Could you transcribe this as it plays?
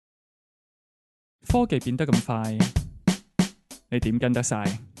科技變得咁快，你點跟得晒？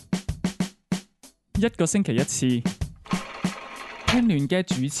一個星期一次，聽亂嘅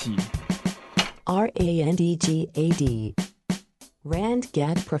主持。RANDGAD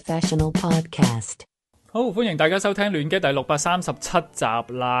RandGad Professional Podcast。好，歡迎大家收聽亂嘅第637集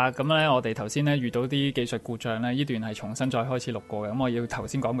啦。咁咧，我哋頭先咧遇到啲技術故障咧，呢段係重新再開始錄過嘅。咁我要頭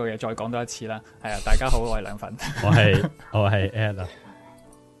先講過嘅再講多一次啦。係啊，大家好，我係梁粉，我係 Ed 啊，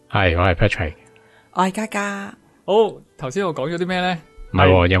係我係 Patrick。我係嘉嘉。好，頭先我講咗啲咩咧？唔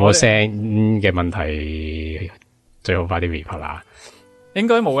係，有冇聲嘅問題？最好快啲 report 啦。應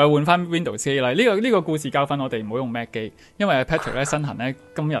該冇嘅，換翻 Windows 機啦。呢個故事教訓我哋唔好用 Mac 機，因為 Patrick 咧身痕咧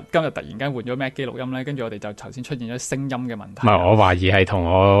今日突然間換咗 Mac 機錄音咧，跟住我哋就頭先出現咗聲音嘅問題。唔係，我懷疑係同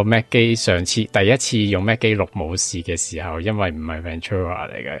我 Mac 機上次第一次用 Mac 機錄冇事嘅時候，因為唔係 Ventura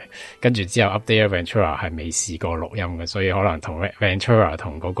嚟嘅，跟住之後 update Ventura 係未試過錄音嘅，所以可能同 Ventura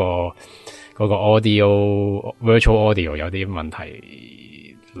同嗰個 audio virtual audio 有啲問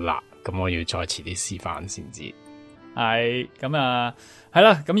題啦。咁我要再遲啲示範先知。係咁啊，係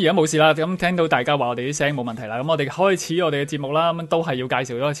啦，咁而家冇事啦。咁聽到大家話我哋啲聲冇問題啦，咁我哋開始我哋嘅節目啦。咁都係要介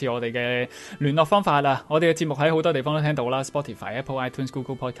紹多一次我哋嘅聯絡方法啦。我哋嘅節目喺好多地方都聽到啦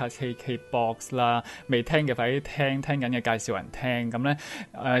 ，Spotify、Apple、iTunes、Google Podcast、KKBox 啦。未聽嘅快啲聽，聽緊嘅介紹人聽。咁咧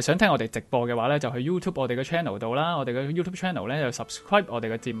想聽我哋直播嘅話咧，就去 YouTube 我哋嘅 channel 度啦。我哋嘅 YouTube channel 咧就 subscribe 我哋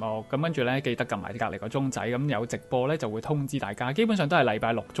嘅節目。咁跟住咧記得撳埋隔離個鐘仔，咁有直播咧就會通知大家。基本上都係禮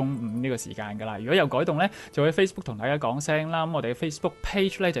拜六中午呢個時間㗎啦。如果有改動咧，就喺 Facebook 同大家講聲啦。咁我哋嘅 Facebook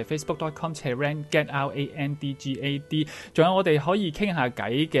page 咧就係 facebook.com/randgad RANDGAD， 仲有我哋可以傾下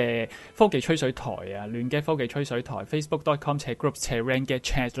偈嘅科技吹水台啊，亂嘅科技吹水台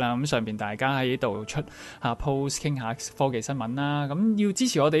facebook.com/groups/randgadchat 啦。咁上邊大家喺度出下 post 傾下科技新聞啦。咁要支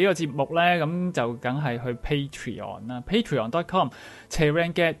持我哋呢個節目咧，咁就梗係去 Patreon 啦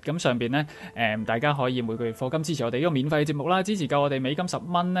 ，patreon.com/randgad。咁上邊咧大家可以每個月課金支持我哋呢個免費嘅節目啦，支持夠我哋美金10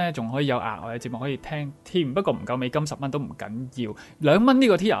蚊咧，仲可以有額外嘅節目可以聽添。不過唔夠美金10蚊都唔緊要，2蚊呢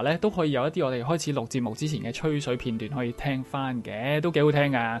個 tier 咧都可以有一啲我哋開始錄節目之前嘅吹水片段可以聽翻嘅，都幾好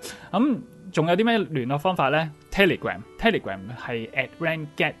聽噶。咁仲有啲咩聯絡方法咧 ？Telegram 係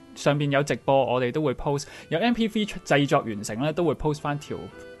 @randgad 上邊有直播，我哋都會 post 有 MP3 製作完成咧，都會 post 翻條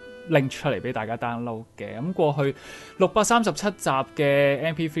link 出嚟俾大家 download 嘅。咁過去637集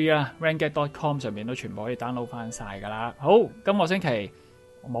嘅 MP3 啦 ，randgad.com 上面都全部可以 download 翻晒噶啦。好，今個星期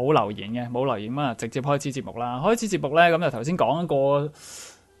冇留言啊，直接開始節目啦。開始節目咧，咁就頭先講過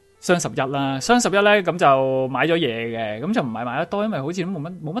雙十一啦。雙十一咧，咁就買咗嘢嘅，咁就唔係買得多，因為好似都冇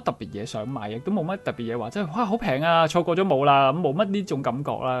乜特別嘢想買，亦都冇乜特別嘢話，即係哇好平啊，錯過咗冇啦，咁冇乜呢種感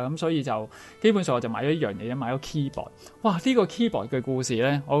覺啦。咁所以就基本上我就買咗一樣嘢，買咗 keyboard。哇！呢個 keyboard 嘅故事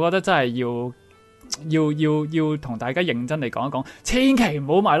咧，我覺得真係要同大家認真地講一講，千祈唔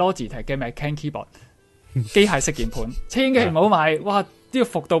好買 Logitech 嘅 Mechanical Keyboard 機械式鍵盤，千祈唔好買。哇！呢個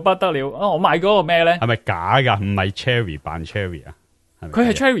服到不得了啊！我買嗰個咩咧？係咪假㗎？唔係 Cherry 扮 Cherry 啊？佢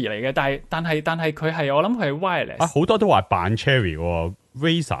係 Cherry 嚟嘅，但係佢係我諗佢係 wireless。好多都話扮 Cherry 喎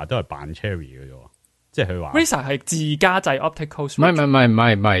 ，Razer 都係扮 Cherry 嘅啫，即係佢話 Razer 係自家製 optical switch。唔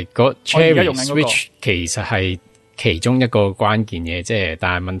係，個 Cherry Switch 其實係其中一個關鍵嘢，即係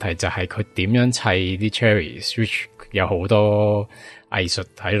但係問題就係佢點樣砌啲 Cherry Switch 有好多藝術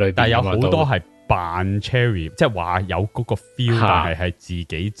喺裏邊，但係有好多係扮 Cherry， 即係話有嗰個 feel， 但係自己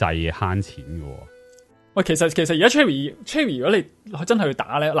製慳錢嘅。喂，其實而家 Cherry 如果你真係去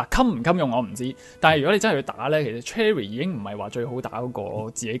打咧，嗱襟唔襟用我唔知，但係如果你真係去打咧，其實 Cherry 已經唔係話最好打嗰個，我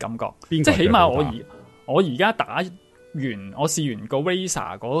自己感覺。即係起碼我而家打完，我試完個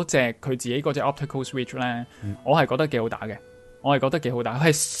Razer 嗰隻佢自己嗰隻 optical switch 咧，我係覺得幾好打嘅。佢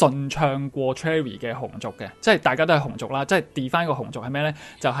係順暢過 Cherry 嘅紅軸嘅，即係大家都係紅軸啦，即係 define 個紅軸係咩咧？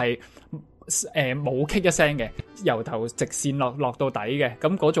就係冇 kick 一聲嘅，由頭直線落到底嘅，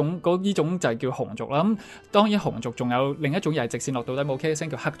咁呢種就係叫紅軸啦。咁當然紅軸仲有另一種又係直線落到底冇 kick 一聲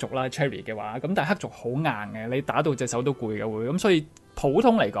叫黑軸啦 Cherry 嘅話，咁但係黑軸好硬嘅，你打到隻手都攰嘅會，咁所以普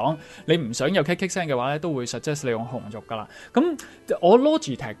通嚟講，你唔想有 kick 聲嘅話咧，都會 suggest 你用紅軸噶啦。咁我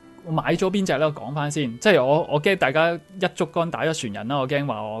Logitech 買咗邊隻咧？我講翻先，即係我驚大家一竹竿打一船人啦，我驚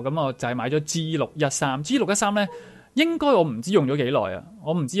話我咁我就係買咗 G613 咧。應該我唔知用咗幾耐啊！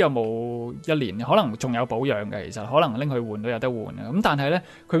我唔知有冇1年，可能仲有保養嘅。其實可能拎去換都有得換嘅。咁但係咧，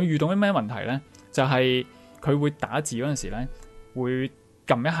佢遇到啲咩問題咧？就係佢會打字嗰陣時咧，會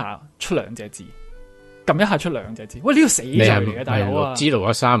撳一下出兩隻字，撳一下出兩隻字。喂，呢個死罪嚟嘅大佬啊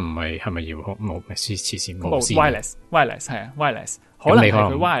！G613唔係咪要冇黐線冇線 wireless 係啊 wireless， 可能係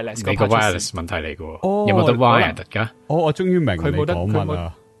佢 wireless 你個 wireless 問題嚟嘅喎。有冇得 wireless 㗎？我終於明你講乜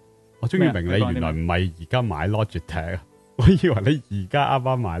啦！我終於明你原來唔係而家買 Logitech，我以為你而家啱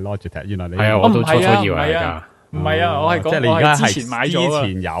啱買 Logitech， 原來你係啊，我都初初以為係㗎。唔係啊，我係講即係你而家我係之前買咗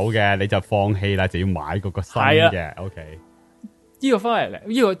之前有嘅，你就放棄啦，就要買嗰個新嘅。OK， 呢個 wireless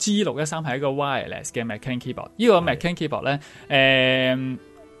呢個 G613係一個 wireless 嘅 Mechanical keyboard。呢個 Mechanical keyboard 咧，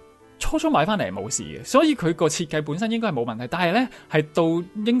初初買翻嚟係冇事嘅，所以佢個設計本身應該係冇問題。但係咧係到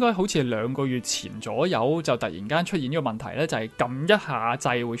應該好似2個月前左右，就突然間出現呢個問題咧，就係撳一下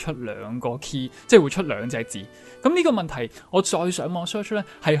掣會出2個 key， 即係會出2隻字。咁呢個問題我再上網 search 咧，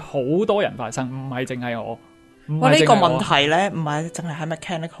係好多人發生，唔係淨係我。哇！呢個問題咧，唔係淨係喺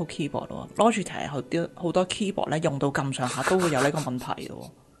mechanical keyboard 咯，Logitech 好多 keyboard 咧用到咁上下都會有呢個問題嘅。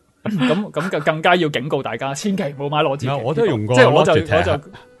咁就更加要警告大家，千祈唔好買Logitech。我都用過，即係我就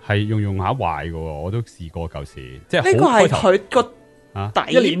係用下壞嘅，我都試過舊時。即係呢個係佢個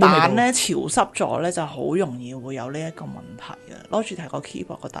底板咧潮濕咗咧，就好容易會有呢一個問題嘅。Logitech 個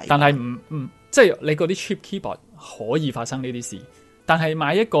keyboard 個底板，但係唔即係你嗰啲 cheap keyboard 可以發生呢啲事。但係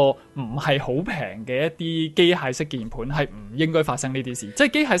買一個唔係好平嘅一啲機械式鍵盤係唔應該發生呢啲事，即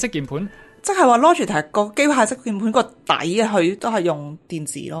係機械式鍵盤，即係話 Logitech 個機械式鍵盤個底佢都係用電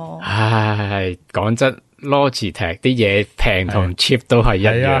子咯。唉，講真 Logitech 啲嘢平同 cheap 都係一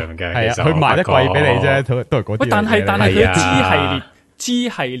樣嘅，其實佢賣得貴俾你啫，都係嗰啲。但係佢G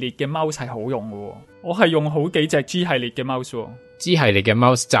系列嘅 mouse 係好用嘅，我係用好幾隻 G 系列嘅 mouse。G 系列嘅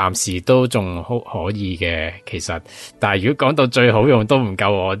mouse 暫時都仲可以嘅，其實，但係如果講到最好用都唔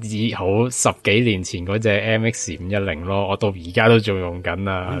夠我以好10幾年前嗰隻 MX510咯，我到而家都仲用緊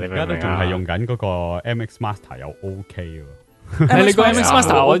啊！你明唔明啊？而家都仲係用緊嗰個 MX Master 又 OK 喎。你個 MX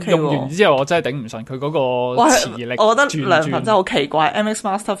Master 我用完之後，我真係頂唔順佢嗰個磁力。我覺得良品真係好奇怪，MX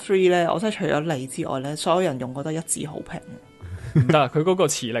Master 3咧，我真係除咗你之外咧，所有人用覺得一致好評。唔得，佢嗰個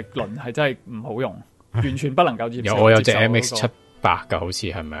磁力輪係真係唔好用，完全不能夠接受。我有隻 MX700噶，好似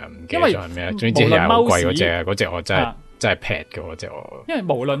係咪啊？唔記得咗係咩？總之係好貴嗰隻，我真係劈嘅嗰隻我。因為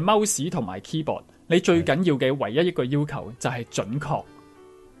無論 mouse 同埋 keyboard， 你最緊要嘅唯一一個要求就係準確，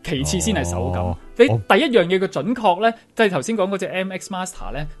其次先係手感。你第一樣嘢嘅準確咧，即係頭先講嗰隻 MX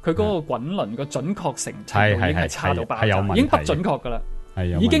Master 咧，佢嗰個滾輪個準確程度已經係差到爆炸，已經不準確噶啦。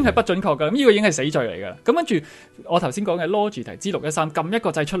已經係不準確噶，咁呢個已經係死罪嚟噶啦。咁跟住我頭先講嘅 Logitech G613撳一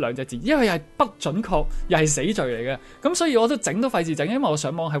個掣出2隻字，因為又係不準確，又係死罪嚟嘅。咁所以我都整都費事整，因為我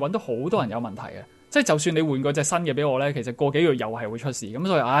上網係揾到好多人有問題嘅。即係就算你換嗰隻新嘅俾我咧，其實過幾個月又係會出事。咁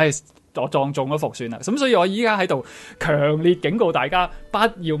所以我撞中咗伏算啦。咁所以我依家喺度強烈警告大家，不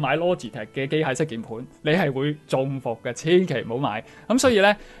要買 Logitech 嘅機械式鍵盤，你係會中伏嘅，千祈唔好買。咁所以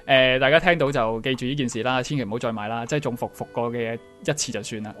咧，大家聽到就記住呢件事啦，千祈唔好再買啦。即係中伏過嘅一次就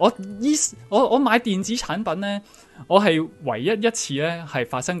算啦。我買電子產品咧，我係唯一一次咧係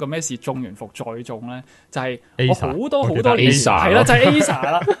發生過咩事中完伏再中咧，就係、是、我好多年係啦，就係 Acer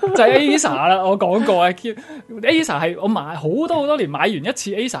啦，就係 Acer 啦。我講過啊 ，Acer 係我買好多年買完一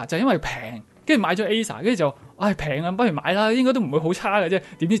次 Acer 就因為平，跟住買咗 Acer，跟住就平啊，不如買啦，應該都唔會好差嘅啫。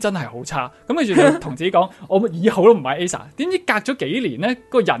點知真係好差，咁跟住就同自己講，我以後都唔買 Acer。點知隔咗幾年咧，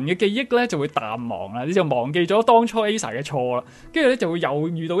個人嘅記憶咧就會淡忘啦，你就忘記咗當初 Acer 嘅錯啦。跟住咧就會又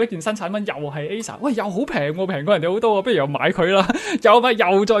遇到一件新產品，又係 Acer， 喂，又好平喎，平過人哋好多，不如又買佢啦，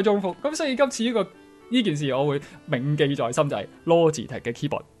又再中伏。咁所以今次呢件事我會銘記在心，就係 Logitech 嘅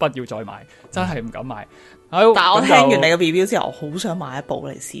keyboard 不要再買，真係唔敢買。但係我聽完你嘅 review 之後，我好想買一部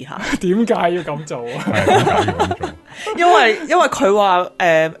嚟試下。點解要咁做啊？因為佢話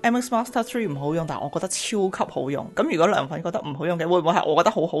MX Master 3唔好用，但係我覺得超級好用。咁如果良品覺得唔好用嘅，會唔會係我覺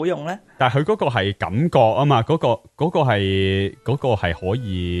得好好用咧？但係佢嗰個係感覺啊嘛，嗰個係可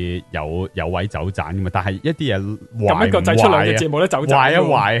以有位走盞噶嘛。但係一啲嘢壞一個掣出2隻字冇得走盞，壞一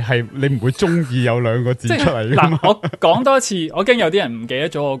壞係你唔會中意有2個字出嚟噶嘛。我講多一次，我驚有啲人唔記得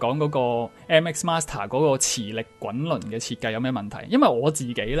咗我講嗰個 MX Master 嗰個磁力滾輪嘅設計有咩問題？因為我自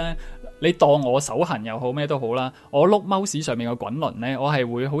己咧，你當我手痕又好咩都好啦，我碌 mouse 上面嘅滾輪咧，我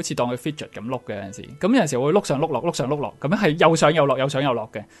係會好似當佢 fidget 咁碌嘅有陣時，咁有陣時我會碌上碌落，碌上碌落，咁樣係又上又落，又上又落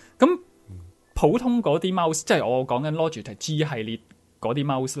嘅。咁普通嗰啲 mouse， 即係我講緊 Logitech G 系列嗰啲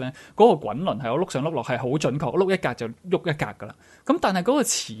mouse 咧，嗰個滾輪係我碌上碌落係好準確，碌一格就喐一格噶啦。咁但係嗰個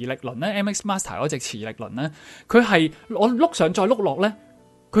磁力輪咧 ，MX Master 嗰隻磁力輪咧，佢係我碌上再碌落咧。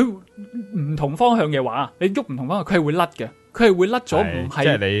佢唔同方向嘅話，你喐唔同方向，佢係會甩嘅，佢係會甩咗，唔係。即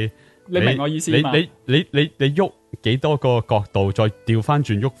係你明我意思嘛？你喐幾多個角度，再調翻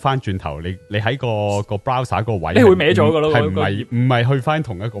轉，喐翻轉頭，你喺個 browser 個位，你會歪咗噶咯？係唔係去翻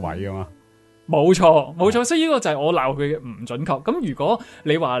同一個位噶嘛？冇錯，所以呢個就係我鬧佢嘅唔準確。咁如果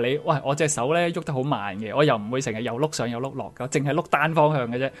你話喂，我隻手咧喐得好慢嘅，我又唔會成日又碌上又碌落噶，淨係碌單方向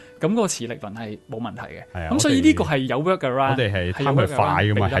嘅啫。咁嗰個磁力輪係冇問題嘅。咁所以呢個係有 work around。我哋係貪佢快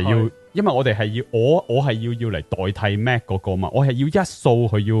噶嘛，係因為我哋係要我係要嚟代替 Mac 嗰個嘛，我係要一掃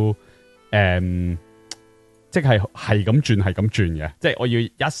佢要即係咁轉係咁轉嘅，即係我要一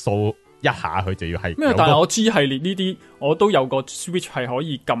掃一下佢就要係咩？但係我 G 系列呢啲我都有個 switch 係可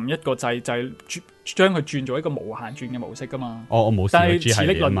以撳一個掣將佢轉做一個無限轉嘅模式噶嘛。我冇試過 G 系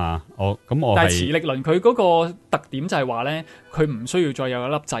列啊嘛，但係磁力輪佢嗰個特點就係話咧，佢唔需要再有一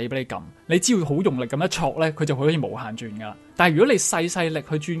粒掣俾你撳，你只要好用力咁一戳咧，佢就可以無限轉噶啦。但係如果你細力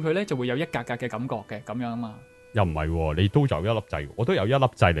去轉佢咧，就會有一格格嘅感覺嘅咁樣啊嘛。又唔係，你都有一粒掣，我都有一粒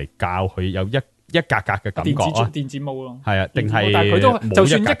掣嚟教佢有一格格嘅感覺電子模咯，係啊，定係但係佢都就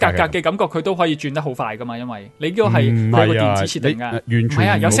算一格格嘅感覺，佢都可以轉得好快噶嘛，因為你呢個係佢個電子設定噶，完全係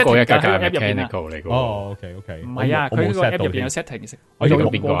啊，有 setting 嘅喺個 app 入邊啊。哦 ，OK， 唔係啊，佢呢個 app 入邊有 setting， 我有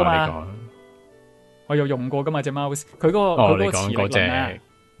用過噶嘛，我有用過噶嘛隻 mouse，佢嗰個磁力輪啊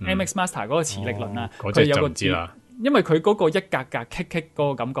 ，MX Master 嗰個磁力輪啊，佢有個字，因為佢嗰個一格格棘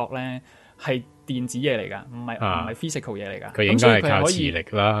嗰個感覺咧係電子嘢嚟噶，唔係 physical 嘢嚟噶，佢應該係靠磁力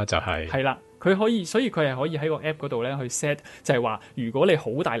啦，就係啦。佢可以，所以佢係可以喺個 app 嗰度咧去 set，就係話如果你好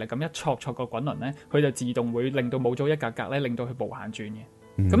大力咁一戳個滾輪咧，佢就自動會令到冇咗一格格咧，令到佢無限轉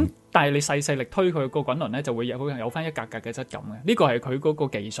嘅。咁但係你細力推佢個滾輪咧，就會有翻一格格嘅質感嘅。呢個係佢嗰個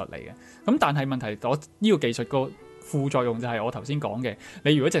技術嚟嘅。咁但係問題，我呢個技術個副作用就係我頭先講嘅，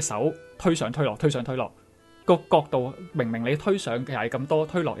你如果隻手推上推落，個角度明明你推上嘅係咁多，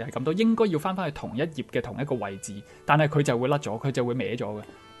推落又係咁多，應該要翻去同一頁嘅同一個位置，但係佢就會甩咗，佢就會歪咗嘅。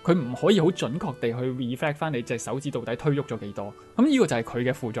佢唔可以好準確地去 reflect 翻你隻手指到底推喐咗幾多，咁呢個就係佢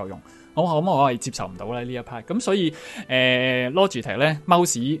嘅副作用。我係接受唔到咧呢一 part。咁所以Logitech 咧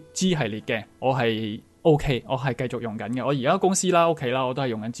mouse G 系列嘅，我係 OK， 我係繼續用緊嘅。我而家公司啦、屋企啦，我都係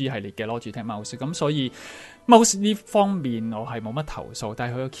用緊 G 系列嘅 Logitech mouse。咁所以 mouse 呢方面我係冇乜投訴，但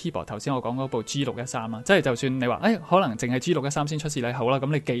係佢個 keyboard 頭先我講嗰部 G613啊，即係就算你話可能淨係 G613 先出事咧，好啦，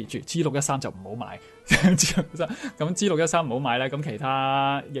咁你記住 G613 就唔好買G613，咁 G613 唔好買咧，咁其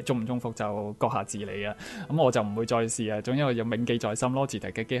他中唔中伏就閣下自理啊。咁我就唔會再試啊，總之我有銘記在心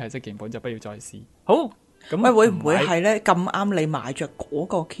Logitech 嘅機械式鍵盤就不要再試。好，咁會唔會係咧咁啱你買着嗰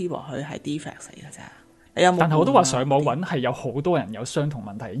個 keyboard 佢係 defect 嚟嘅啫？但係我都話上網揾係有好多人有相同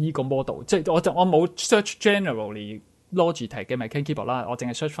問題，呢個 model 即係我冇 search generally Logitech 嘅 mechanical keyboard 啦，我淨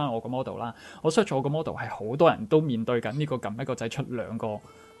係 search 翻我個 model 啦。我 search 我個 model 係好多人都面對緊呢個撳一個掣出兩個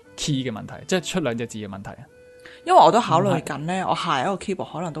key 嘅問題，即係出兩隻字嘅問題啊。因為我都考慮緊咧，我下一個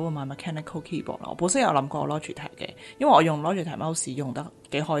keyboard 可能都會買 mechanical keyboard 啦。我本身有諗過 Logitech 嘅，因為我用 Logitech mouse 用得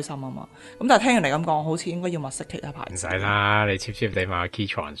幾開心啊嘛。咁但係聽完你咁講，好似應該要物色其他牌子。唔使啦，你 cheap 地買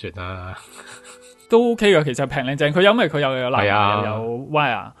Keytron 算啦。都 OK 嘅，其實平靚正，佢因為佢有藍牙又有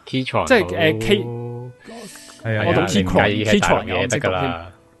wire， Keytron 即係K， 我讀 Keytron 有得噶啦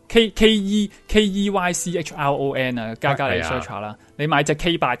KEYCHRON 啊，加嚟 search 下啦。你買隻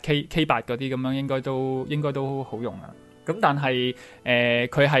K8 嗰啲咁樣應該都好用啊。咁但係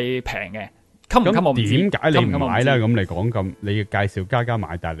佢係平嘅，襟唔襟我唔知。點解你唔買咧？咁你講咁，你介紹家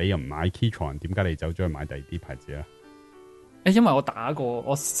買，但係你又唔買 Keytron， 點解你走咗去買第二啲牌子啊？因為我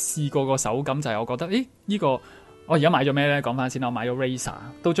試過個手感就係我覺得，呢個我而家買咗咩咧？講翻先啦，我買咗 Razer，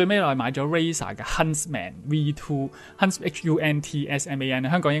 到最尾我係買咗 Razer 嘅 Huntsman V2，Hunts HUNTSMAN，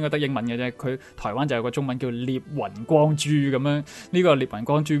 香港應該得英文嘅啫，佢台灣就有個中文叫獵雲光珠咁樣。呢個獵雲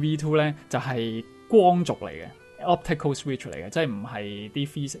光珠 V2 咧就係光軸嚟嘅 optical switch 嚟嘅，即係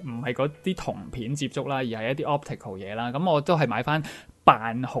唔係嗰啲銅片接觸啦，而係一啲 optical 嘢啦。咁我都係買翻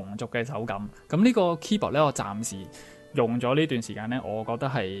半紅軸嘅手感。咁呢個 keyboard 咧，我暫時用咗呢段時間咧，我覺得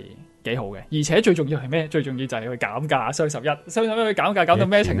係幾好嘅，而且最重要係咩？最重要就係佢減價，雙十一佢減價減到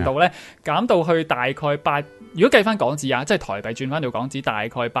咩程度咧？減到去大概如果計翻港紙啊，即係台幣轉翻到港紙，大概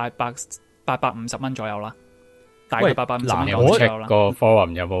850蚊左右啦。大概850蚊左右啦。個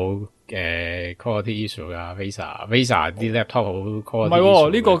forum 有冇quality issue 噶 ？Razer 啲 laptop 好 quality issue 㗎。唔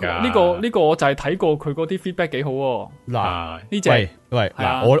係呢個我就係睇過佢嗰啲 feedback 幾好喎。嗱呢隻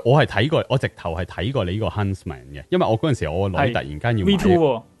嗱我係睇過，我直頭係睇過你呢個 Huntsman 嘅，因為我嗰陣時我女突然間要買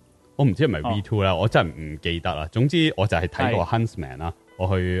V2， 我唔知係咪 V2 啦，我真係唔記得啦。總之我就係睇過 Huntsman 啦，我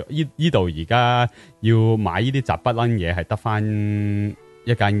去呢度而家要買呢啲雜不楞嘢係得翻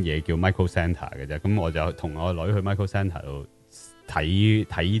一間嘢叫 Micro Center 嘅啫，咁我就同我女去 Micro Center 度睇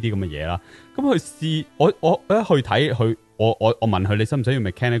呢啲咁嘅嘢啦。咁佢試我一去睇佢，我問佢你使唔使要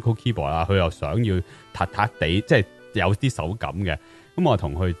mechanical keyboard 啊？佢又想要撻撻地，即係有啲手感嘅。咁我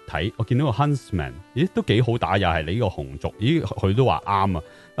同佢睇，我見到個 Huntsman， 咦都幾好打，又係你呢個紅軸，咦佢都話啱啊！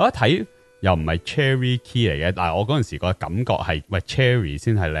我一睇又唔係 Cherry Key 嚟嘅，但係我嗰陣時個感覺係喂 Cherry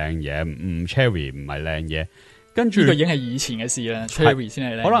先係靚嘢，唔 Cherry 唔係靚嘢。跟住呢個已經係以前嘅事啦 ，Cherry 先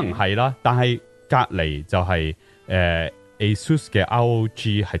係靚，可能係啦。但係隔離就係 ASUS 嘅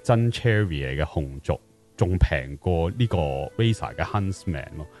ROG 係真 Cherry 嚟嘅紅軸，仲平過呢個 Razer 嘅 Huntsman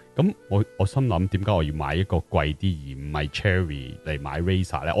咯。咁我心諗點解我要買一個貴啲而唔係 Cherry 嚟買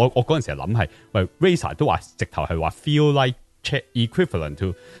Razer 咧？我嗰陣時諗係，喂 Razer 都話直頭係話 feel like equivalent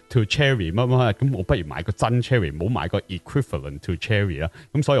to Cherry 乜乜，咁我不如買個真 Cherry，唔好買個 equivalent to Cherry 啦。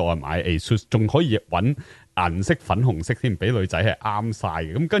咁所以我係買 ASUS，仲可以揾顏色粉紅色添，俾女仔係啱晒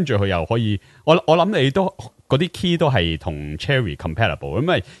嘅。咁跟住佢又可以，我諗你都嗰啲 key 都係同 Cherry compatible，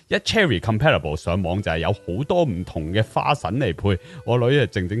 咁一 Cherry compatible 上網就係有好多唔同嘅花臣嚟配。我女啊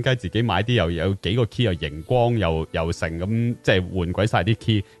靜靜雞自己買啲又有幾個 key 又熒光又成咁，即係換鬼晒啲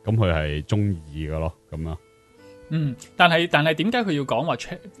key，咁佢係中意嘅咯，咁啊。但係點解佢要講話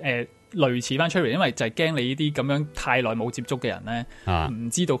類似翻 Cherry？ 因為就係驚你呢啲咁樣太耐冇接觸嘅人咧，唔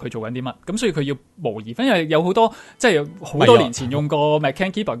知道佢做緊啲乜，咁所以佢要模擬翻。因為有好多即係好多年前用過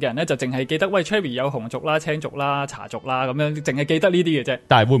Macan Keyboard 嘅人咧，就淨係記得喂 Cherry 有紅軸啦、青軸啦、茶軸啦咁樣，淨係記得呢啲嘅啫。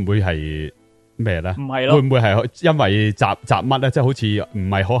但係會唔會係咩咧？唔係咯，會唔會係因為雜乜咧？即係好似唔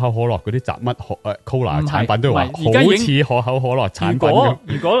係可口可樂嗰啲雜乜Cola 產品都話好似可口可樂產品咁。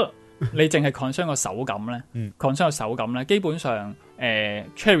如果你淨係 concern 個手感咧，concern 個手感咧，基本上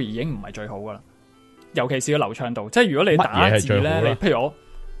Cherry 已經唔係最好噶啦，尤其是個流暢度。即係如果你打字咧，你譬如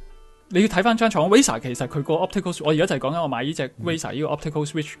你要睇翻張床 Razer， 其實佢個 optical， 我而家就係講緊我買呢隻 Razer 呢個 optical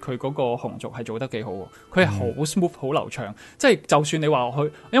switch， 佢嗰個紅軸係做得幾好，佢係好 smooth 好流暢。即係就算你話佢，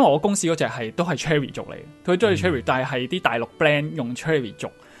因為我公司嗰隻都係 Cherry 軸嚟，佢都係 Cherry，但係啲大陸 brand 用 Cherry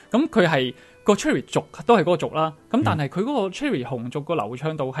軸，咁佢係。個 Cherry 軸都係嗰個軸啦，咁但係佢嗰個 Cherry 紅軸個流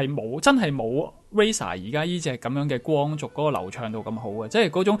暢度係真係冇 Razer 而家呢隻咁樣嘅光軸嗰個流暢度咁好嘅，即係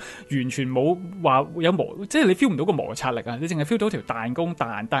嗰種完全冇話有即係你 feel 唔到個摩擦力啊，你淨係 feel 到條彈弓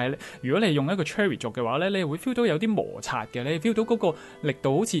彈，但係如果你用一個 Cherry 軸嘅話咧，你會 feel 到有啲摩擦嘅，你 feel 到嗰個力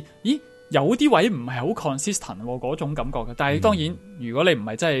度好似有啲位唔係好 consistent 嗰種感覺嘅。但係當然如果你唔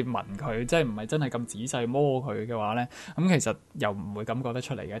係真係聞佢，即係唔係真係咁仔細摸佢嘅話咧，咁其實又唔會感覺得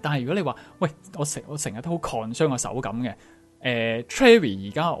出嚟嘅。但係如果你話喂，我成日都好 concern 個手感嘅，Cherry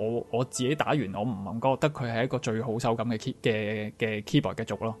而家我自己打完，我唔覺得佢係一個最好手感嘅 keyboard 嘅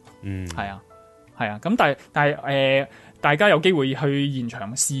軸咯。係啊，咁但係大家有機會去現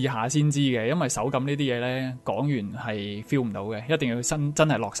場試下先知嘅，因為手感呢啲嘢咧講完係 feel 唔到嘅，一定要真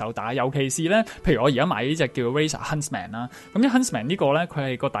係落手打。尤其是咧，譬如我而家買呢隻叫 Razer Huntsman 啦，咁Huntsman 呢個咧佢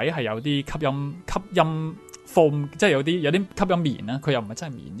係個底係有啲吸音 foam， 即係有啲吸音棉啦，佢又唔係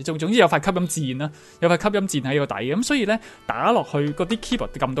真係棉，總之有塊吸音墊啦，有塊吸音墊喺個底，咁所以咧打落去嗰啲 keyboard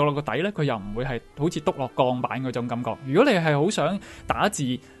撳到落個底咧，佢又唔會係好似篤落鋼板嗰種感覺。如果你係好想打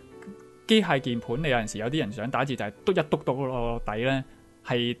字，機械鍵盤，你有陣時有啲人想打字就係篤一篤到落底咧，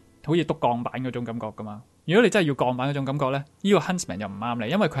係好似篤鋼板嗰種感覺噶嘛。如果你真係要鋼板嗰種感覺咧，呢個 Huntsman 又唔啱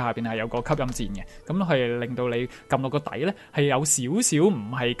你，因為佢下邊係有個吸音墊嘅，咁係令到你撳落個底咧係有少少唔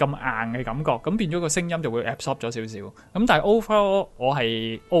係咁硬嘅感覺，咁變咗個聲音就會 absorb 咗少少。咁但係 overall 我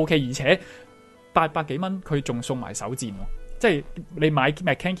係 OK， 而且800幾蚊佢仲送埋手墊。即係你買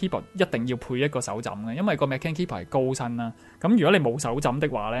Macan Keyboard 一定要配一個手枕嘅，因為個 Macan Keyboard 係高身啦。咁如果你冇手枕的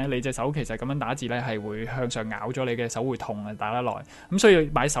話咧，你隻手其實咁樣打字咧係會向上咬咗，你嘅手會痛啊，打得耐。咁所以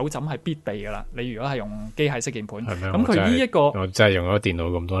買手枕係必備噶啦。你如果係用機械式鍵盤，咁佢呢一個我真係用咗電腦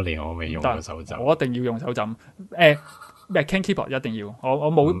咁多年，我未用過手枕。我一定要用手枕。Macan Keyboard 一定要，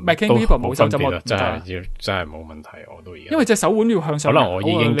我冇 Macan Keyboard 冇手枕，我真係冇問題，我都而家。因為隻手腕要向上，可能我已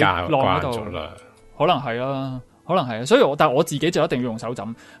經慣咗啦，可能係啊。可能係啊，所以但係我自己就一定要用手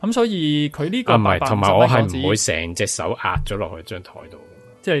枕，咁所以佢呢個唔係，同埋我係唔會成隻手壓咗落去張台度，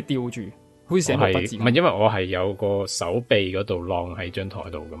即係吊住，好似寫毛筆字。唔係，因為我係有個手臂嗰度晾喺張台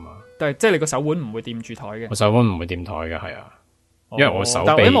度噶嘛。但係即係你個手腕唔會掂住台嘅。我手腕唔會掂台嘅，係啊，因為我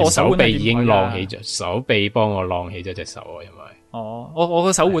手臂已經晾起咗，手臂幫我晾起咗隻手啊，因為我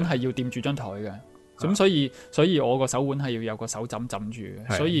個手腕係要掂住張台嘅。咁所以我個手腕係要有個手枕枕住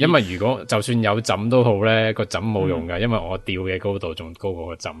嘅，所以因為如果就算有枕都好咧，個枕冇用噶，因為我吊嘅高度仲高過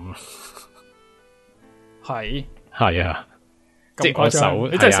個枕。係啊，即係我手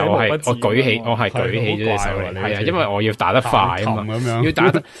係啊，我舉起咗隻手嚟，係啊，因為我要打得快啊嘛，要打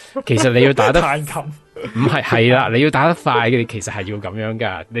得，其實你要打得彈琴，唔係啦，你要打得快嘅，你其實係要咁樣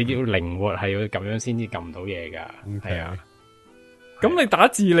噶，你要靈活係要咁樣先至撳到嘢噶，係啊。咁你打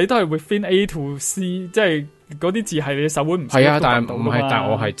字你都係 within A to C， 即係嗰啲字係你手腕唔係啊，但係唔係，但係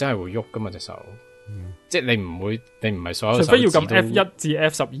我係真係會喐噶嘛隻手，即係你唔係所有手指，除非要撳 F1 至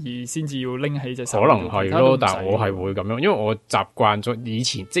F12先至要拎起隻手，可能係咯，但係我係會咁樣，因為我習慣咗以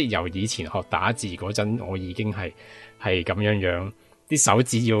前，即係由以前學打字嗰陣，我已經係咁樣，啲手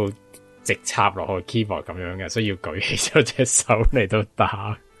指要直插落去 keyboard 咁樣嘅，所以要舉起咗隻手嚟到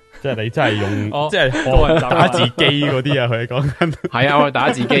打。即係你真係用，即係多人打字機嗰啲啊，佢講緊。係啊，我係打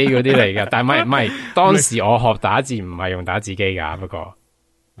字機嗰啲嚟噶，但係唔係，當時我學打字唔係用打字機噶，不過。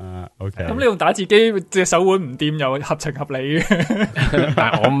OK。咁你用打字機隻手腕唔掂又合情合理嘅。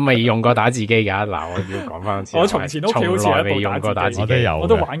但係我未用過打字機㗎，嗱我要講翻先。我從前屋企好似有一部打字機，我都有，我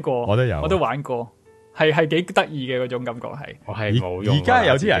都玩過，我都玩過，係幾得意嘅嗰種感覺係。我係冇用。而家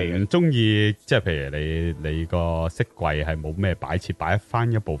有啲人唔中意，即係譬如你個飾櫃係冇咩擺設，擺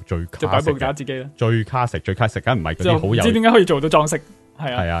翻一部最卡，就擺部打字機啦。最卡食，梗唔係嗰啲好有。唔知點解可以做到裝飾？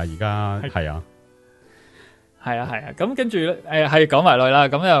係啊，係啊，而家係啊。係啊，咁跟住係講埋落啦，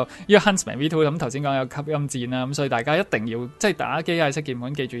咁又呢個 Huntsman V2 咁頭先講有吸音鍵啦，咁所以大家一定要即係打機械式鍵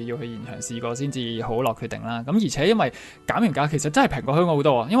盤，記住要去現場試過先至好落決定啦。咁而且因為減完價，其實真係平過香港好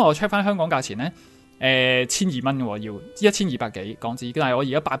多啊，因為我 check 翻香港價錢咧，1,200蚊嘅要1,200幾港紙，但係我而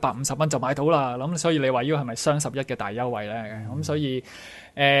家850蚊就買到啦。咁所以你話呢個係咪雙11嘅大優惠咧？咁所以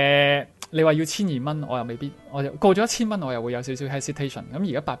你話要1,200蚊，我又未必，我又過咗1,000蚊，我又會有少少 hesitation。咁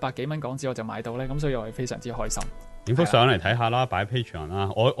而家800幾蚊港紙我就買到咧，咁所以我係非常之開心。影幅相嚟睇下啦，擺 Patreon 啦。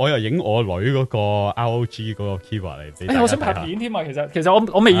我又影我女嗰個 ROG 嗰個 keyboard 嚟俾大家睇下。我想拍片添啊！其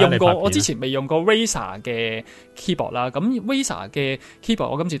實我未用過，我之前未用過 Razer 嘅 keyboard 啦。咁 Razer 嘅 keyboard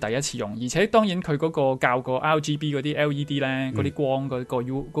我今次第一次用，而且當然佢嗰個校個 RGB 嗰啲 LED 咧，嗰啲光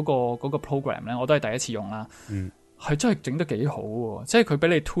嗰個 program 咧，我都係第一次用啦。係真係整得幾好喎！即係佢俾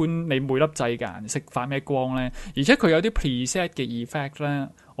你 tune 你每粒掣嘅顏色發咩光咧，而且佢有啲 preset 嘅 effect 咧，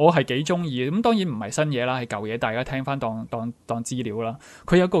我係幾中意嘅。咁當然唔係新嘢啦，係舊嘢，大家聽翻當資料啦。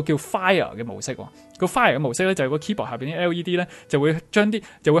佢有個叫 fire 嘅模式，個 fire 嘅模式咧就係個 keyboard 下邊啲 LED 咧就會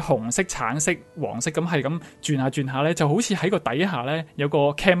就會紅色、橙色、黃色咁係咁轉下咧，就好似喺個底下咧有個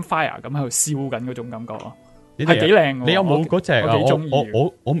campfire 咁喺度燒緊嗰種感覺咯。係幾靚喎！你有冇嗰隻啊？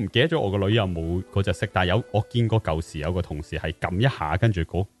我唔記得咗我個女有冇嗰隻色，但係我見過舊時有個同事係撳一下，跟住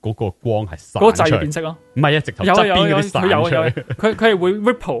嗰個光係散出嚟。嗰個掣變色咯。唔係啊，直頭側邊嗰啲散出嚟。佢係會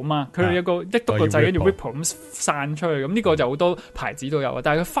ripple 嘛？佢有一個篤個掣跟住 ripple 咁散出去。咁呢個就好多牌子都有啊。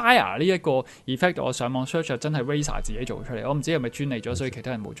但係佢 fire 呢一個 effect， 我上網 search 真係 Razer 自己做出嚟。我唔知係咪專利咗，所以其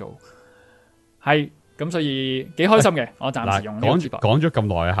他人冇做。係咁，所以幾開心嘅。我暫時用呢個 keyboard。講咗咁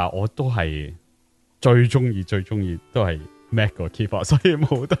耐下，我都係。最中意都係 Mac 個 keyboard， 所以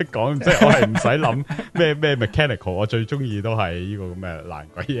冇得講，即係我係唔使諗咩 mechanical， 我最中意都係呢個咁嘅爛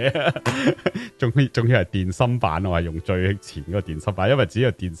鬼嘢，仲要係電芯板，我係用最前嗰個電芯板，因為只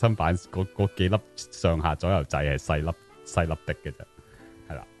有電芯板嗰幾粒上下左右掣係細粒的嘅啫，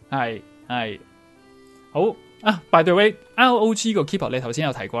係啦，係好。by the way，ROG 個 keyboard 你頭先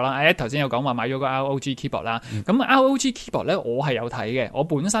有提過啦，頭先有講話買咗個 ROG keyboard 啦。咁 ROG keyboard 咧，我係有睇嘅。我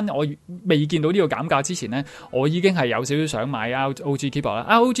本身我未見到呢個減價之前咧，我已經係有少少想買 ROG keyboard 啦。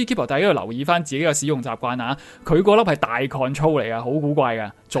ROG keyboard 大家要留意翻自己嘅使用習慣啊。佢嗰粒係大 control 嚟噶，好古怪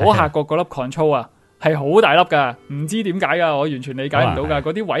噶。左下角嗰粒 control 啊，係好大粒噶，唔知點解噶，我完全理解唔到噶。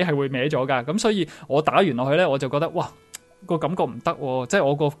嗰啲位係會歪咗噶。咁所以我打完落去咧，我就覺得哇，個感覺唔得，即係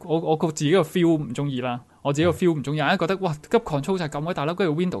我個自己個 feel 唔中意啦。我自己個 feel 唔中意，有人覺得哇急 control 掣咁鬼大粒，跟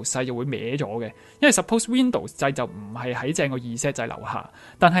住 Windows 掣就會歪咗嘅。因為 suppose Windows 掣就唔係喺正個 reset 掣樓下，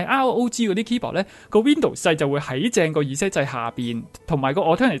但係 ROG 嗰啲 keyboard 咧，個 Windows 掣就會喺正個 reset 掣下邊，同埋個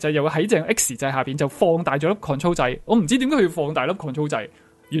alternate 掣又會喺正 X 掣下邊，就放大咗粒 control 掣。我唔知點解佢要放大粒 control 掣，完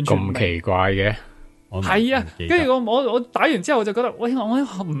全咁奇怪嘅。係啊，跟住我打完之後我就覺得，喂，我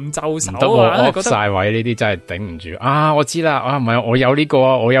唔就手啊，我晒位呢啲真係頂唔住啊！我知啦，唔係我有呢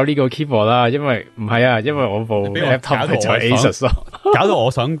個，keyboard 啦，因為唔係啊，因為我部 laptop 就係 Asus 咯，搞到我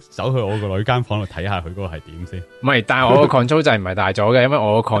想走去我個女間房度睇下佢嗰個係點先。唔係，但係我個 control 掣唔係大咗嘅，因為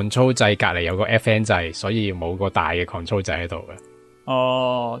我個 control 掣隔籬有個 FN 掣，所以冇個大嘅 control 掣喺度嘅。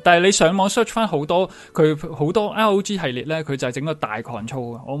但係你上網 search 翻好多佢好多 ROG 系列咧，佢就係整個大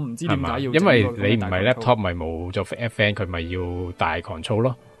control 啊！我唔知點解要，因為你唔係 laptop 咪冇咗 FN， 佢咪要大 control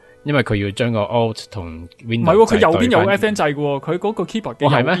咯。因為佢要將個 Alt 同 Windows 唔係，佢右邊有 FN 掣嘅，佢嗰個 keyboard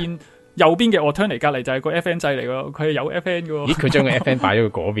嘅右邊嘅 alternate 隔籬就係個 FN 掣嚟嘅，佢係有 FN 嘅。咦？佢將個 FN 擺咗去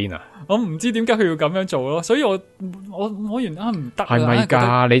嗰邊啊？我唔知點解佢要咁樣做咯，所以我原來唔得。係咪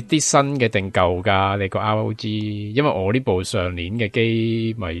噶？你啲新嘅定舊噶？你個 ROG， 因為我呢部上年嘅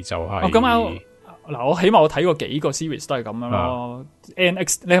機咪就係。咁嗱，我起碼我睇過幾個 series 都係咁樣咯。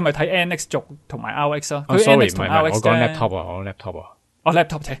NX， 你係咪睇 NX 族同埋 RX 啊？佢 NX 同 RX 我講 laptop 啊，我 laptop 啊。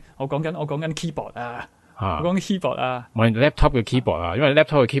laptop 啫，我講緊 keyboard 啊。我講 keyboard 啊，我 laptop 嘅 keyboard 啊，因為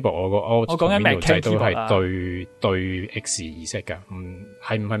laptop 嘅 keyboard 我個 alt 我講緊 Mac Keyboard 都係對 X 儀式噶，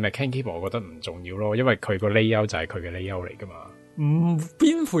係唔係 Mac Keyboard 我覺得唔重要咯，因為佢個 layout 就係佢嘅 layout 嚟噶嘛。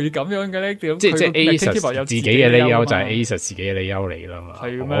邊會咁樣嘅咧？即係 Asus 有自己嘅 layout 就係 Asus 自己嘅 layout 嚟啦嘛。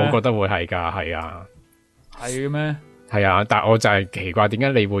係咩？我覺得會係噶，係啊。係咩？係啊，但我就係奇怪點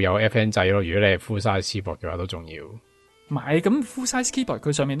解你會有 FN 掣咯？如果你係 full size keyboard 嘅話，都仲要。唔係咁 full size keyboard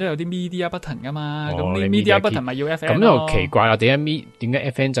佢上面都有啲 media button 噶嘛，咁你啲 media button 咪要 FN 咁咯。又奇怪啦，點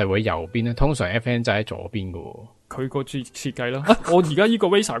解 FN 掣會喺右邊咧？通常 FN 掣喺左邊噶喎。佢個設計咯。我而家呢個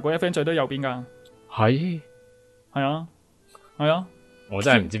Razer 個 FN 掣都右邊噶。係啊。我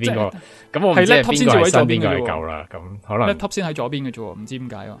真係唔知邊個。咁我唔知係邊個係新邊個係舊啦。咁可能 laptop 先喺左邊嘅啫，唔知點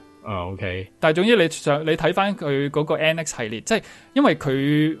解喎。OK。但係總之你睇翻佢嗰個 NX 系列，即係因為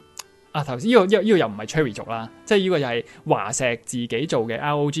佢。頭先呢個又唔係 Cherry 族啦，即係呢個又係華碩自己做嘅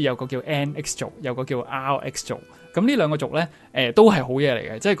ROG， 有個叫 NX 族，有個叫 RX 族。咁呢兩個族咧，都係好嘢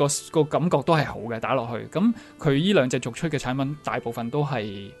嚟嘅，即係個感覺都係好嘅打落去。咁佢呢兩隻族出嘅產品，大部分都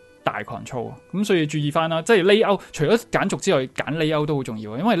係大 control， 咁所以注意翻啦。即係 layout， 除咗揀族之外，揀 layout 都好重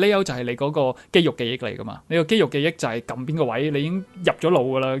要，因為 layout 就係你嗰個肌肉記憶嚟噶嘛。你個肌肉記憶就係撳邊個位，你已經入咗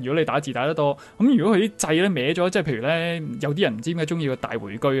腦噶啦。如果你打字打得多，咁如果佢啲掣咧歪咗，即係譬如咧有啲人唔知點解中意個大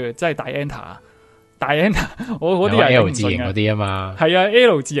回居嘅，即係大 enter，我嗰啲係 L 字形嗰啲啊嘛。係啊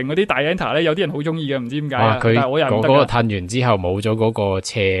L 字形嗰啲大 enter 咧，有啲人好中意嘅，唔知點解。但係我又唔得。嗰個褪完之後冇咗嗰個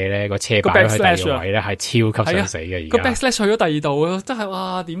斜咧，個斜擺喺第二個位咧，係超級想死嘅。而家個 backslash 去咗第二度咯，真係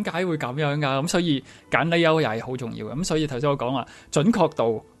哇！點解會咁樣噶？咁所以揀 layout 又係好重要嘅。咁所以頭先我講話準確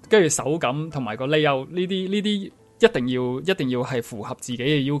度，跟住手感同埋個 layout 呢啲一定要係符合自己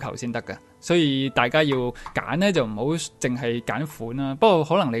嘅要求先得嘅。所以大家要揀咧就唔好淨係揀款啦。不過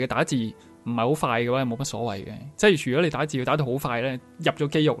可能你嘅打字唔係好快嘅話，冇乜所謂嘅。即係如果你打字要打到好快咧，入咗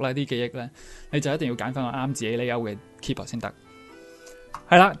肌肉啦啲記憶咧，你就一定要揀翻個啱自己 layout 嘅 keyboard 先得。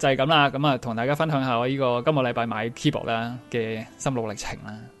係啦，就係咁啦。咁啊，同大家分享下我呢個今個禮拜買 keyboard 啦嘅心路歷程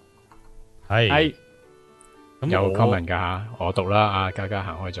啦。係有 comment 噶吓，我讀啦。阿嘉嘉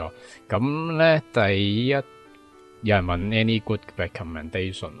行開咗。咁咧，第一有人問 any good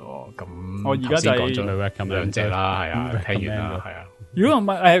recommendation， 咁我而家就係兩隻啦，係啊，聽完啦，係啊。如果唔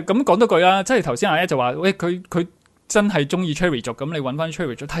係咁講多句啦，即係頭先阿 A 就話，喂佢真係中意 Cherry 族，咁你揾翻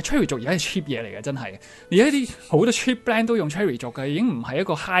Cherry 族，但係 Cherry 族而家係 cheap 嘢嚟嘅，真係。而家啲好多 cheap brand 都用 Cherry 族嘅，已經唔係一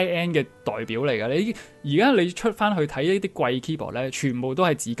個 high end 嘅代表嚟嘅。而家你出翻去睇呢啲貴 keyboard 咧，全部都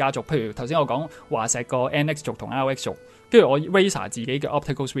係自家族。譬如頭先我講華碩個 NX 族同 RX 族，跟住我 Razer 自己嘅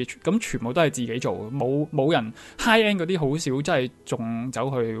optical switch， 咁全部都係自己做，冇人 high end 嗰啲好少，真係仲走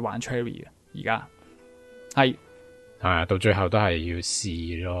去玩 Cherry 嘅。而家係到最後都係要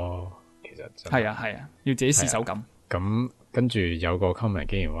試咯。其實係啊，要自己試手感。咁跟住有個 comment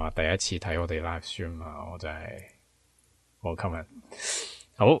竟然話第一次睇我哋 live stream 啊，我真係冇 comment。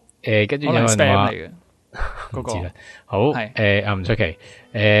好，跟住有人話嚟嘅嗰個好唔出奇。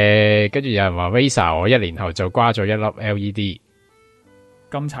跟住有人話 Razer 我1年後就瓜咗一粒 LED，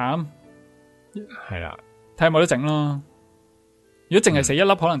 咁慘係啦，睇下有冇得整咯。如果淨係死一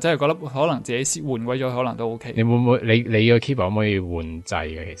粒，可能真係嗰粒可能自己換鬼咗，可能都 OK。你會唔會你個 keyboard 可唔可以換掣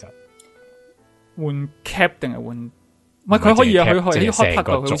嘅？其實換 cap 定係換？唔係佢可以啊，佢可以 hot plug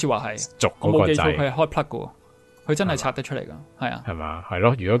噶，佢好似話係續我冇記錯，嗰個掣，佢係 hot plug 噶，佢真係拆得出嚟噶，係啊，係嘛，係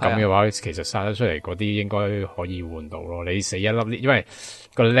咯。如果咁嘅話，其實拆得出嚟嗰啲應該可以換到咯。你死一粒，因為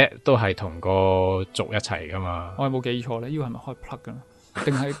個 LED 都係同個軸一齊噶嘛。我係冇記錯咧，呢個係咪 hot plug 噶？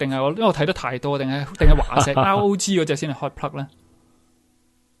定係我因為我睇得太多，定係華碩 ROG 嗰隻先係 hot plug 咧？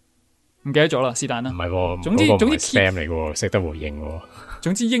唔記得咗啦，是但啦。唔係，總之 spam 嚟嘅，識得回應嘅。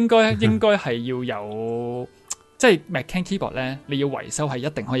總之應該係要有。即係 Mac keyboard 咧，你要維修係一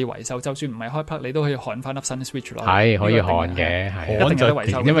定可以維修，就算唔係開 plug，你都可以焊翻粒新 switch 落。係可以焊嘅，係一定有得維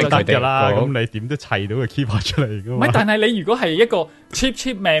修，因為得噶啦。咁你點都砌到個 keyboard 出嚟噶嘛？唔係，但係你如果係一個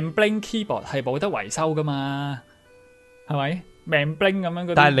cheap man bling keyboard， 係冇得維修噶嘛？係咪 man bling 咁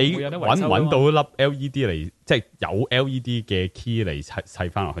樣？但係你搵唔搵到粒 LED 嚟，即係有 LED 嘅 key 嚟砌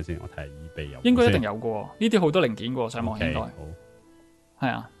翻落去先？我睇下 eBay 有，應該一定有嘅。呢啲好多零件嘅，上網應該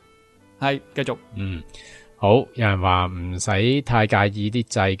係啊。係繼續好，有人話唔使太介意啲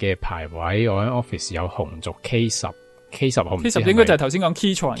掣嘅排位，我喺 office 有紅軸 K10 我唔知係咪 K10 應該就係頭先講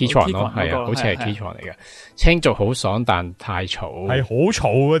Keytron 咯，係啊，好似係 Keytron 嚟嘅。青軸好爽，但太嘈，係好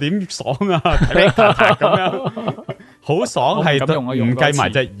嘈啊！點爽啊？咁樣好爽係唔計埋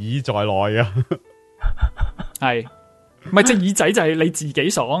隻耳在內啊，係。唔係隻耳仔就係你自己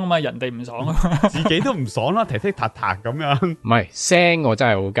爽啊嘛，人哋唔爽啊，自己都唔爽啦，踢踢踏踏咁樣。唔係聲我真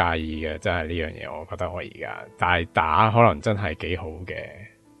係好介意嘅，真係呢樣嘢，我覺得我而家，但係打可能真係幾好嘅。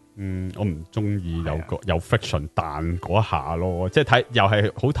我唔中意有 friction 彈嗰一下咯，即係睇又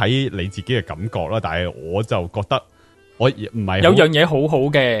係好睇你自己嘅感覺啦。但係我就覺得我唔係有樣嘢好好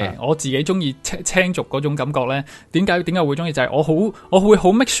嘅，我自己中意青軸嗰種感覺咧。點解會中意就係我會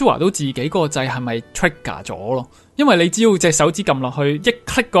好 make sure 到自己嗰個掣係咪 trigger 咗咯。因為你只要隻手指撳落去一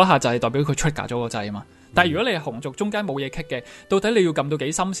click 嗰下就係代表佢 trigger 咗個掣啊嘛。但係如果你係紅軸中間冇嘢棘嘅，到底你要撳到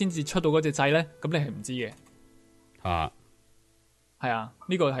幾深先至出到嗰隻掣咧？咁你係唔知嘅。係啊，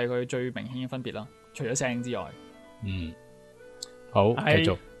呢個係佢最明顯嘅分別啦。除咗聲之外，好，繼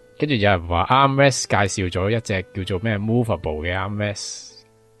續。跟住有人話 armrest 介紹咗一隻叫做咩 movable 嘅 armrest，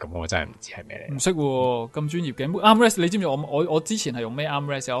 咁我真係唔知係咩嚟。唔識咁專業嘅 armrest， 你知唔知我之前係用咩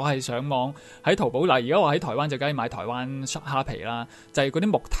armrest？ 我係上網喺淘寶嗱，而家我喺台灣就梗係買台灣蝦皮啦，就係嗰啲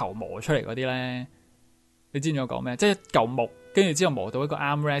木頭磨出嚟嗰啲咧。你知唔知我講咩？即係一嚿木，跟住之後磨到一個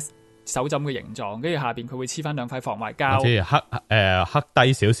armrest 手枕嘅形狀，跟住下邊佢會黐翻兩塊防滑膠，即係黑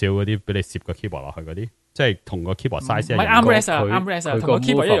低少少嗰啲，俾你攝個 keyboard 落去嗰啲。即係同個 keyboard size 一樣，唔係 armrest 啊 armrest 啊，同個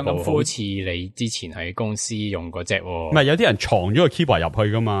keyboard 一樣咁闊。好似你之前喺公司用嗰隻喎。唔係有啲人藏咗個 keyboard 入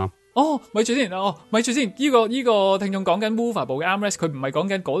去噶嘛？咪住先，呢個聽眾講緊 movable 嘅 armrest， 佢唔係講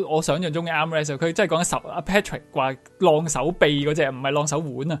緊我想象中嘅 armrest， 佢真係講緊Patrick 話晾手臂嗰隻，唔係晾手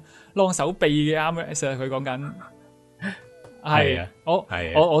腕啊，晾手臂嘅 armrest 佢講緊。係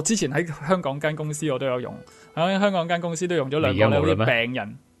我之前喺香港間公司我都有用，喺香港間公司都用咗兩個咧，好似病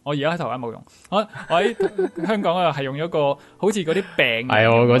人。我而家喺台灣冇用，我喺香港啊係用咗個好似嗰啲病人。係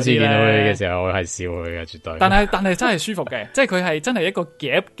我嗰次見到佢嘅時候，我係笑佢嘅絕對。但係真係舒服嘅，即係佢係真係一個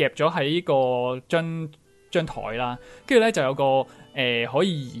夾咗喺個張台啦，跟住咧就有個可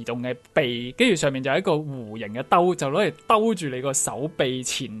以移動嘅臂，跟住上面就有一個弧形嘅兜，就攞嚟兜住你個手臂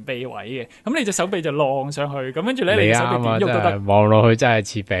前臂位嘅，咁你隻手臂就晾上去，咁跟住咧你手臂點喐都得。望落去真係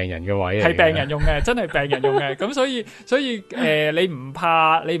似病人嘅位，係病人用嘅，真係病人用嘅。咁所以你唔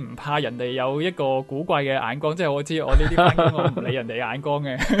怕人哋有一個古怪嘅眼光，即係我知我呢啲翻工我唔理人哋眼光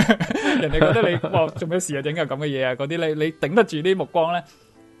嘅，人哋覺得你哇做咩事啊，整個咁嘅嘢啊，嗰啲你頂得住啲目光咧，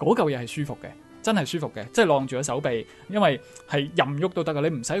嗰嚿嘢係舒服嘅。真係舒服嘅，即係晾住個手臂，因為係任喐都得㗎，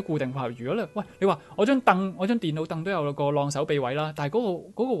你唔使固定化。如果你話我張電腦凳都有個晾手臂位啦，但係嗰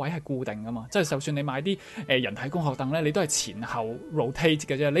個位係固定㗎嘛，即係就算你買啲人體工學凳咧，你都係前後 rotate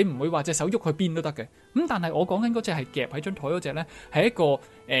嘅啫，你唔會話隻手喐去邊都得嘅。咁但係我講緊嗰隻係夾喺張台嗰隻咧，係一個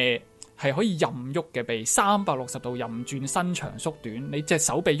係可以任喐嘅臂，360度任轉伸長縮短，你隻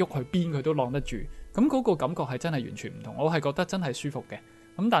手臂喐去邊佢都晾得住。咁嗰個感覺係真係完全唔同，我係覺得真係舒服嘅。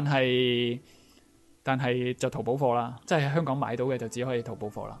咁但係就淘寶貨啦，即係喺香港買到嘅就只可以淘寶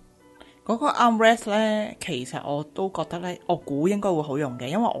貨啦。嗰個 armrest 咧，其實我都覺得咧，我估應該會好用嘅，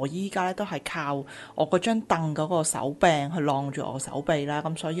因為我依家咧都係靠我嗰張凳嗰個手柄去晾住我手臂啦，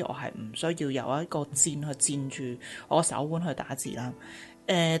咁所以我係唔需要有一個墊去墊住我個手腕去打字啦。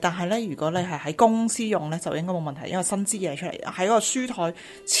但係咧，如果你係喺公司用咧，就應該冇問題，因為伸支嘢出嚟喺個書台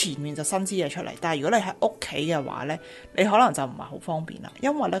前面就伸支嘢出嚟。但係如果你喺屋企嘅話咧，你可能就唔係好方便啦，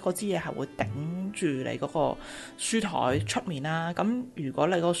因為咧嗰支嘢係會頂住你嗰個書台出面啦。咁如果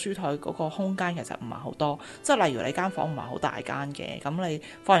你個書台嗰個空間其實唔係好多，即係例如你間房唔係好大間嘅，咁你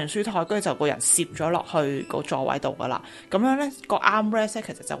放完書台，跟住就個人攝咗落去個座位度噶啦。咁樣咧個 armrest 咧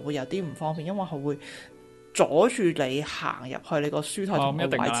其實就會有啲唔方便，因為佢會阻住你行入去你個書台同個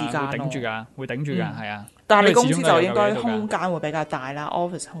位之間咯，會頂住噶，係啊。但係你公司就應該空間會比較大啦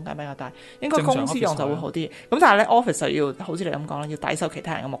 ，office 空間比較大，應該公司用就會好啲。咁但係咧 office 就要好似你咁講啦，要抵受其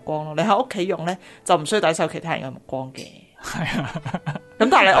他人嘅目光咯。你喺屋企用咧就唔需要抵受其他人嘅目光嘅。係啊。咁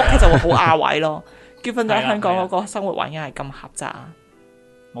但係你屋企就會好壓位咯。結婚喺香港嗰個生活環境係咁狹窄。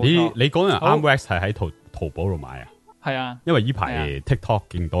你講人 armrest 係喺淘寶度買啊？係啊，因為呢排 TikTok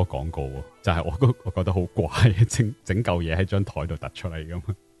勁多廣告，就係我覺得好怪，整嚿嘢喺張台度突出嚟咁。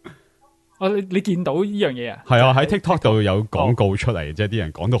你見到呢樣嘢啊？係啊，喺 TikTok 度有廣告出嚟，即係啲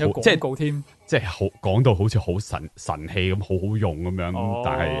人講到好，即係廣告添，即係好講到好似好神氣咁，好好用咁樣。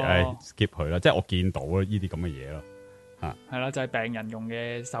但係skip 佢啦，即係我見到呢啲咁嘅嘢咯。係啦，就係病人用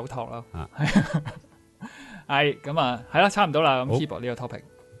嘅手托咯。係咁啊，係啦，差唔多啦。咁 keyboard 呢個 topic。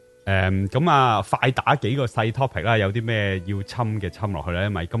咁快打幾個細 topic 啦，有啲咩要侵落去咧？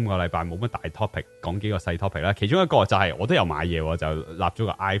因為今個禮拜冇乜大 topic，講幾個細 topic 啦。其中一個就係我都有買嘢，就立咗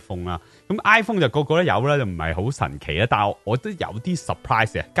個 iPhone 啦。咁 iPhone 就個個都有啦，就唔係好神奇啦。但係我都有啲 surprise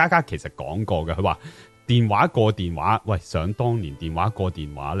嘅。嘉其實講過嘅，佢話電話過電話，喂，想當年電話過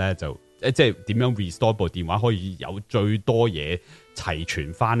電話咧，就即係點樣 restore 部電話可以有最多嘢齊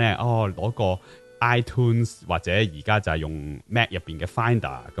全翻咧？攞個iTunes 或者而家就係用 Mac 入邊嘅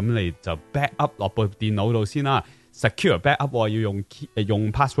Finder， 咁你就 back up 落部電腦度先啦。Secure back up 要用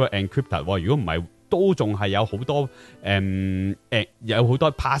password encrypted， 如果唔係都仲係有好多有好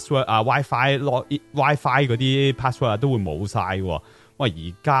多 password WiFi 嗰啲 password 都會冇晒。喂，而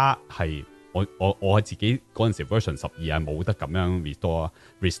家係我自己嗰陣時 version 12係冇得咁樣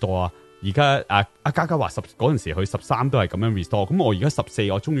restore 啊。而家嘉話嗰陣時佢13都係咁樣 restore， 咁我而家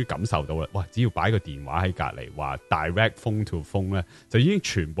14我終於感受到啦，哇！只要擺個電話喺隔離，話 direct phone to phone 咧，就已經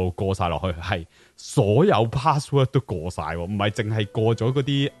全部過晒落去，係所有 password 都過晒喎，唔係淨係過咗嗰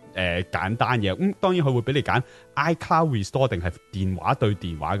啲簡單嘢。咁當然佢會俾你揀 iCloud restore 定係電話對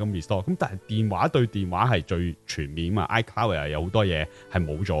電話咁 restore。咁但係電話對電話係最全面嘛 ，iCloud 又有好多嘢係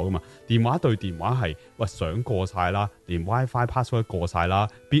冇咗噶嘛。電話對電話係想過晒啦，連 WiFi password 過晒啦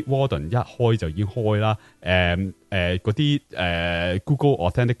 ，Bitwarden 一開就已經開啦。嗰啲Google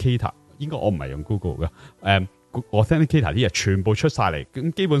Authenticator 應該我唔係用 Google 嘅，Authenticator 啲嘢全部出晒嚟，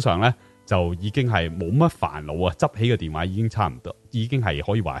咁基本上咧。就已經係冇乜煩惱啊！執起個電話已經差唔多，已經係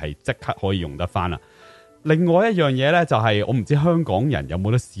可以話係即刻可以用得翻啦。另外一樣嘢咧，就係我唔知香港人有冇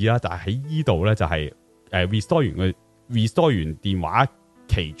得試啦，但係喺依度咧就係restore 完電話，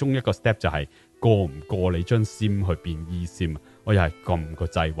其中一個 step 就係過唔過你張 SIM 去變 eSIM 啊！我又係撳個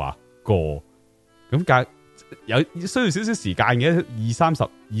掣話過，咁有需要少少時間嘅二三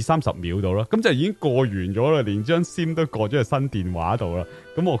十秒度啦，咁就已經過完咗啦，連張 SIM 都過咗去新電話度啦。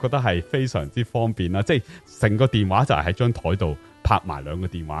咁我覺得係非常之方便啦，即係成個電話就係喺張台度拍埋兩個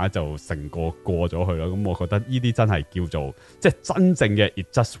電話就成個過咗去啦。咁我覺得呢啲真係叫做即係真正嘅 it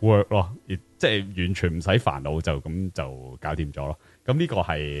just work 咯，即係完全唔使煩惱就咁就搞掂咗咯。咁呢個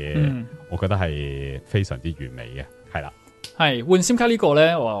係我覺得係非常之完美嘅，係啦。係換 SIM 卡呢個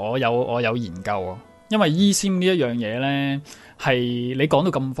咧，我有研究啊。因為 eSIM 呢一樣嘢咧，係你講到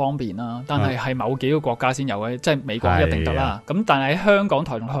咁方便啦，但係某幾個國家先有嘅，即係美國一定得啦。咁但係喺香港、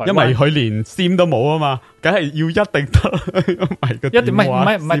台灣，因為佢連 SIM 都冇啊嘛，梗係要一定得。一定唔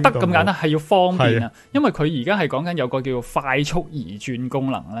係得咁簡單，係要方便啊。因為佢而家係講緊有個叫做快速移轉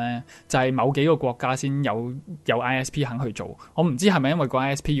功能咧，就係某幾個國家先有 ISP 肯去做。我唔知係咪因為個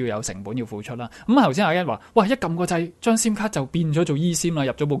ISP 要有成本要付出啦。咁頭先阿欣話，喂，一撳個掣，張 SIM 卡就變咗做 eSIM 啦，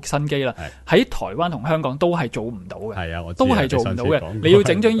入咗部新機啦。喺台灣同香港都係做唔到嘅，係啊，都係做唔到嘅。你要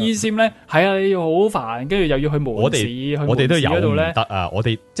整張 eSIM 咧，係啊，你要好煩，跟住又要去門市，我哋都有嗰度咧。得啊，我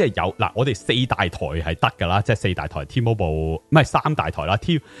哋即係有嗱，我哋4大台係得噶啦，即係4大台 T-Mobile 唔係3大台啦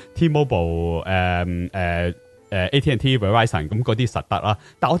 ，T-Mobile AT&T Verizon 咁嗰啲實得啦。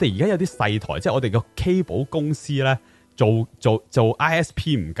但係我哋而家有啲細台，即係我哋個 cable 公司咧做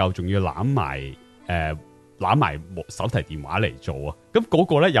ISP 唔夠，仲要攬埋手提電話嚟做啊！咁嗰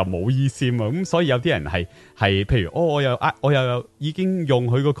個咧又冇eSIM啊！咁所以有啲人係譬如我又已經用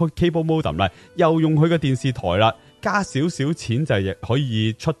佢個 cable modem 啦，又用佢個電視台啦，加少少錢就亦可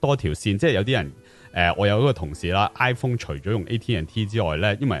以出多條線。即係有啲人我有一個同事啦 ，iPhone 除咗用 AT&T 之外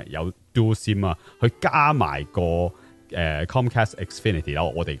咧，因為有 Dual SIM 啊，佢加埋個Comcast Xfinity 啦，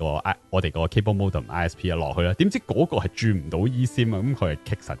我哋個 cable modem ISP 落去啦，點知嗰個係轉唔到 eSIM 啊！咁佢係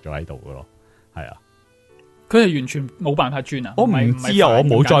棘實咗喺度噶咯，係啊。佢係完全冇辦法轉啊！我唔知啊，我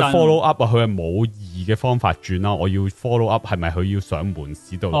冇再 follow up 啊，佢係冇易嘅方法轉啦。我要 follow up 係咪佢要上門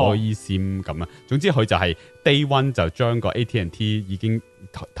市度攞 eSIM 咁啊？總之佢就係 day one 就將個 AT&T 已經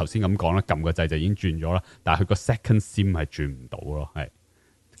頭先咁講啦，撳個掣就已經轉咗啦。但係佢個 second SIM 係轉唔到咯，係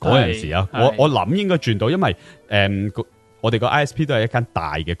嗰陣時啊，我諗應該轉到，因為我哋個 ISP 都係一間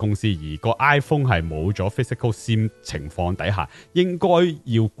大嘅公司，而個 iPhone 係冇咗 physical SIM 情況底下，應該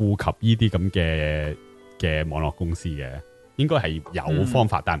要顧及呢啲咁嘅網絡公司嘅，應該係有方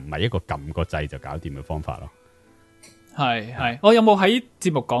法，但唔係一個撳個掣就搞掂嘅方法咯。係，我有冇喺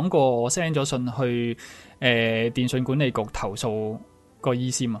節目講過？我 send 咗信去電信管理局投訴個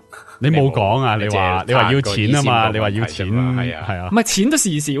eSIM 啊？你冇講啊？你話要錢啊嘛？你話要錢係啊？唔係錢都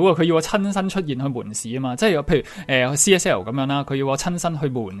事少啊！佢要我親身出現去門市啊嘛，即係譬如CSL 咁樣啦，佢要我親身去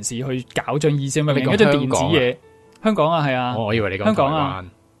門市去搞張 eSIM，另一張電子嘢。香港啊，係啊，我以為你講香港啊。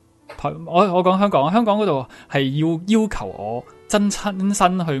我講香港，香港嗰度係要求我親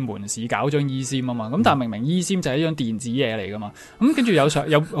身去門市搞張 eSIM 啊嘛，咁但係明明 eSIM 就係一張電子嘢嚟噶嘛，咁跟住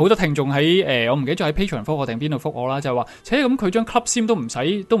有好多聽眾喺我唔記得咗喺 Patreon 覆我定邊度覆我啦，就係話，咁佢張 Club SIM 都唔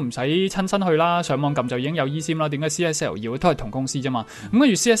使親身去啦，上網撳就已經有 eSIM 啦，點解 CSL 要都係同公司啫嘛？咁跟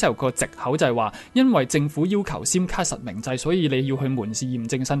住 CSL 個藉口就係話，因為政府要求 SIM 卡實名制，所以你要去門市驗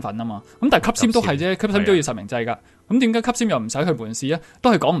證身份啊嘛，咁但係 Club SIM 都係啫，Club SIM 都要實名制噶。咁點解 Club SIM 又唔使去門市啊？都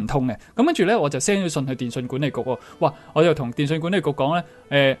係講唔通嘅。咁跟住咧，我就 send 咗信去電信管理局喎。哇！我又同電信管理局講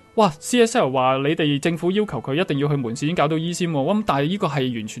咧，CSL 話你哋政府要求佢一定要去門市先搞到 eSIM 喎。咁但係呢個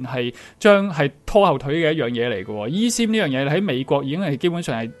係完全係拖後腿嘅一樣嘢嚟嘅。eSIM 呢樣嘢喺美國已經係基本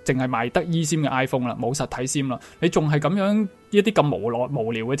上係淨係賣得 eSIM 嘅 iPhone 啦，冇實體 SIM 啦。你仲係咁樣一啲咁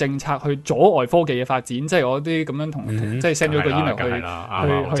無聊嘅政策去阻礙科技嘅發展，即係我啲咁樣同即係 send 咗個 email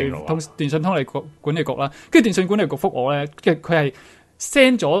去通電信管理局啦。跟住電信管理局覆我咧，跟住佢係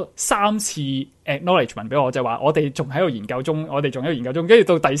send 咗3次 acknowledgement 俾我，就話我哋仲喺度研究中，跟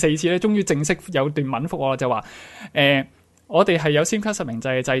住到第4次咧，終於正式有段文覆我就話我哋係有 SIM 卡實名制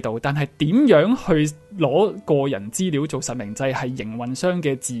嘅制度，但係點樣去攞個人資料做實名制係營運商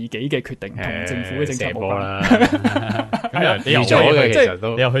嘅自己嘅決定，同政府嘅政策冇關。咁你又咗嘅，其實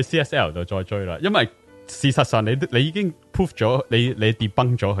都你又去 CSL 度再追啦，因為事實上你已經 proof 咗，你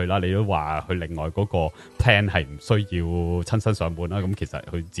debunk 咗佢啦，你都話佢另外嗰個 plan 係唔需要親身上門啦，咁其實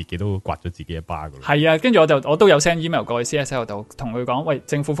佢自己都刮咗自己一巴噶啦。係啊，跟住我都有 send email 過去 CSL 度，同佢講，喂，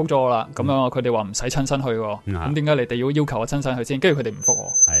政府覆咗我啦，咁樣佢哋話唔使親身去喎，咁點解你哋要求我親身去先？跟住佢哋唔覆我，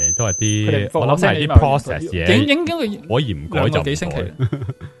係都係啲我諗係啲 process 嘢，應該可以唔改就幾星期。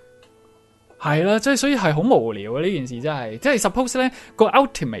係啦，即係所以係好無聊啊！呢件事真係，即係 suppose 咧個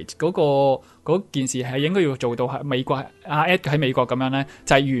ultimate 嗰件事係應該要做到係美國Ed 喺美國咁樣咧，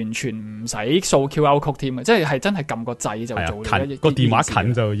就係完全唔使掃 QR code 添嘅，即係真係撳個掣就做到近個電話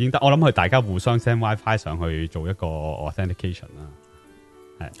近就已經得。我諗佢大家互相 send WiFi 上去做一個 authentication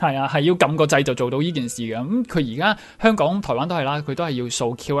啦。係啊，係要撳個掣就做到呢件事嘅。咁佢而家香港、台灣都係啦，佢都係要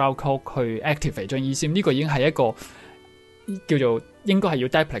掃 QR code 去 activate 張 eSIM， 呢個已經係一個叫做應該係要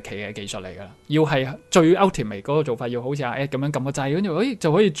duplicate 嘅技術嚟噶啦，要係最 ultimate 嗰個做法，要好似阿 Ed 咁樣撳個掣，跟住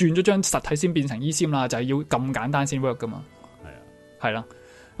就可以轉咗張實體先變成 eSIM 啦，就係要咁簡單先 work 噶嘛。係啊，係啦。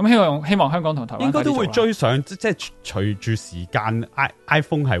咁希望香港同台灣應該都會追上，即係隨住時間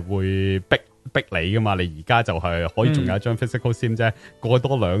iPhone 係會逼你噶嘛。你而家就係可以仲有一張 physical SIM 啫，過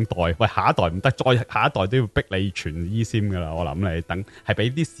多2代，喂，下一代唔得，再下一代都要逼你全 eSIM 噶啦。我諗你等係俾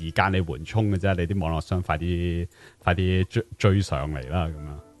啲時間你緩衝嘅啫，你啲網絡商快啲追上嚟啦，咁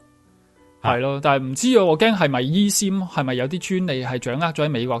樣係咯。但係唔知啊，我驚係咪 eSIM 係咪有啲專利係掌握咗喺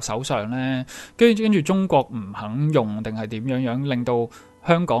美國手上咧？跟住中國唔肯用定係點樣令到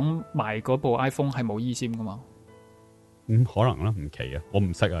香港賣嗰部 iPhone 係冇 eSIM 噶嘛？可能啦，唔奇啊，我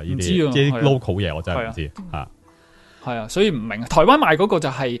唔識啊，呢啲即係 local 嘢，我真係唔知吓。係啊，所以唔明。台灣賣嗰個就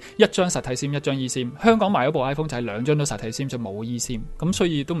係一張實體 SIM 一張 eSIM， 香港賣嗰部 iPhone 就係2張都實體 SIM 就冇 eSIM， 咁所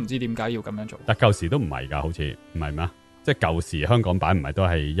以都唔知點解要咁樣做。但舊時都唔係噶，好似唔係咩？即係舊時香港版唔係都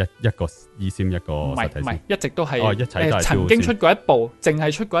係一個 eSIM 一個實體 SIM， 唔係一直都係一齊都係曾經出過一部，淨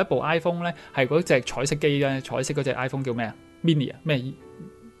係出過一部 iPhone 咧，係嗰隻彩色機咧，彩色嗰隻 iPhone 叫咩啊 ？Mini 啊咩？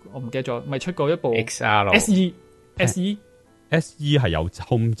我唔記得咗，咪出過一部 XR SE 係有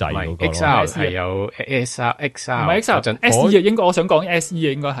home 掣嗰個 ，XR 係有 XR 唔係 XR，SE 啊，應該我想講 SE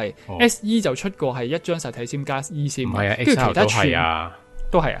啊，應該係 SE 就出過係一張實體 SIM 加 eSIM， 唔係啊，跟住其他都係啊，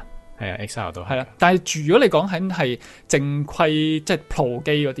都係啊，係啊 ，XR 都係啦。但係如果你講緊係正規即係 Pro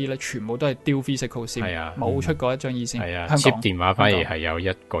機嗰啲咧，全部都係 Dual Physical SIM，係啊，冇出過一張 eSIM。係啊，cheap 電話反而係有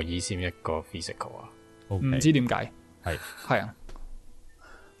一個 eSIM 一個 physical 啊，唔知點解係啊，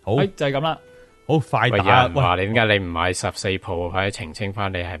好就係咁啦。好快打！有人話你點解你唔買14 Pro？ 快啲澄清翻，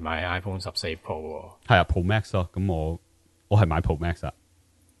你係買 iPhone 14 Pro？ 係啊 Pro Max 咯。咁我係買 Pro Max 啊。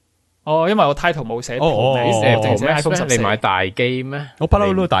哦，因為我 title 冇寫 Pro Max，淨係寫 iPhone 14。你買大機咩？我不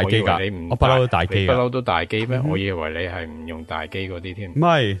嬲都大機噶，我不嬲都大機，不嬲都大機咩？我以為你係唔用大機嗰啲添。唔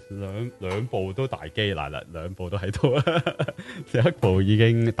係，兩部都大機，嗱兩部都喺度啊。有一部已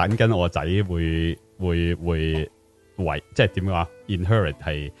經等緊我仔會即係點講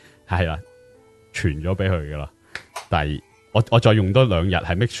inherit 係啦。傳咗俾佢噶啦，但係我再用多2日，係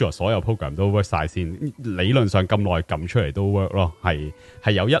make sure 所有 program 都 work 晒先。理論上咁耐撳出嚟都 work 咯，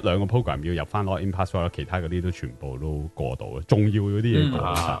係有1-2個 program 要入翻攞 in password， 其他嗰啲都全部都過到嘅。重要嗰啲嘢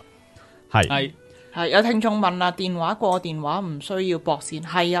過係有聽眾問啦，電話過電話唔需要駁線，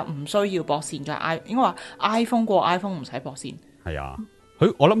係啊，唔需要駁線㗎。應該話 iPhone 過 iPhone 唔使駁線。係啊，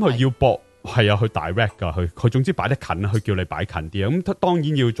我諗佢要駁。係啊，佢 direct 噶，佢總之擺得近，佢叫你擺近啲啊。咁當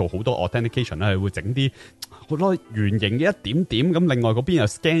然要做好多 authentication 啦，係會整啲好多圓形嘅一點點。咁另外嗰邊又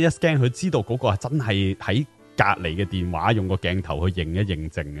scan 一 scan，佢知道嗰個係真係喺隔籬嘅電話，用個鏡頭去認一認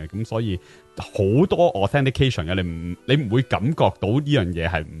證嘅。咁所以好多 authentication 嘅，你唔會感覺到呢樣嘢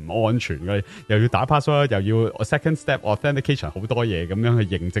係唔安全嘅。又要打 password， 又要 second step authentication， 好多嘢咁樣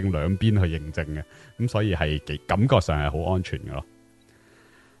去認證兩邊去認證嘅。咁所以係感覺上係好安全嘅咯。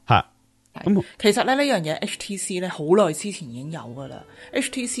吓。其實咧呢樣嘢 HTC 咧好耐之前已經有噶啦。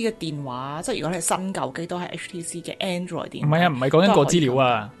HTC 嘅電話，即係如果你係新舊機都係 HTC 嘅 Android 電話。唔係啊，唔係講緊過資料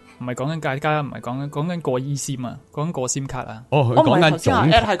啊，唔係講緊大家，唔係講緊過 eSIM 啊，講緊過 SIM 卡啊。哦，佢講緊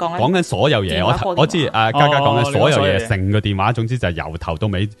講緊所有嘢。我知家講緊所有嘢，成個電話，總之就係由頭到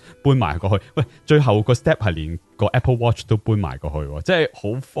尾搬埋過去。喂，最後個 step 係連個 Apple Watch 都搬埋過去，即係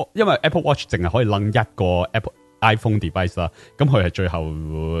好因為 Apple Watch 淨係可以掹一個 iPhone device 啦，咁佢係最後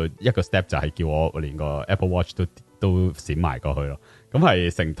一個 step 就係叫我連個 Apple Watch 都閃埋過去咯，咁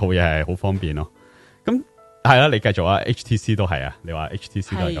係成套嘢係好方便咯。咁係啦，你繼續啊 ，HTC 都係啊，你話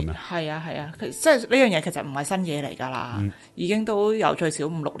HTC 都係咁樣，係啊，即係呢樣嘢其實唔係新嘢嚟㗎啦，已經都有最少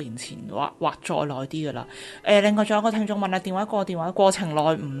5-6年前或再耐啲㗎啦。另外仲有個聽眾問啊，電話過程耐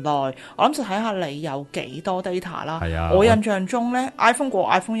唔耐？我諗就睇下你有幾多 data 啦。係啊，我印象中咧 iPhone 過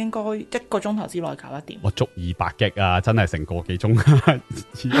iPhone 應該1個鐘頭之內搞得掂。我足200G 啊，真係成個幾鐘。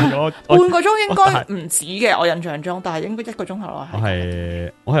半個鐘應該唔止嘅，我印象中，但係應該1個鐘頭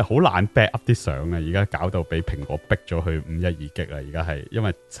內。我係好懶 back up 啲相啊，而家搞到俾蘋果逼咗去512G 啦，而家係因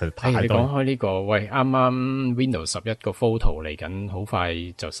為實在太多。你講開呢個，喂，啱啱 Windows 11個 photo 嚟緊，好快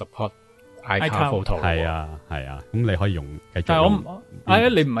就 support iCloud photo。係啊，咁你可以用繼續用。但係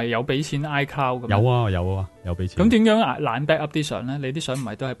你唔係有俾錢 iCloud 嘅咩？有俾錢。咁點樣懶 back up 啲相咧？你啲相唔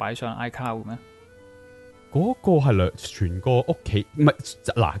係都係擺上 iCloud 嘅咩？嗰個係全個屋企，唔係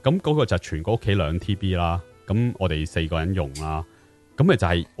嗱，咁嗰個就全個屋企2 TB 啦。咁我哋4個人用啦。咁咪就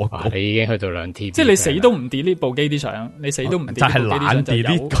係你已經去到2 TB，即係你死都唔 delete 部機啲相，你死都唔 delete 就係懶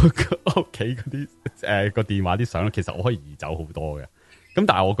delete 個屋企嗰啲個電話啲相咯。其實我可以移走好多嘅。咁但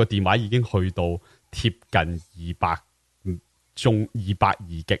係我個電話已經去到貼近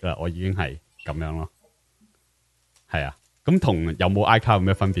202G 啦，我已經係咁樣咯。係啊。咁同有冇 iCloud 有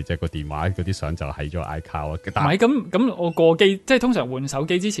咩分別啫？個電話嗰啲相就喺咗 iCloud 啊。唔係咁，我過機即係通常換手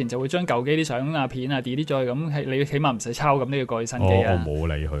機之前就會將舊機啲相啊片啊 delete 咗去，咁你起碼唔使抄，咁都要過去新機啊。我冇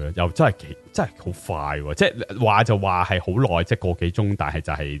理佢啊，又真係好快喎！即係話就話係好耐，即係個幾鐘，但係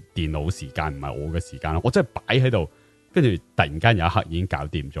就係電腦時間唔係我嘅時間咯。我真係擺喺度，跟住突然間有一刻已經搞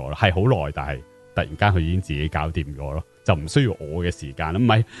掂咗啦，係好耐，但係突然間佢已經自己搞掂咗咯。就唔需要我嘅時間啦，唔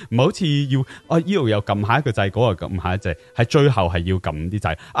係好似要呢度又撳下一個掣，嗰個撳下一掣，係最後係要撳啲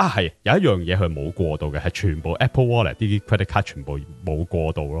掣啊！係有一樣嘢佢冇過到嘅，係全部 Apple Wallet 啲 credit card 全部冇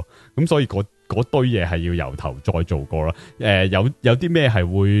過到咯。咁所以嗰堆嘢係要由頭再做過咯。有啲咩係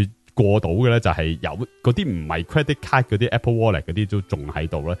會過到嘅咧？就係有嗰啲唔係 credit card 嗰啲 Apple Wallet 嗰啲都仲喺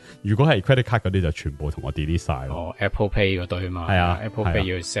度咧。如果係 credit card 嗰啲就全部同我 delete 晒咯。Apple Pay 嗰堆嘛，係啊 ，Apple Pay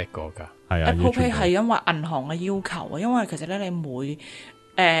要 set 過㗎。Apple Pay 係因為銀行嘅要求啊，因為其實咧你每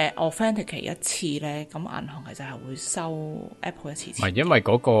authenticate 一次咧，咁銀行其實係會收 Apple 一次錢。唔係因為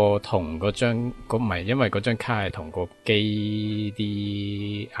嗰個同嗰張唔係因為嗰張卡係同個機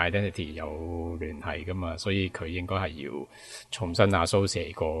啲 identity 有聯繫噶嘛，所以佢應該係要重新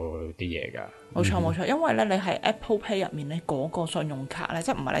associate 過啲嘢噶。冇錯，因為咧你係 Apple Pay 入面咧嗰個信用卡咧，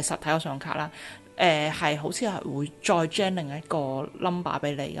即係唔係你實體個信用卡啦。係好似係會再 gen 另一個 number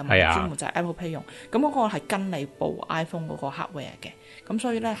俾你噶嘛，專門就係 Apple Pay 用。咁嗰個係跟你部 iPhone 嗰個 hardware 嘅，咁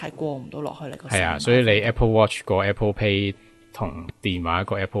所以咧係過唔到落去你個。係啊，所以你 Apple Watch 個 Apple Pay 同電話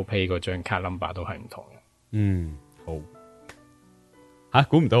個 Apple Pay 嗰張卡 number 都係唔同嘅。好。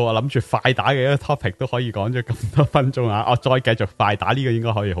估唔到我諗住快打嘅一個 topic 都可以講咗咁多分鐘啊！我再繼續快打呢個應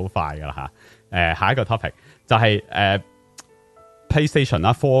該可以好快噶啦吓。下一個 topic 就係PlayStation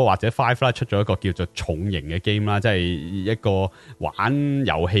啦 4或者5啦，出咗一個叫做重型嘅 game 啦，即係一個玩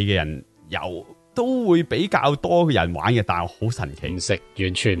遊戲嘅人都會比較多人玩嘅，但係好神奇，唔識，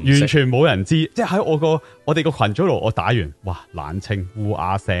完全冇人知，即係喺我哋個群組度，我打完，哇，冷清烏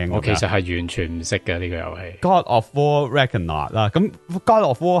鴉聲，我其實係完全唔識嘅呢個遊戲。God of War Ragnarok 啦，咁 God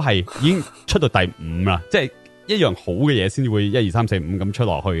of War 係已經出到第5啦，即係一樣好嘅嘢先至會1、2、3、4、5咁出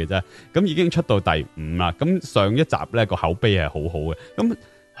落去嘅啫，咁已經出到第5啦。咁上一集咧個口碑係好好嘅，咁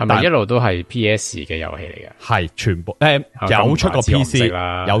係咪一路都係 PS 嘅遊戲嚟嘅？係全部有出過 PC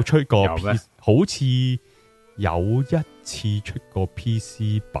啦，有出過 PC，好似有一次出過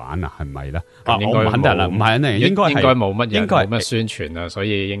PC 版啊，係咪咧？我唔肯定啦，唔係肯定，應該冇乜人，冇乜宣傳啊，所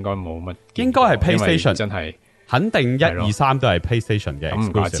以應該冇乜。應該係 PlayStation 真係。肯定1、2、3都係 PlayStation 嘅，咁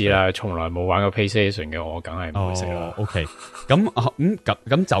唔怪之啦，從來冇玩過 PlayStation 嘅我，梗係唔會識啦。OK，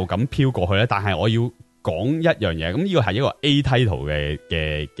咁就咁飄過去咧。但係我要講一樣嘢，咁呢個係一個 A title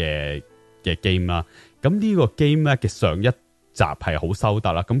嘅 game 啦。咁呢個 game 咧嘅上一集係好收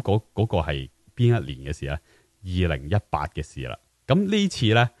得啦。咁嗰個係邊一年嘅事咧？2018嘅事啦。咁呢次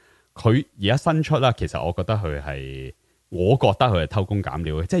咧，佢而家新出啦。其實我覺得佢係偷工減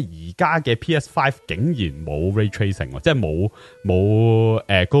料嘅，即係而家嘅 PS5 竟然冇 Ray Tracing， 即係冇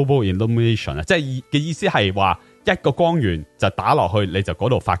Global Illumination 啊！即係嘅意思係話一個光源就打落去，你就嗰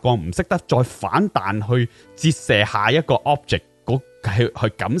度發光，唔識得再反彈去折射下一個 object， 去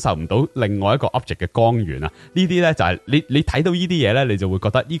感受唔到另外一個 object 嘅光源啊！呢啲咧就係你睇到呢啲嘢咧，你就會覺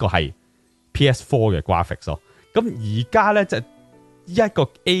得呢個係 PS4 嘅 graphics 咯。咁而家咧就一個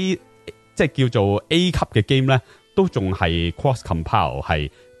A 即係叫做 A 級嘅 game 咧。都仲係 cross compile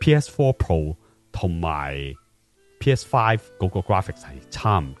係 PS4 Pro 同埋 PS5 嗰個 graphics 係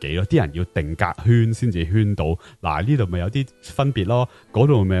差唔幾咯，啲人要定格圈先至圈到。嗱，呢度咪有啲分別咯，嗰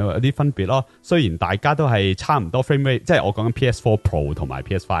度咪有啲分別咯。雖然大家都係差唔多 frame rate， 即係我講緊 PS4 Pro 同埋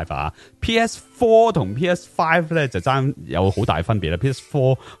PS5 啊。PS4 同 PS5 咧就爭有好大分別啦。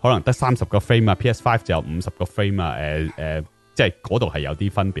PS4 可能得30個 frame 啊 ，PS5 就有50個 frame 啊。即係嗰度係有啲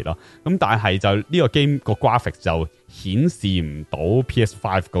分別咯。咁但係就呢個 game 個 graphics 就顯示唔到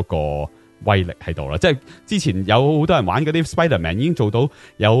PS5 嗰個威力喺度啦，即係之前有好多人玩嗰啲 Spider-Man 已經做到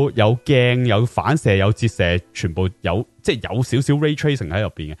有鏡、有反射、有折射，全部有即係有少少 ray tracing 喺入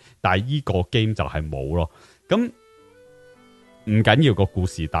邊嘅，但係依個 game 就係冇咯。咁唔緊要，個故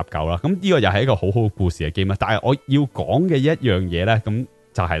事搭夠啦。咁呢個又係一個好好故事嘅 game 啦。但係我要講嘅一樣嘢咧，咁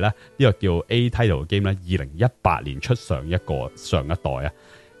就係咧呢個叫 A title 嘅 game 咧，2018年出上一代啊。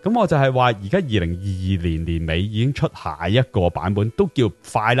咁我就係話，而家2022年年尾已經出下一個版本，都叫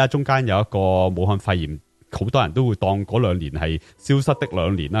快啦。中間有一個武漢肺炎，好多人都會當嗰2年係消失的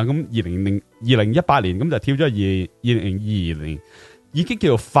2年啦。咁2018年咁就跳咗2022年，已經叫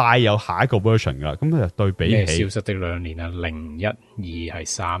做快有下一個 version 噶啦。咁就對比起消失的2年啊，012係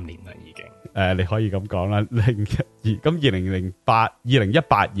3年啦已經。你可以咁講啦，012咁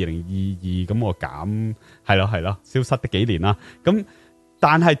2018、2022咁我減係咯，消失的幾年啦。咁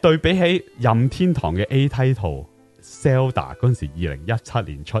但係對比起任天堂嘅 A title Zelda 嗰陣時2017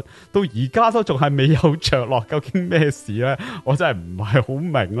年出，到而家都仲係未有着落，究竟咩事咧？我真係唔係好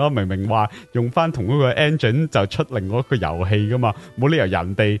明咯。明明話用翻同一個 engine 就出另外一個遊戲噶嘛，冇理由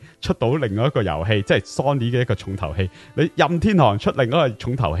人哋出到另外一個遊戲，即係 Sony 嘅一個重頭戲，你任天堂出另外一個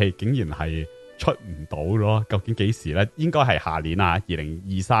重頭戲，竟然係出唔到咯？究竟幾時咧？應該係下年啊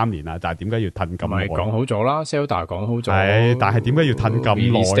，2023年啊，但係點解要褪咁耐？講好咗啦 ，Zelda 講好咗，係，但係點解要褪咁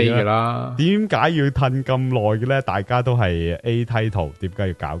耐嘅啦？點解要褪咁耐嘅咧？大家都係 A title， 點解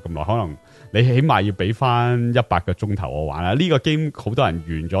要搞咁耐？可能你起碼要俾翻100個鐘頭我玩啦。呢個 game 好多人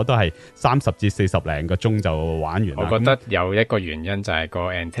完咗都係30至40零個鐘就玩完啦。我覺得有一個原因就係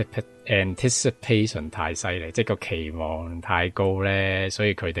個 anticipation 太犀利，即係個期望太高咧，所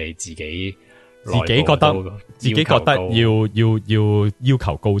以佢哋自己覺得要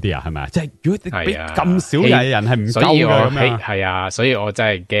求高啲啊，係咪啊？即係如果你俾咁少人係唔夠嘅咁樣，係啊，所以我真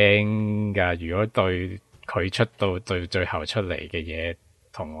係驚噶。如果對佢出到對最後出嚟嘅嘢，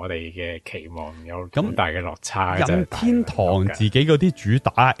同我哋嘅期望有咁大嘅落差，任天堂自己嗰啲主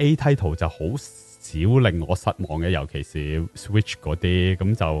打 A title 就好少令我失望嘅，尤其是 Switch 嗰啲，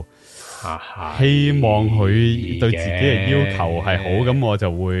咁就希望佢對自己嘅要求係好，咁我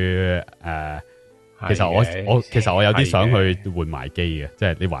就會其實我有啲想去換埋機嘅，即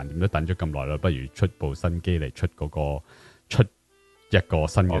係你橫掂都等咗咁耐啦，不如出部新機嚟出一個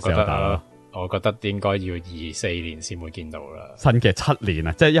新嘅 Zelda 咯。我覺得應該要24年先會見到啦。新嘅7年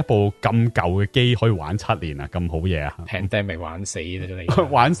啊，即係一部咁舊嘅機可以玩7年啊，咁好嘢啊 ！Pandemic 玩死咗你，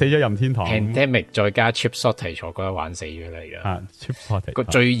玩死咗任天堂。Pandemic 再加 chip shortage，我覺得玩死咗你噶。chip shortage 個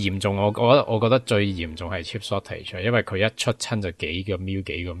最嚴重，我覺得最嚴重係 chip shortage，因為佢一出親就幾個 mil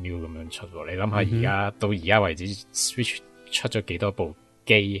咁樣出。你諗下到而家為止 Switch 出咗幾多部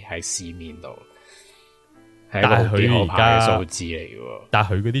機喺市面度？但係佢而家數字嚟嘅，但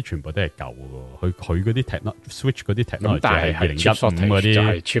係佢嗰啲全部都係舊嘅，佢嗰啲 Switch 嗰啲 technology 係2015嗰啲就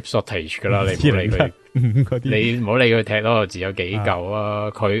係 chip shortage 噶啦，你唔好理佢你唔好理佢 technology 有幾舊啊！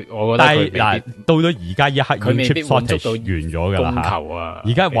我覺得佢嗱到咗而家一刻，佢未必 chip shortage 到完咗噶啦供求啊！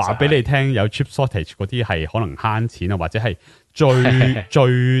而家話俾你聽，有 chip shortage 嗰啲係可能慳錢啊，或者係最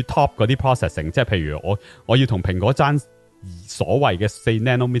top 嗰啲 processing， 即係譬如我要同蘋果爭所謂嘅4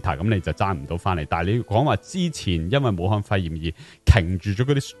 nanometer， 咁你就爭唔到翻嚟。但係你講話之前因為武漢肺炎而停住咗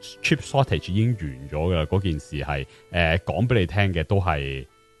嗰啲 chip shortage 已經完咗噶啦，嗰件事係講俾你聽嘅都係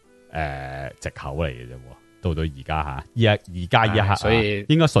藉口嚟嘅啫。到而家吓，而家一刻，所以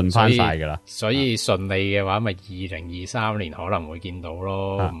應該順翻晒噶啦。所以順利嘅話，咪2023年可能會見到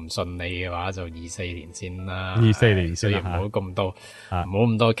咯。唔順利嘅話，就24年先啦。24年先，所以唔好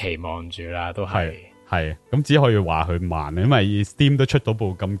咁多期望住啦，都係。係咁，只可以話佢慢，因為 Steam 都出到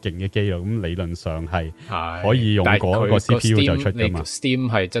部咁勁嘅機咯。咁理論上係可以用嗰個 CPU 就出噶嘛。Steam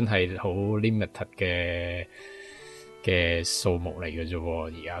係真係好 limited 嘅數目嚟嘅啫。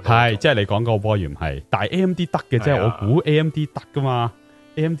而家係即係你講個 volume 係，但係 AMD 得嘅啫。我估 AMD 得噶嘛。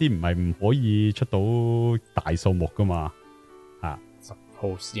AMD 唔係唔可以出到大數目噶嘛。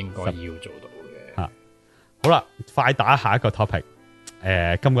Suppose 應該要做到嘅。好啦，快打下一個 topic。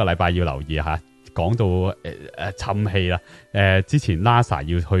今個禮拜要留意下。講到沉氣啦，之前 NASA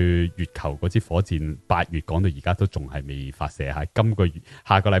要去月球嗰支火箭8月講到而家都仲係未發射吓，今個月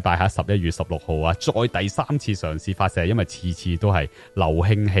下個禮拜吓11月16號啊，再第3次嘗試發射，因為次次都係漏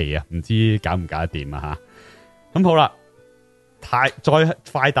氫氣啊，唔知搞唔搞得掂啊咁好啦，再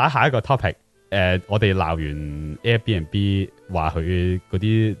快打下一個 topic。我哋鬧完 Airbnb 話佢嗰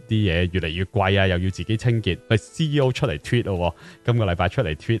啲嘢越嚟越貴啊，又要自己清潔。CEO 出嚟 tweet 咯，今個禮拜出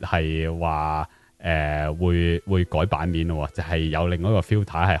嚟 tweet 係話會改版面咯，就係有另外一個 filter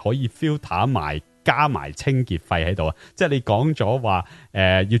係可以 filter 埋加埋清潔費喺度啊！即係你講咗話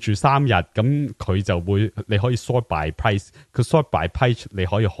要住3日，咁佢就會你可以 sort by price， 佢 sort by price 你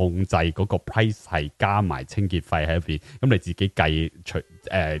可以控制嗰個 price 係加埋清潔費喺入邊，咁你自己計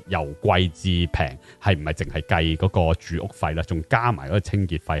由貴至平係唔係淨係計嗰個住屋費啦，仲加埋嗰個清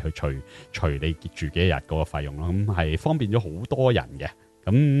潔費去除你住幾日嗰個費用咯，咁係方便咗好多人嘅。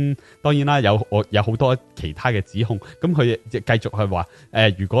咁當然啦，有好多其他嘅指控，咁佢繼續係話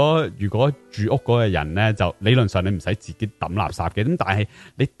如果住屋嗰個人咧，就理論上你唔使自己抌垃圾嘅，咁但係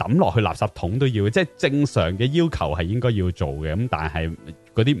你抌落去垃圾桶都要，即係正常嘅要求係應該要做嘅，咁但係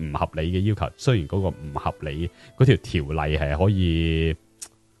嗰啲唔合理嘅要求，雖然嗰個唔合理嗰條條例係可以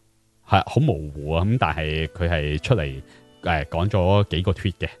係好模糊啊，咁但係佢係出嚟講咗幾個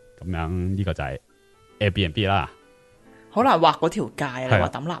tweet 嘅，咁樣呢個就係 Airbnb 啦。好難畫嗰條界啊！你話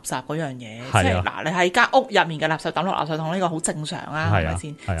抌垃圾嗰樣嘢，即係嗱，你喺間屋入面嘅垃圾抌落垃圾桶呢個好正常啊，係咪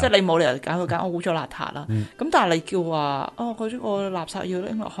先？即係你冇理由搞到間屋污糟邋遢啦。咁但係你叫話佢呢個垃圾要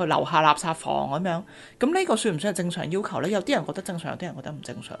拎落去樓下垃圾房咁樣，咁呢個算唔算係正常要求咧？有啲人覺得正常，有啲人覺得唔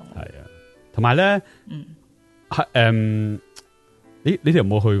正常。係啊，同埋咧，你哋有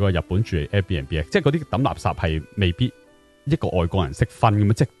冇去過日本住 Airbnb 啊？即係嗰啲抌垃圾係未必一個外國人識分咁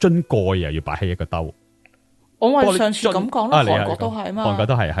啊！即係樽蓋又要擺喺一個兜。我咪上次咁講咯，韓國都係啊嘛。韓國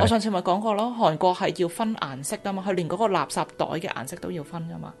都係。我上次咪講過咯，韓國係要分顏色噶嘛，佢連嗰個垃圾袋嘅顏色都要分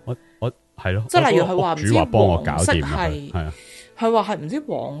噶嘛。我係咯，即係例如佢話唔知黃色係，係啊，佢話係唔知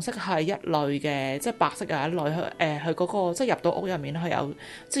黃色係一類嘅，即係白色又一類。佢嗰個即係入到屋入面，佢有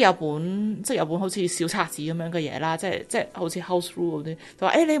即係有本好似小冊子咁樣嘅嘢啦，即係好似 house rule 嗰啲，就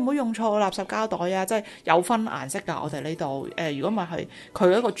話你唔好用錯垃圾膠袋啊！即係有分顏色㗎，我哋呢度如果唔係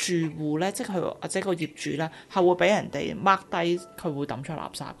佢一個住戶咧，即係佢或者個業主咧，係會俾人哋 mark 低佢會抌出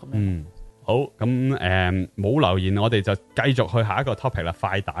垃圾咁樣。好，咁冇留言，我哋就繼續去下一個 topic 啦，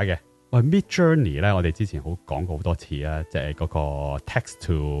快打嘅。Midjourney 咧，我哋之前好講過好多次啦，即係嗰個 text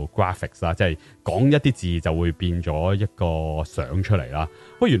to graphics 啦，即係講一啲字就會變咗一個相出嚟啦。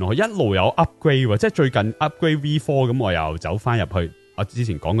原來一路有 upgrade 喎，即係最近 upgrade V4，咁我又走翻入去。我之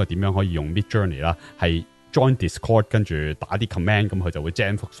前講過點樣可以用 Midjourney 啦，係 join Discord 跟住打啲 command，咁佢就會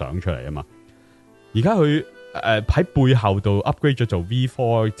gen 幅相出嚟啊嘛。而家佢喺背後度 upgrade 咗做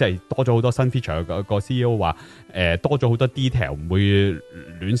V4，即係多咗好多新 feature。個 CEO 話多咗好多 detail，唔會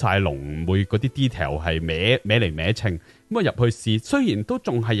亂晒龍，唔會嗰啲 detail 係歪嚟歪稱。咁我入去試，雖然都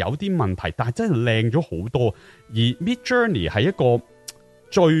仲係有啲問題，但係真係靚咗好多。而 Midjourney 係一個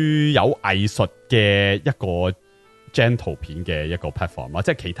最有藝術嘅一個 gen 圖片嘅一個 platform 啊，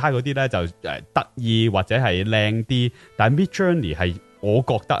即係其他嗰啲咧就得意或者係靚啲，但係 Midjourney 係。我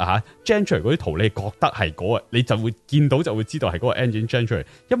覺得gen 出嚟嗰啲圖，你覺得係嗰個，你就會見到就會知道係嗰個 engine gen 出嚟，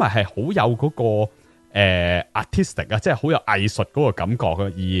因為係好有嗰個artistic 啊，即係好有藝術嗰個感覺嘅。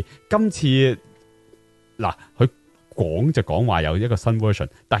而今次嗱，佢講就講話有一個新 version，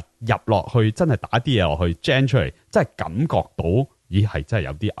 但係入落去真係打啲嘢落去 gen 出嚟，真係感覺到，咦係真係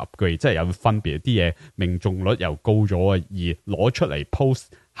有啲 upgrade，真係有分別，啲嘢命中率又高咗啊，而攞出嚟 post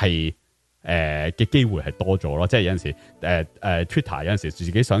係。嘅機會係多咗咯，即係有陣時Twitter 有陣時自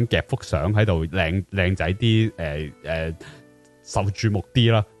己想夾幅相喺度靚仔啲受注目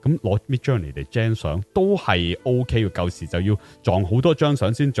啲啦，咁攞 Midjourney 嚟 gen 相都係 OK 嘅。舊時就要撞好多張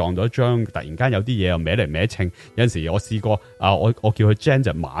相先撞到一張，突然間有啲嘢又歪嚟歪稱。有陣時我試過我叫佢 gen 隻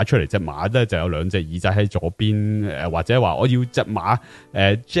馬出嚟，隻馬咧就有兩隻耳仔喺左邊，或者話我要隻馬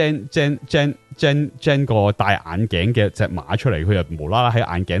gen 個戴眼鏡嘅隻馬出嚟，佢又無啦啦喺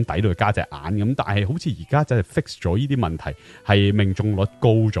眼鏡底度加隻眼咁。但係好似而家真係 fix 咗呢啲問題，係命中率高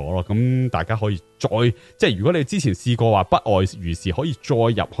咗咯。咁大家可以再即係如果你之前試過話不外如是，可以再入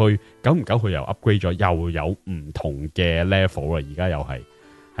去，久唔久佢又 upgrade 咗，又有唔同嘅 level 啦。而家又係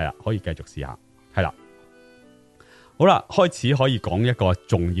啦，可以繼續試下。係啦，好啦，開始可以講一個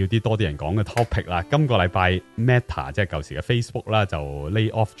重要啲、多啲人講嘅 topic 啦。今個禮拜 Meta 即係舊時嘅 Facebook 啦，就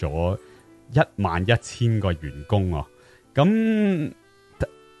lay off 咗11000個員工啊。咁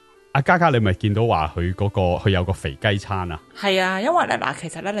阿嘉嘉，你咪見到話佢有個肥雞餐啊？係啊，因為咧嗱，其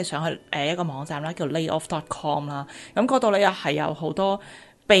實咧你上去一個網站啦，叫 layoff.com 啦，咁嗰度咧又係有好多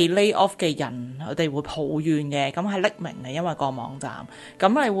被 lay off 嘅人，佢哋會抱怨嘅，咁係匿名嘅，因為個網站，咁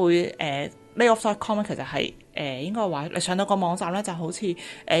你會 layoff.com 其實係應該話你上到個網站咧，就好似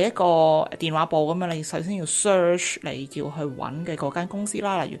一個電話簿咁樣，你首先要 search 你要去揾嘅嗰間公司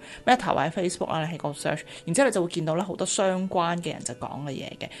啦，例如 Meta 或者 Facebook 啦，你喺個 search， 然之後你就會見到咧好多相關嘅人就講嘅嘢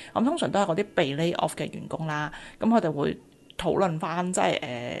嘅。咁通常都係嗰啲被 lay off 嘅員工啦，咁佢哋會討論翻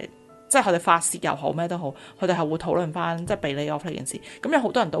即係佢哋發泄又好咩都好，佢哋係會討論翻即係被 lay off 呢件事。咁有好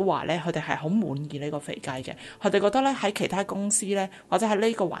多人都話咧，佢哋係好滿意呢個肥雞嘅。佢哋覺得咧喺其他公司咧，或者喺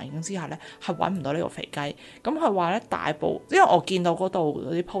呢個環境之下咧，係揾唔到呢個肥雞。咁佢話咧因為我見到嗰度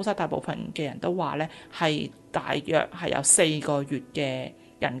嗰啲 post， 大部分嘅人都話咧係大約係有4個月嘅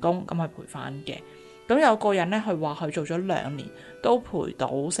人工咁去賠翻嘅。咁有個人咧，佢話佢做咗2年都賠到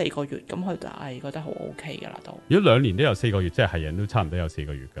4個月，咁佢就係覺得好 OK 噶啦都。如果2年都有4個月，即係人都差唔多有4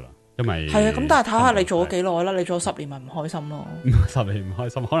個月噶啦。因為係啊，咁但係睇下你做咗幾耐啦，你做咗10年咪唔開心咯？10年唔開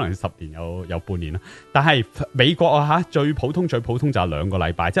心，可能10年有半年啦。但係美國啊最普通就係2個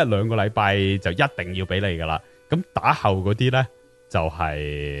禮拜，即係2個禮拜就一定要俾你噶啦。咁打後嗰啲咧就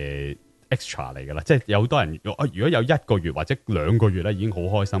係 extra 嚟噶啦，即係有好多人如果有1個月或者2個月咧已經好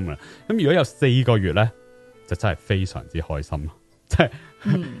開心噶啦。咁如果有4個月咧，就真係非常之開心咯，即係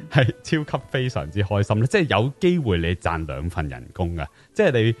係超級非常之開心咧。即係有機會你賺2份人工噶，即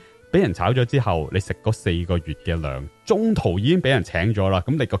係你。俾人炒咗之後，你食嗰4個月嘅糧，中途已經俾人請咗啦。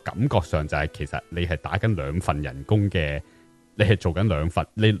咁你個感覺上就係其實你係打緊2份人工嘅，你係做緊2份，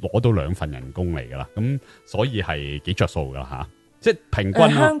你攞到2份人工嚟噶啦。咁所以係幾着數噶吓，即係平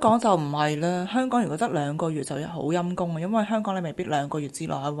均。香港就唔係啦，香港如果得2個月就好陰功啊，因為香港你未必2個月之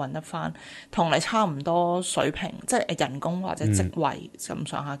內可以搵得翻同你差唔多水平，即係人工或者職位咁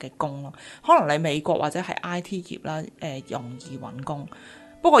上下嘅工咯。可能你美國或者係 IT 業啦，容易搵工。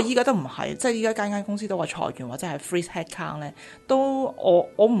不過依家都唔係，即係依家間公司都話裁員或者係 freeze headcount 咧，都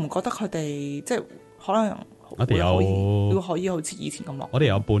我唔覺得佢哋即係可能我哋有可以好似以前咁落。我哋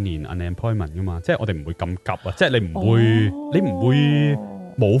有半年 unemployment 噶嘛，即係我哋唔會咁急啊，即係你唔會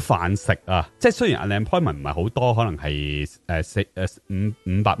冇飯食啊。即係雖然 unemployment 唔係好多，可能係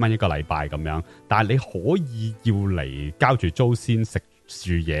500蚊一個禮拜咁樣，但係你可以要嚟交住租先食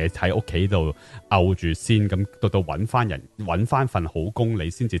住嘢喺屋企度漚住先，咁到揾翻份好工，你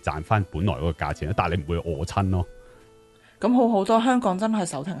先至賺翻本來嗰個價錢。但係你唔會餓親咯。咁好多香港真係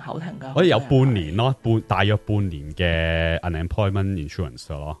手停口停噶。我哋有半年咯，大約半年嘅 unemployment insurance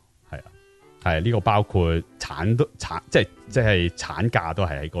咯，係呢個包括即係產假都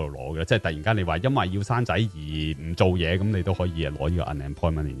係喺嗰度攞嘅，即係突然間你話因為要生仔而唔做嘢，咁你都可以攞呢個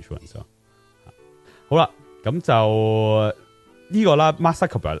unemployment insurance 咯。好啦，咁就。呢個啦 Mark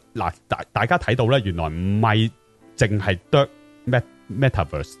Zuckerberg 嗱，大家睇到咧，原來唔係淨係得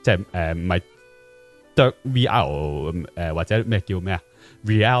Metaverse， 即係唔係得 VR 或者咩叫咩啊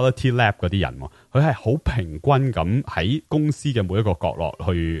Reality Lab 嗰啲人，佢係好平均咁喺公司嘅每一個角落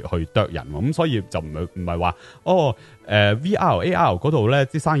去啄人，咁所以就唔係話VR AR 嗰度咧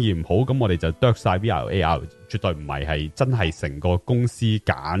啲生意唔好，咁我哋就啄晒 VR AR， 絕對唔係真係成個公司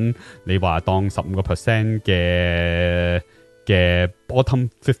揀你話當 15% 嘅 bottom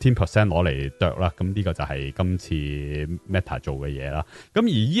 15% 攞嚟剁啦，咁呢個就係今次 Meta 做嘅嘢啦。咁而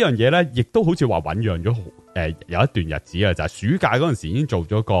呢樣嘢咧，亦都好似話醞釀咗有一段日子啊，就係暑假嗰陣時已經做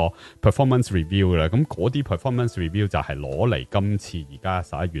咗個 performance review 啦。咁嗰啲 performance review 就係攞嚟今次而家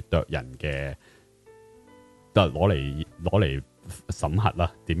11月剁人嘅，就攞嚟審核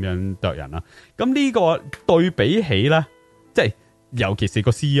啦，點樣剁人啦。咁呢個對比起咧，即係。尤其是個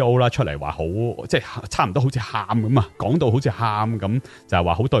CEO 啦，出嚟話好，即係差唔多好似喊咁啊，講到好似喊咁，就係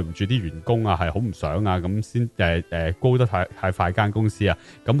話好對唔住啲員工啊，係好唔想啊，咁先高得太快間公司啊，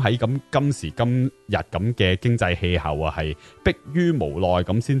咁喺今時今日咁嘅經濟氣候啊，係迫於無奈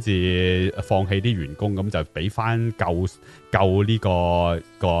咁先至放棄啲員工，咁就俾翻夠呢個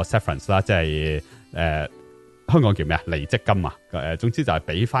severance 啦，即係香港叫咩啊？離職金啊，總之就係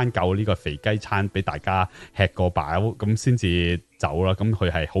俾翻夠呢個肥雞餐俾大家吃個飽，咁先至走啦。咁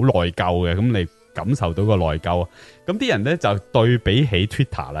佢係好內疚嘅，咁你感受到個內疚。咁啲人咧就對比起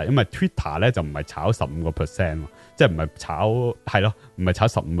Twitter 啦，因為 Twitter 咧就唔係炒15%，即係唔係炒係咯，唔係炒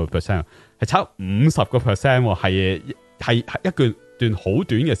15%，係炒50%，係一段好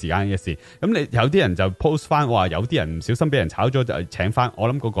短嘅時間嘅事。咁你有啲人就 post 翻話，有啲人唔小心俾人炒咗就請翻。我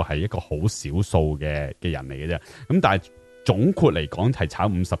諗嗰個係一個好少數嘅人嚟嘅啫。咁但係總括嚟講係炒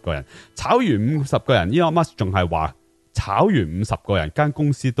50個人，炒完50個人 Elon Musk 仲係話炒完50個人間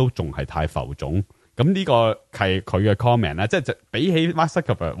公司都仲係太浮腫。咁呢個係佢嘅 comment 啦，即係比起 Mark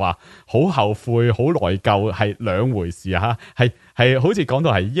Zuckerberg 話好後悔、好內疚係兩回事吓，係好似講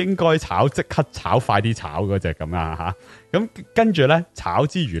到係應該炒即刻炒快啲炒嗰隻咁啊吓。咁跟住咧炒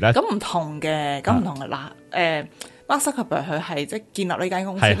之餘咧，咁唔同嘅，嗱 Mark Zuckerberg 佢係即係建立呢間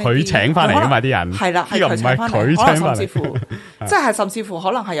公司，係佢請翻嚟噶嘛啲人，係啦，係佢請翻嚟，佢請翻嚟，甚至乎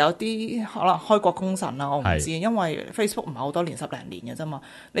可能係有啲可能開國功臣啦，我唔知，因為 Facebook 唔係好多年10零年嘅啫嘛。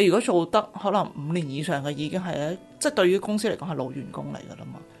你如果做得可能5年以上嘅，已經係即係對於公司嚟講係老員工嚟噶啦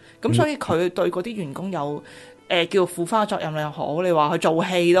嘛。咁所以佢對嗰啲員工有叫付花作用又好，你話佢做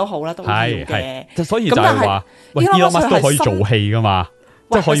戲都好啦，都要嘅。所以就係話，Elon Musk 都可以做戲噶嘛。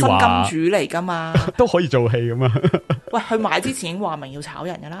即係可以話新金主嚟噶嘛，都可以做戲咁嘛。喂，佢買之前已經話明要炒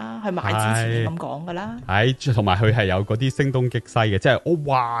人噶啦，佢買之前已經咁講噶啦。係，同埋佢係有嗰啲聲東擊西嘅，即係我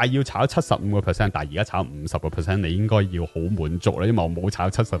話要炒75%，但係而家炒50%，你應該要好滿足啦，因為我冇炒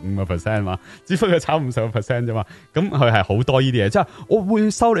75%嘛，只不過炒50%啫嘛。咁佢係好多呢啲嘢，即係我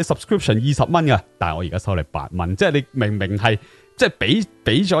會收你 subscription 20蚊噶，但係我而家收你8蚊，即係你明明係即係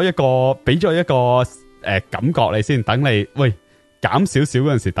俾咗一個感覺你先，等你喂。減少少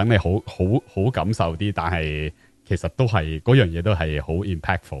嗰陣時，等你好感受啲，但係其實都係嗰樣嘢都係好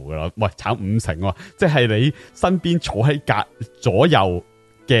impactful 噶咯。喂，炒50%，即係你身邊坐喺左右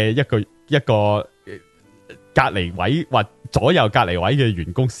嘅一個隔離位或左右隔離位嘅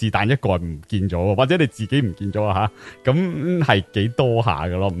員工，是但一個唔見咗，或者你自己唔見咗啊吓，咁係幾多下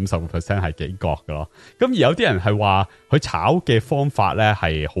噶咯？50% 係幾角噶咯？咁而有啲人係話佢炒嘅方法咧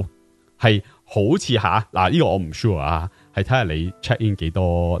係好似吓嗱，呢個我唔 sure 啊。係睇下你 check in 幾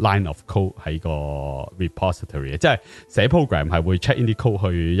多 line of code 喺個 repository， 即係寫 program 係會 check in 啲 code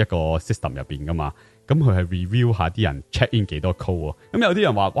去一個 system 入邊噶嘛。咁佢係 review 下啲人 check in 幾多 code 啊。咁有啲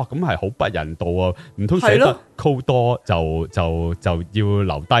人話哇，咁係好不人道啊！唔通寫得 code 多就要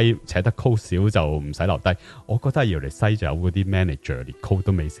留低，寫得 code 少就唔使留低。我覺得係要嚟篩走嗰啲 manager 連 code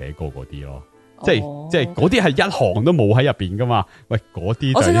都未寫過嗰啲咯。即係嗰啲係一行都冇喺入邊噶嘛。喂，嗰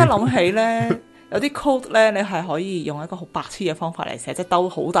啲我即刻諗起咧。有啲 code 咧，你係可以用一個好白痴嘅方法嚟寫，即係兜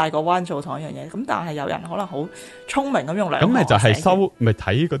好大個彎做同一樣嘢。咁但係有人可能好聰明咁用兩行寫。咁咪就係咪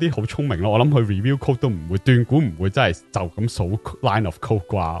睇嗰啲好聰明咯。我諗佢 review code 都唔會斷估，唔會真係就咁數 line of code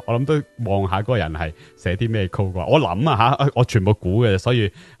啩。我諗都望下嗰個人係寫啲咩 code 啩。我諗啊吓，我全部估嘅，所以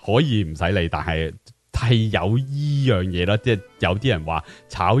可以唔使理。但係有依樣嘢啦，即係有啲人話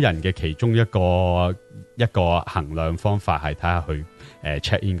炒人嘅其中一個衡量方法係睇下佢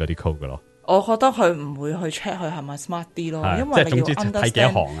check in 嗰啲 code 嘅咯。我覺得佢唔會去 check 佢係咪 smart 啲咯，因為你要 understand 睇幾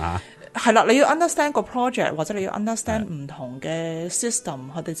行啊，係啦，你要 understand 個 project 或者你要 understand 唔同嘅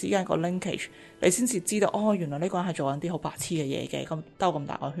system 佢哋之間個 linkage， 你先至知道哦，原來呢個人係做緊啲好白痴嘅嘢嘅，咁兜咁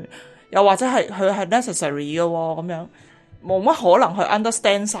大個圈，又或者係佢係 necessary 嘅咁樣，冇乜可能去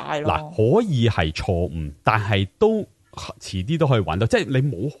understand 晒咯。嗱，可以係錯誤，但係都遲啲都可以揾到，即係你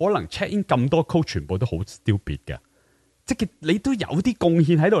冇可能 check in 咁多 code 全部都好 stupid 嘅。即係你都有啲貢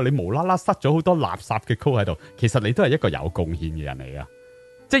獻喺度，你無啦啦塞咗好多垃圾嘅 code 喺度，其實你都係一個有貢獻嘅人嚟噶。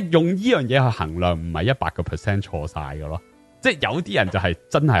即係用呢樣嘢去衡量，唔係100% 錯晒㗎咯。即係有啲人就係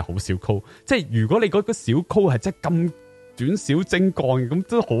真係好少 code，即係如果你嗰個小 code 係真係咁短小精幹，咁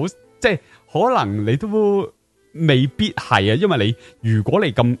都好，即係可能你都未必係啊。因為如果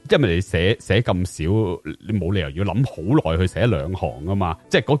你咁，因為你寫咁少，你冇理由要諗好耐去寫2行啊嘛。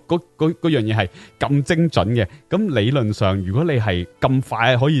即係嗰樣嘢係咁精準嘅。咁理論上，如果你係咁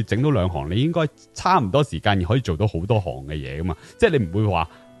快可以整到2行，你應該差唔多時間可以做到好多行嘅嘢噶嘛。即係你唔會話，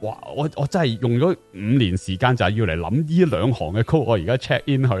哇！我真係用咗5年時間就係要嚟諗呢2行嘅 code，我而家 check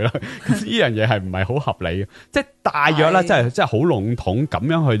in 佢啦。咁呢樣嘢係唔係好合理嘅？即係大約啦，即係好籠統咁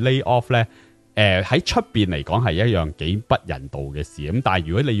樣去 lay off 咧。喺出邊嚟講係一樣幾不人道嘅事，咁但係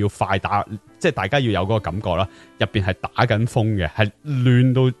如果你要快打，即係大家要有嗰個感覺啦，入邊係打緊風嘅，係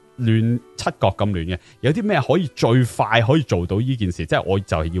亂七角咁亂嘅，有啲咩可以最快可以做到呢件事？即係我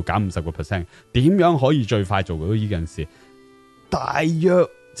就係要減50%，點樣可以最快做到呢件事？大約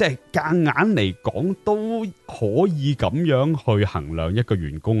即係夾硬嚟講都可以咁樣去衡量一個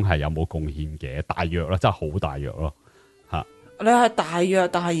員工係有冇貢獻嘅，大約啦，真係好大約咯。你係大約，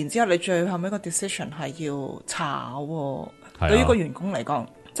但係然之後你最後尾個 decision 係要炒喎。對於個員工嚟講，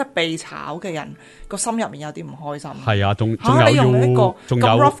即係被炒嘅人個心入面有啲唔開心。係啊，仲有你用一個咁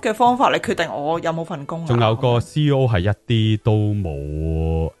rough 嘅方法嚟決定我有冇份工。仲有個 CEO 係一啲都冇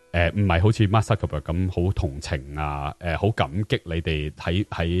唔係好似 Mark Zuckerberg 咁好同情啊，好感激你哋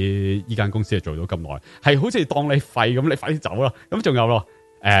喺依間公司做到咁耐，係好似當你廢咁，你快啲走啦。咁仲有咯，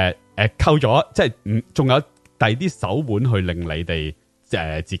扣咗即係仲有。第啲手腕去令你哋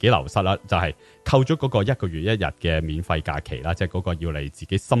自己流失啦，就係扣咗嗰個1個月1日嘅免費假期啦，即係嗰個要嚟自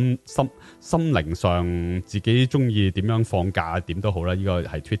己心靈上自己中意點樣放假點都好啦，呢個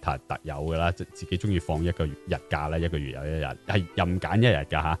係 Twitter 特有嘅啦，自己中意放1個月日假啦，1個月有1日係任揀1日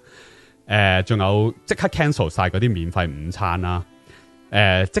噶吓，仲有即刻 cancel 晒嗰啲免費午餐啦，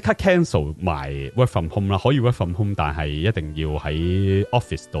即刻 cancel 埋 work from home 啦，可以 work from home， 但係一定要喺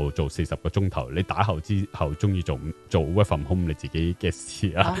office 度做40個鐘頭。你打後之後中意做 work from home， 你自己嘅事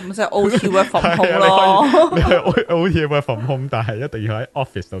啦。咁即係 OT work from home 咯。你可以 OT work from home， 但係一定要喺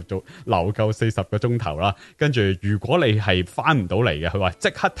office 度做留夠40個鐘頭啦。跟住如果你係翻唔到嚟嘅，佢話即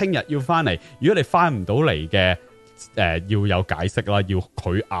刻聽日要翻嚟。如果你翻唔到嚟嘅，要有解釋啦，要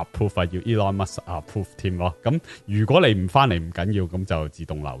佢 approve 啊，要 Elon Musk approve 添咯。咁如果你唔翻嚟唔緊要，咁就自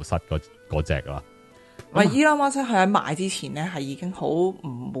動流失嗰隻啦。喂，Elon Musk 佢喺買之前咧係已經好唔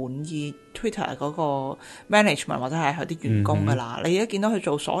滿意 Twitter 嗰個 management 或者係佢啲員工噶啦。你而家見到佢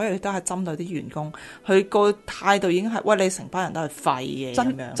做所有嘢都係針對啲員工，佢個態度已經係喂，你成班人都係廢嘅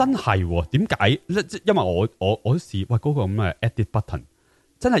咁樣。真係點解？因為我都試喂嗰個咁嘅 edit button。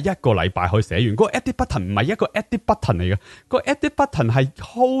真係一個禮拜可以寫完，嗰個 edit button 唔係一個 edit button 嚟嘅，個 edit button 係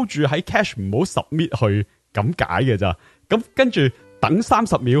hold 住喺 cache 唔好 submit 去咁解嘅咋，咁跟住等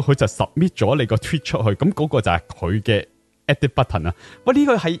30秒佢就 submit 咗你個 tweet 出去，咁嗰個就係佢嘅 edit button 啊！喂，呢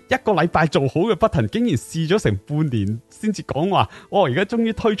個係一個禮拜做好嘅 button， 竟然試咗成半年先至講話，而家終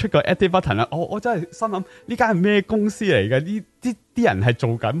於推出個 edit button 啦！我真係心諗呢間係咩公司嚟嘅？呢啲人係做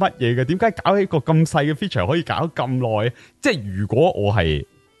緊乜嘢嘅？點解搞起個咁細嘅 feature 可以搞咁耐？即係如果我係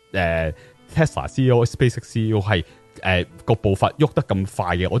Tesla CEO、SpaceX CEO 係個步伐喐得咁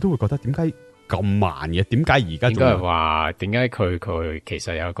快嘅，我都會覺得點解咁慢嘅？點解而家應該係話點解佢其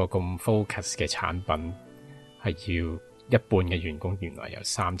實有一個咁 focus 嘅產品係要一半嘅員工原來有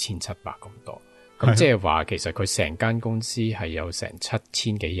3700咁多，咁即係話其實佢成間公司係有成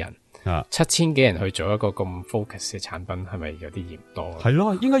7000幾人。7000幾人去做一個咁 focus 嘅產品，係咪有啲嫌多？係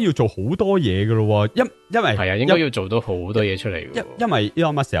咯，應該要做好多嘢噶咯，因為係啊，應該要做到好多嘢出嚟。因為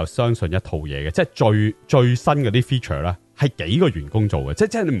Elon Musk 又相信一套嘢嘅，即係最新嗰啲 feature 咧，係幾個員工做嘅，即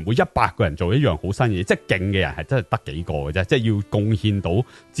係你唔會100個人做一樣好新嘢，即係勁嘅人係真係得幾個嘅啫，即係要貢獻到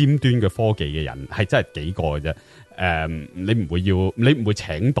尖端嘅科技嘅人係真係幾個嘅啫。你唔會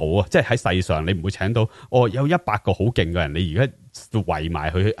請到啊！即係喺世上你唔會請到有100個好勁嘅人，你而家圍埋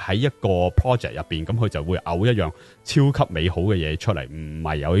佢喺一個 project 入邊，咁佢就會嘔一樣超級美好嘅嘢出嚟，唔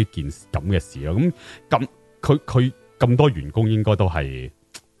係有呢件咁嘅事咯。咁佢咁多員工應該都係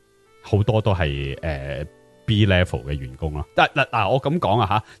好多都係B level 嘅員工咯，嗱我咁講啊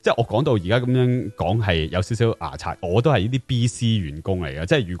吓，即係我講到而家咁樣講係有少少牙刷，我都係呢啲 BC 員工嚟嘅，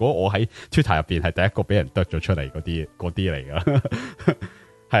即係如果我喺 Twitter 入邊係第一個俾人剁咗出嚟嗰啲嚟噶，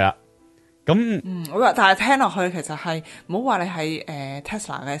係啊，咁我話但係聽落去其實係唔好話你係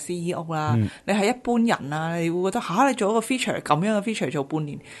Tesla 嘅 CEO 啦，你係一般人啦，你會覺得你做一個 feature 咁樣嘅 feature 做半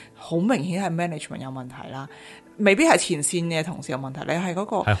年，好明顯係 management 有問題啦。未必係前線嘅同事有問題，你係嗰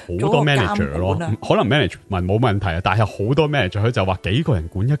個係好多 manager 咯，可能 management 冇問題啊，但係好多 manager 佢就話幾個人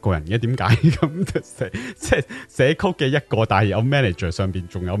管一個人嘅，點解咁即係寫 code 嘅一個，但係有 manager 上邊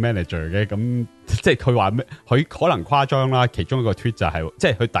仲有 manager 嘅，咁即係佢話咩？佢可能誇張啦，其中一個 tweet 就係即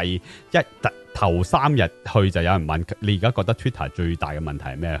係佢頭3日去就有人問你而家覺得 Twitter 最大嘅問題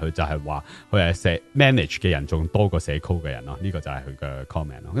係咩？佢就係話佢係寫 manage 嘅人仲多過寫 code 嘅人咯，呢個就係佢嘅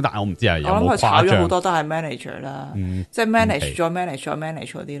comment 咯。但係我唔知係有冇誇張。我諗佢炒咗好多都係 manager 啦，即係 manage 再 manage 再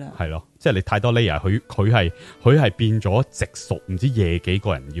manage 嗰啲啦。係咯，即係你太多 layer，佢係變咗直屬唔知夜幾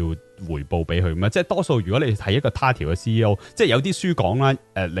個人要回報俾佢咁啊！即係多數如果你係一個 title 嘅 CEO，即係有啲書講啦，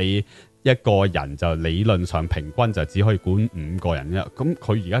你一個人就理論上平均就只可以管5個人啫。咁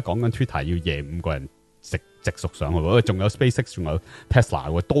佢而家講緊 Twitter 要夜5個人直屬上去，仲有 SpaceX 仲有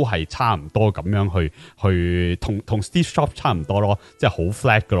Tesla 都係差唔多咁樣去同 Steve Jobs 差唔多咯，即係好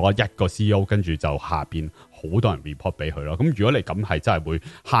flat 嘅咯，一個 CEO 跟住就下邊好多人 report 俾佢咯。咁如果你咁係真係會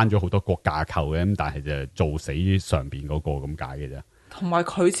慳咗好多個架構嘅，咁但係就做死上邊嗰個咁解嘅啫。同埋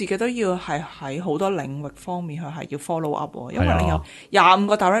佢自己都要係喺好多領域方面，佢係要 follow up 喎，因為你有25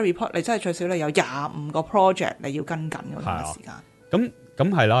個 direct report， 你真係最少你有25個 project 你要跟緊嗰段時間。咁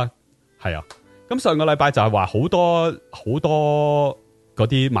係啦，係啊。咁上個禮拜就係話好多嗰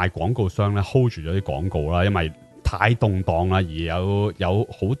啲賣廣告商咧 hold 住咗啲廣告啦，因為太動盪啦，而有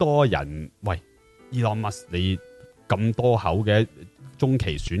好多人喂 Elon Musk 你咁多口嘅。中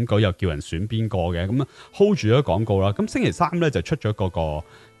期選舉又叫人選邊個嘅，咁 hold 住咗廣告啦。咁星期3咧就出咗嗰個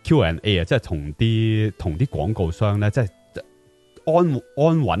Q&A 啊，即係同啲廣告商咧，即係安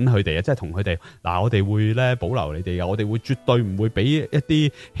穩佢哋啊，即係同佢哋嗱，我哋會咧保留你哋嘅，我哋會絕對唔會俾一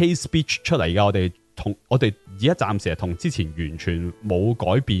啲 hate speech 出嚟噶。我哋而家暫時係同之前完全冇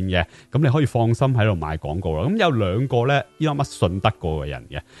改變嘅，咁你可以放心喺度賣廣告啦。咁有2個咧，Elon Musk信得過嘅人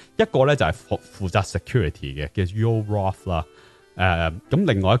嘅，一個咧就係負責 security 嘅，叫 Joe Roth 啦。咁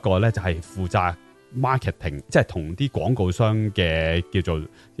另外一個咧就係負責 marketing， 即係同啲廣告商嘅叫做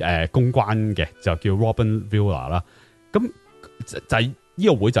公關嘅，就叫 Robin Villa 啦。咁就係呢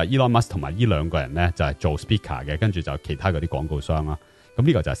個會就係 Elon Musk 同埋呢兩個人咧就係做 speaker 嘅，跟住就其他嗰啲廣告商啦。咁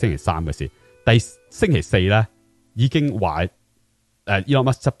呢個就係星期三嘅事。星期四咧已經話Elon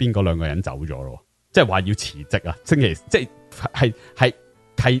Musk 側邊嗰兩個人走咗咯，即係話要辭職啊。星期即係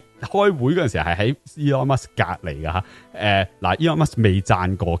開會嗰陣時係喺 Elon Musk 隔離噶吓。嗱 Elon Musk 未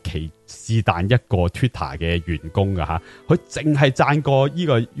讚過其是但一個 Twitter 嘅員工噶吓，佢淨係讚過呢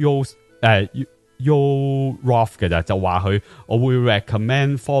個 Yo Roth 嘅咋，就話我會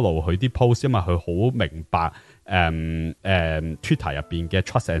recommend follow 佢啲 post， 因為佢好明白Twitter 入邊嘅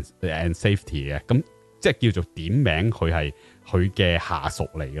trust and safety 嘅，咁即係叫做點名佢係佢嘅下屬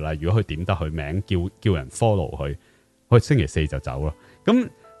嚟噶啦。如果佢點得佢名，叫人 follow 佢星期四就走咯。咁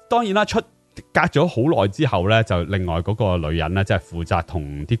當然啦，隔咗好耐之後咧，就另外嗰個女人咧，即係負責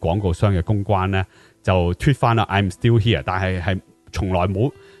同啲廣告商嘅公關咧，就 tweet 翻啦 I'm still here， 但係從來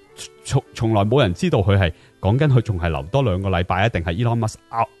冇人知道佢係講緊佢仲係留多2個禮拜，一定係 Elon Musk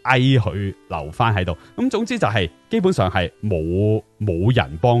佢留翻喺度。咁總之就係基本上係冇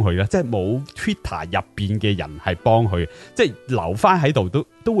人幫佢啦，即係冇 Twitter 入邊嘅人係幫佢，即係留翻喺度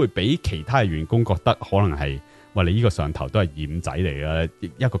都會俾其他嘅員工覺得可能係。喂，你呢個上頭都係染仔嚟嘅，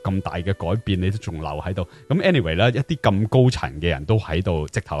一個咁大嘅改變你都仲留喺度。咁 anyway 咧，一啲咁高層嘅人都喺度，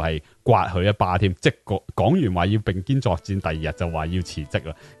直頭係刮佢一巴添。即係講完話要並肩作戰，第二日就話要辭職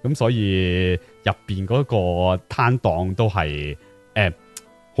啦。咁所以入邊嗰個攤檔都係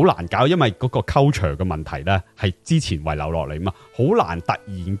好難搞，因為嗰個 culture 嘅問題咧係之前遺留落嚟嘛，好難突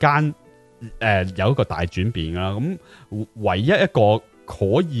然間有一個大轉變啦。咁唯一一個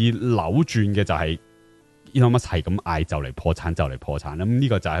可以扭轉嘅就係Elon Musk 係咁嗌就嚟破產啦，咁呢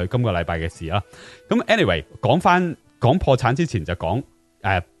個就係佢今個禮拜嘅事啦。咁 anyway 講破產之前就講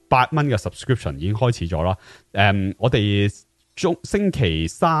8蚊嘅 subscription 已經開始咗啦。我哋星期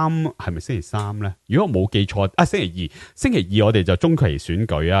三係咪星期三咧？如果我冇記錯星期二我哋就中期選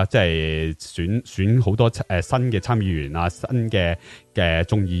舉啊，即係選好多新嘅參議員啊，新嘅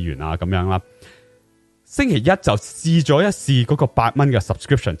眾議員啊咁樣啦。星期一就試咗一試嗰個8蚊嘅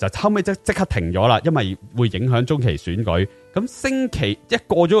subscription， 就後尾即刻停咗啦，因為會影響中期選舉。咁星期一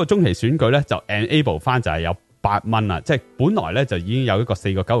過咗個中期選舉咧，就 enable 翻就係有8蚊啦，即係本來咧就已經有一個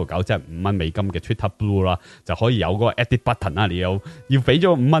4.99，即係5蚊美金嘅 Twitter Blue 啦，就可以有嗰個 edit button 啦。你要俾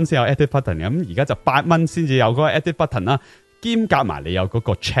咗5蚊先有 edit button 嘅，咁而家就8蚊先至有嗰個 edit button 啦，兼夾埋你有嗰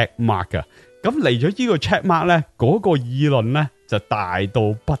個 check mark 㗎。咁嚟咗呢個 check mark 咧，嗰個議論咧就大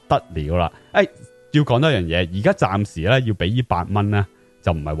到不得了啦。要講多樣嘢，而家暫時咧要俾呢8蚊咧，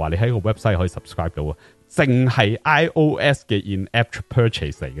就唔係話你喺個 website 可以 subscribe 到喎，淨係 iOS 嘅 in-app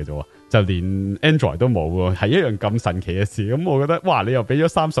purchase 嚟嘅啫，就連 Android 都冇喎，係一樣咁神奇嘅事。咁我覺得，哇！你又俾咗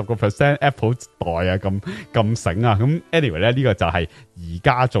30% Apple 袋啊，咁醒啊！咁 anyway 咧，呢個就係而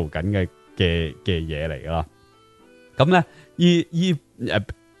家做緊嘅嘢嚟噶啦。咁咧，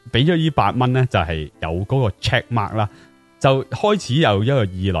俾咗呢8蚊咧，就係有嗰個 check mark 啦。就開始有一個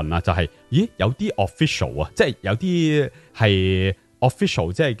議論啦，就係有啲 official 啊，即係有啲係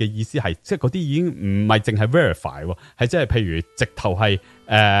official，即係嘅意思係，即係嗰啲已經唔係淨係 verify，係即係譬如直頭係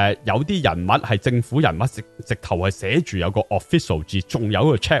有啲人物係政府人物，直頭係寫住有個 official 字，仲有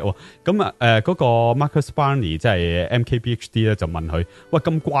一個 check。咁嗰個 Marcus Barney 即係 MKBHD 咧，就問佢：喂，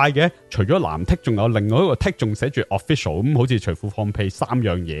咁怪嘅，除咗藍剔，仲有另外一個剔，仲寫住 official，咁好似隨褲放屁3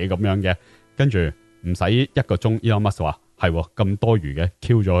樣嘢咁樣嘅，跟住唔使1個鐘 Elon Musk 話。係咁多餘嘅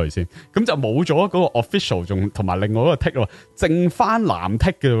 ，Q 咗佢先，咁就冇咗嗰個 official， 仲同埋另外一個 tick 咯，剩翻藍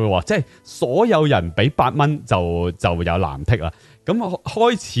剔嘅喎，即係所有人俾8蚊就有藍剔啦。咁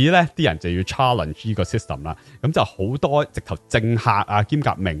開始咧，啲人就要 challenge 呢個 system 啦。咁就好多直頭政客啊，兼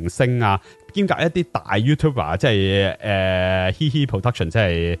夾明星啊，兼夾一啲大 YouTuber， 即係HeHe Production，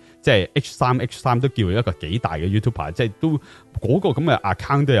 即係 H3 都叫一個幾大嘅 YouTuber， 即係都嗰個咁嘅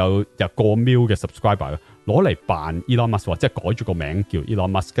account 都有過 mil 嘅 subscriber。攞嚟扮 Elon Musk， 即係改咗個名叫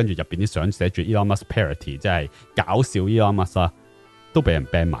Elon Musk， 跟住入邊啲相寫住 Elon Musk Parody， 即係搞笑 Elon Musk 啊，都俾人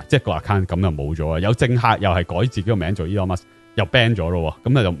ban 埋，即係個 account 咁就冇咗啊！有政客又係改自己個名做 Elon Musk， 又 ban 咗咯，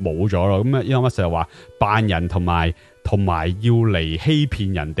咁就冇咗咯。咁啊 Elon Musk 就話扮人同埋要嚟欺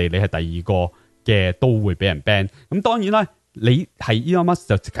騙人哋，你係第二個嘅都會俾人 ban。咁當然啦，你係 Elon Musk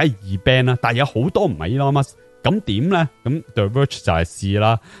就梗係易 ban 啦，但係有好多唔係 Elon Musk。咁點咧？咁 The Verge 就係試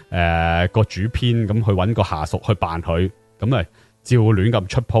啦，個主編咁去揾個下屬去扮佢，咁咪照亂咁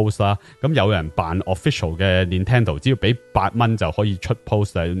出 post 啦。咁有人扮 official 嘅 Nintendo， 只要俾8蚊就可以出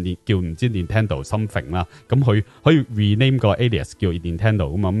post， 叫唔知 Nintendo something 啦。咁佢可以 rename 個 alias 叫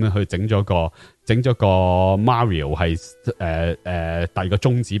Nintendo 咁佢整咗個 Mario 係第二個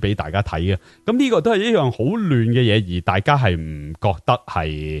宗旨俾大家睇嘅。咁呢個都係一樣好亂嘅嘢，而大家係唔覺得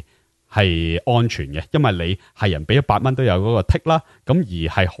係係安全嘅，因為你係人俾100蚊都有嗰個 tick 啦，咁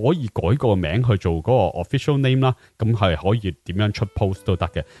而係可以改個名去做嗰個 official name 啦，咁係可以點樣出 post 都得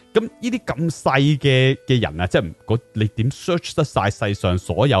嘅。咁呢啲咁細嘅人啊，即係你點 search 得晒世上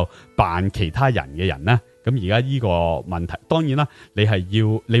所有扮其他人嘅人咧？咁而家呢個問題，當然啦，你係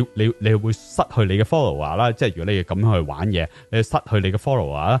要你會失去你嘅 follower 啦，即係如果你咁樣去玩嘢，你失去你嘅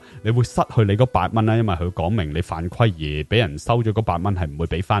follower 啦，你會失去你嗰8蚊啦，因為佢講明你犯規而俾人收咗嗰8蚊係唔會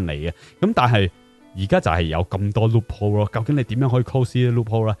俾翻你嘅。咁但係而家就係有咁多 loophole 咯，究竟你點樣可以 close 呢啲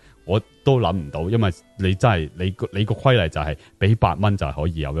loophole 咧？我都諗唔到，因為你真係你個規例就係俾8蚊就係可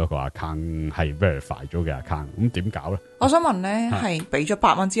以有一個 account 係 verify 咗嘅 account， 咁點搞咧？我想問咧，係俾咗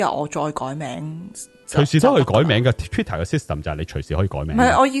8蚊之後，我再改名，隨時都可以改名嘅。Twitter 嘅 system 就係你隨時可以改名。唔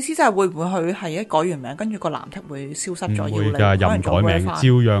係，我意思就係會唔會佢係一改完名，跟住個藍剔會消失咗？唔會㗎，任改名，照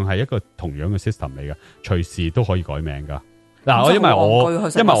樣係一個同樣嘅 system 嚟嘅，隨時都可以改名㗎。嗱，因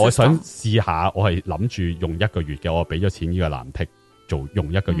為我想試下，我係諗住用1個月嘅，我俾咗錢呢個藍剔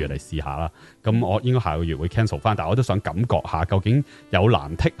用1個月嚟試下啦。咁我應該下個月會 cancel 翻，但係我都想感覺下究竟有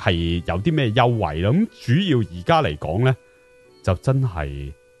藍剔係有啲咩優惠啦。咁主要而家嚟講咧，就真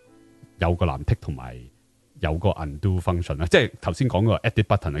係有個藍剔同埋有個 undo function 啦，即係頭先講個 edit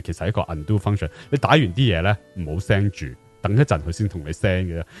button 啊，其實係一個 undo function。你打完啲嘢咧，唔好 send 住，等一陣佢先同你 send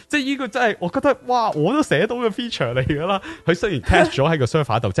嘅。即係呢個真係，我覺得哇，我都寫到嘅 feature 嚟噶啦。佢雖然 cache 咗喺個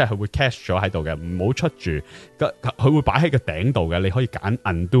server 度，即係佢會 cache 咗喺度嘅，唔好出住。佢會擺喺個頂度嘅，你可以揀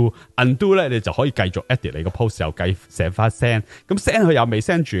undo 咧，你就可以繼續 edit 你個 post 又計寫翻 send。咁 send 佢又未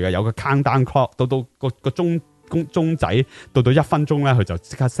send 住嘅，有個 countdown clock 到個鐘仔到1分鐘咧，佢就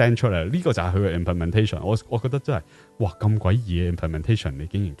即刻 send 出嚟。呢個就係佢嘅 implementation。我覺得真係哇咁詭異嘅 implementation，你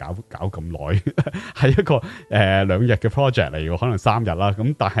竟然搞咁耐，係一個2日嘅 project 嚟嘅，可能3日啦。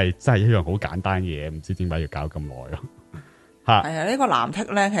咁但係真係一樣好簡單嘅嘢，唔知點解要搞咁耐咯。係啊，呢個藍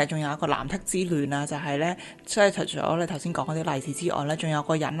剔咧，其實仲有一個藍剔之亂啊，就係咧，即係除咗你頭先講嗰啲例子之外咧，仲有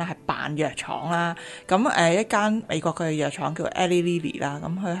個人咧係扮藥廠啦。咁一間美國嘅藥廠叫 Eli Lilly 啦，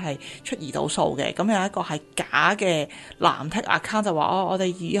咁佢係出胰島素嘅。咁有一個係假嘅藍剔 account 就話我哋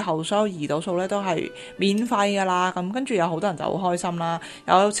以後所有胰島素咧都係免費噶啦。咁跟住有好多人就好開心啦，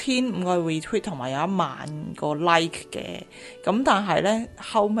有1500個 retweet 同埋有1萬個 like 嘅。咁但係咧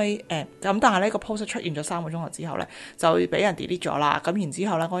後尾咁但係呢個 post 出現咗3個鐘頭之後咧，就俾人delete 咗啦，咁然之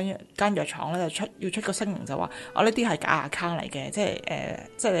後咧，嗰間藥廠咧就要出個聲明就話，呢啲係假 account 嚟嘅，即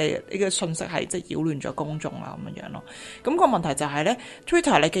係你嘅信息係即係擾亂咗公眾啊咁樣咯。咁個問題就係咧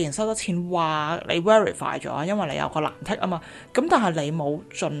 ，Twitter 你既然收咗錢，話你 verify 咗，因為你有個藍剔啊嘛，咁但係你冇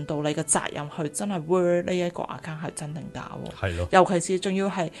盡到你嘅責任去真係 ver 呢一個 account 係真定假喎？係咯，尤其是仲要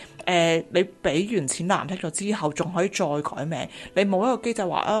係你俾完錢藍剔咗之後，仲可以再改名，你冇一個機制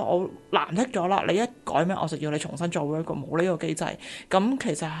話我藍剔咗啦，你一改名我就要你重新做 work，冇呢個機制。咁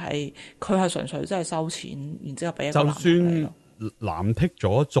其實係佢係純粹真係收錢，然之後俾一個藍剔。就算藍剔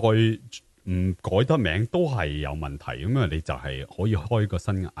咗再唔改得名都係有問題，咁因為你就係可以開個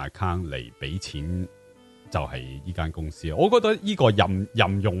新嘅 account 嚟俾錢，就係呢間公司。我覺得呢個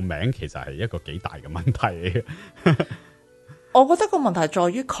任用名其實係一個幾大嘅問題嚟嘅。我覺得個問題在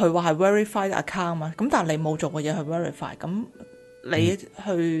於佢話係 verified account 嘛，咁但係你冇做過嘢去 verify， 咁你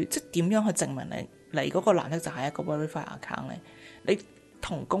去即係點樣去證明你嗰個藍剔就係一個 verified account 咧？你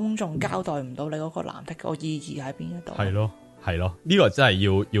同公眾交代唔到你嗰個藍剔個意義喺邊一度？係咯，呢個真係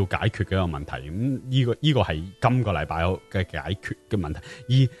要解決嘅一個問題。咁呢個係今個禮拜嘅解決嘅問題。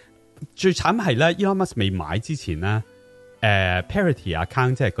而最慘係咧 ，Elon Musk 未買之前咧，parody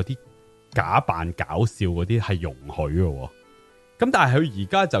account 即係嗰啲假扮搞笑嗰啲係容許嘅。咁但係佢而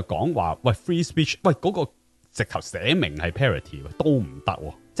家就講話，喂 free speech， 喂嗰個直頭寫明係 parody 都唔得，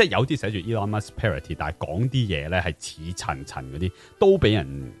即係有啲寫住 Elon Musk parody， 但係講啲嘢咧係似層層嗰啲，都俾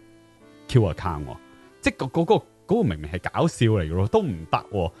人 Q account，即係嗰個明明係搞笑嚟嘅咯，都唔得。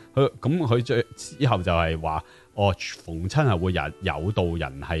佢最之後就係話，逢親係會有道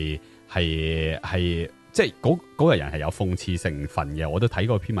人係。即係嗰個人係有諷刺成分嘅，我都睇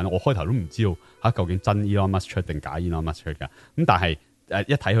過篇文，我開頭都唔知道究竟真 Elon Musk 出定假 Elon Musk 出嘅。咁但係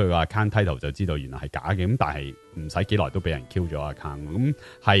一睇佢個 account title 就知道原來係假嘅。咁但係唔使幾耐都俾人 Q 咗 account。咁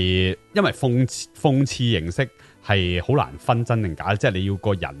係因為諷刺形式係好難分真定假，即係你要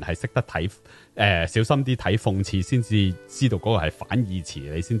個人係識得睇小心啲睇諷刺，先至知道嗰個係反義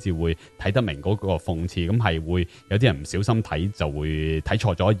詞，你先至會睇得明嗰個諷刺。咁係會有啲人唔小心睇就會睇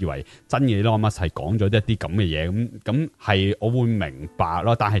錯咗，以為真嘅 Elon Musk 係講咗一啲咁嘅嘢。咁係我會明白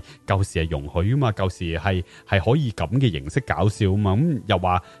咯。但係舊時係容許啊嘛，舊時係可以咁嘅形式搞笑啊嘛。咁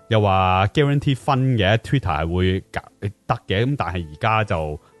又話 guarantee 分嘅 Twitter 係會得嘅。咁但係而家就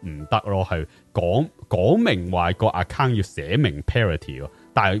唔得咯，係講明話個 account 要寫明 parody 喎。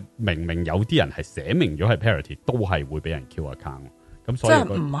但係明有啲人係寫明咗係 parity， 都係會俾人 Q account。咁所以即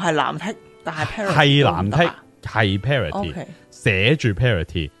係唔係藍剔，但係 parity 係藍剔，係 parity， OK 寫住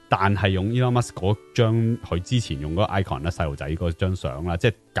parity， 但係用 Elon Musk 嗰張佢之前用嗰個 icon 啦，細路仔嗰張相啦，即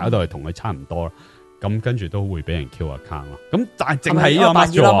係搞到係同佢差唔多。咁跟住都會俾人 Q account 咯。咁但係淨係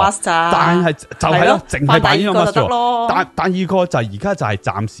Elon Musk 咋？但係就係咯，淨係扮 Elon Musk 咯。但第二個就係而家就係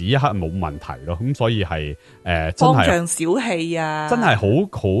暫時一刻冇問題咯。咁所以係真係方丈小氣啊！真係好。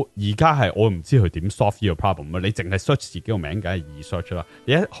而家係我唔知佢點 solve 呢個 problem 啊！你淨係 search 自己個名，梗係易 search 啦。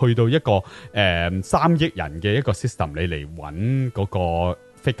你一去到一個3億人嘅一個 system，你嚟揾嗰個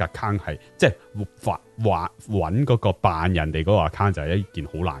fake account 係即係揾嗰個扮人哋嗰個 account 就係一件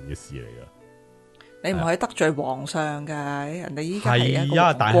好難嘅事嚟㗎。你唔可以得罪皇上噶，人哋依家係一個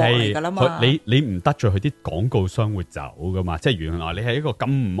王國嚟噶啦嘛。你唔得罪佢啲廣告商會走噶嘛？即係原來你係一個咁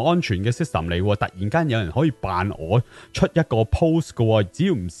唔安全嘅 system 嚟，突然間有人可以扮我出一個 post 噶，只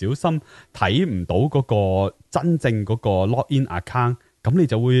要唔小心睇唔到嗰個真正嗰個 login account。咁你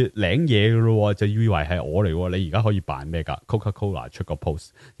就會領嘢噶咯，就以為係我嚟。你而家可以扮咩噶 ？Coca-Cola 出個 post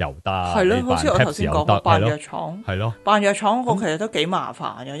又得，係咯，好似我頭先講個扮藥廠，係咯，扮藥廠嗰個其實都幾麻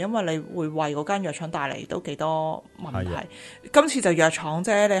煩嘅，因為你會為嗰間藥廠帶嚟都幾多問題。今次就藥廠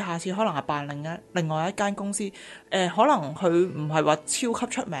啫，你下次可能係扮另外一間公司，可能佢唔係話超級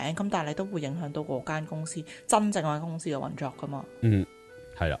出名，咁但係你都會影響到嗰間公司真正嗰間公司嘅運作噶嘛。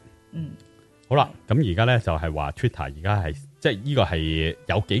係啦，好啦，咁而家咧就係話 Twitter 而家係。即係呢個係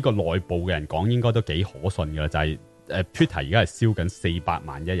有幾個內部嘅人講，應該都幾可信㗎。就係Twitter 而家係燒緊400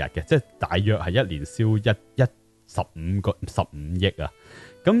萬一日嘅，即係大約係一年燒15億啊。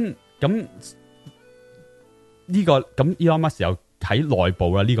咁呢個咁 Elon Musk 又喺內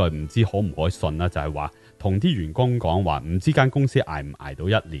部啦，呢個唔知可唔可以信啦？就係話同啲員工講話，唔知間公司捱唔捱到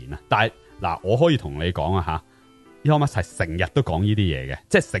一年啊？但係嗱，我可以同你講啊嚇。Elon Musk 係成日都講呢啲嘢嘅，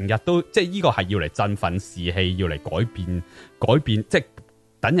即係成日都即係呢個係要嚟振奮士氣，要嚟改變，即係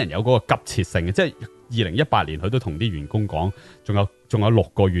等人有嗰個急切性嘅。即係2018年佢都同啲員工講，仲有6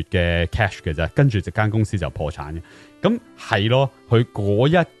個月嘅 cash 嘅啫，跟住間公司就破產嘅。咁係咯，佢嗰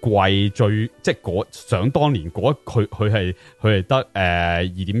一季即係想當年佢係得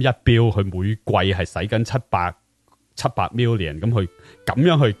2.1 billion，佢每季係使緊700 million， 咁佢咁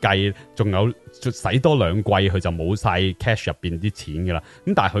樣去計，仲有使多2季，佢就冇晒 cash 入邊啲錢噶啦。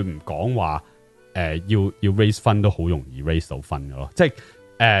咁但係佢唔講話，要 raise fund 都好容易 raise 到 fund 噶咯。即係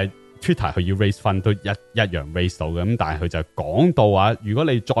Twitter 佢要 raise fund 都一樣 raise 到嘅。咁但係佢就講到話，如果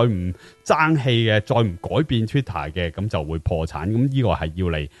你再唔爭氣嘅，再唔改變 Twitter 嘅，咁就會破產。咁呢個係要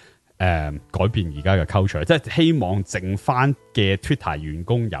嚟改變而家嘅 culture， 即係希望剩翻嘅 Twitter 員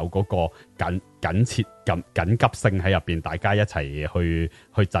工有嗰個緊急性喺入邊，大家一齊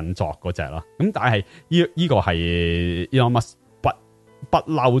去振作嗰隻啦。咁但係呢個係 Elon Musk 不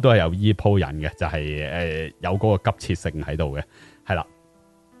嬲都係有依鋪人嘅，就係有嗰個急切性喺度嘅，係啦。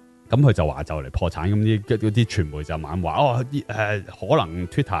咁佢就話就嚟破產，咁啲傳媒就猛話可能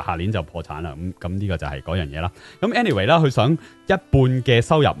Twitter 下年就破產啦。咁呢個就係嗰樣嘢啦。咁 anyway 啦，佢想一半嘅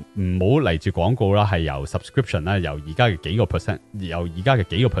收入唔好嚟自廣告啦，係由 subscription 啦，由而家嘅幾個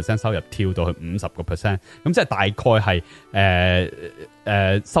percent 收入跳到去50%。咁即係大概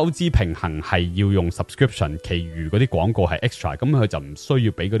係收支平衡係要用 subscription，其餘嗰啲廣告係 extra。咁佢就唔需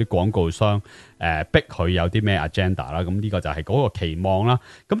要俾嗰啲廣告商逼佢有啲咩 agenda 啦。咁呢個就係嗰個期望啦。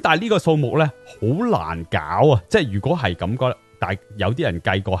咁但係呢個數目咧好難搞啊！即係如果係咁講，但係有啲人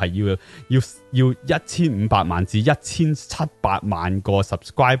計過係要1500萬至1700萬個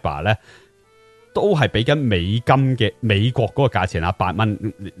subscriber 咧，都係俾緊美國嗰個價錢啊，8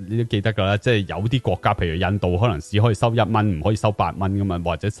蚊，你都記得噶啦。即係有啲國家，譬如印度，可能只可以收1蚊，唔可以收8蚊噶嘛，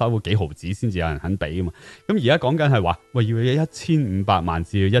或者收幾毫子先至有人肯俾噶嘛。咁而家講緊係話，喂，要有1500萬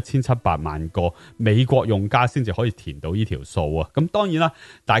至1700萬個美國用家先至可以填到呢條數啊。咁當然啦，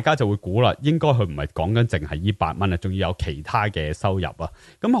大家就會估啦，應該佢唔係講緊淨係呢8蚊啊，仲要有其他嘅收入啊。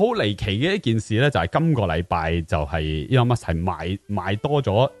咁好離奇嘅一件事咧，就係今個禮拜就係 Elon Musk 係賣多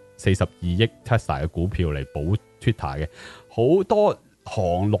咗42億 Tesla 嘅股票嚟補 Twitter 嘅。好多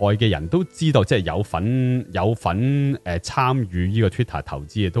行內嘅人都知道，即係有份參與呢個 Twitter 投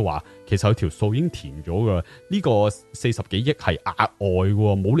資嘅都話，其實有條數已經填咗噶啦。呢個40幾億係額外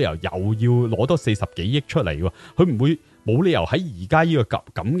嘅，冇理由又要攞多40幾億出嚟嘅。佢唔會冇理由喺而家呢個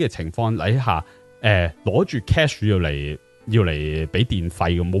咁嘅情況底下，攞住 cash 要嚟俾電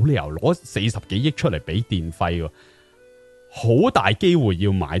費嘅，冇理由攞40幾億出嚟俾電費嘅。好大機會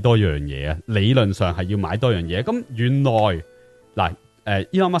要買多樣嘢啊！理論上係要買多樣嘢。咁原來嗱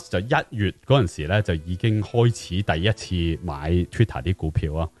，Elon Musk 就1月嗰陣時咧就已經開始第一次買 Twitter 啲股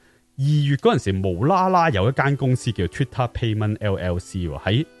票啊。月嗰陣時無啦啦有一間公司叫 Twitter Payment LLC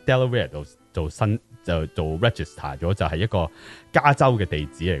喺 Delaware 度做 register 咗，就係一個加州嘅地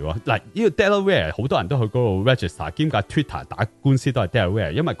址嚟喎。嗱，呢個 Delaware 好多人都去嗰度 register， 兼夾 Twitter 打官司都係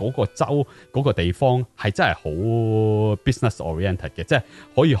Delaware， 因為嗰個州嗰個地方係真係好 business oriented 嘅，即係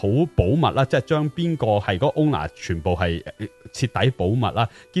可以好保密啦，即係將邊個係嗰個 owner 全部係徹底保密啦，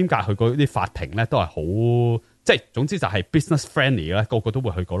兼夾佢嗰啲法庭咧都係好。即係總之就係 business friendly 啦，個個都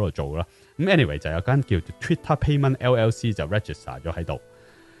會去嗰度做啦。咁 anyway 就有間叫 Twitter Payment LLC 就 register 咗喺度。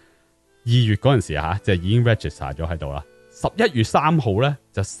2月嗰陣時就已經 register 咗喺度啦。11月3號咧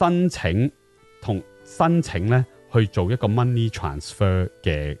就申請咧去做一個 money transfer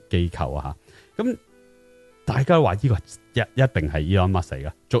嘅機構啊嚇。咁大家話呢個一定係 Elon Musk 嚟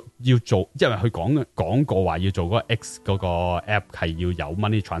噶，要做，因為佢講過話要做嗰個 X 嗰個 app 係要有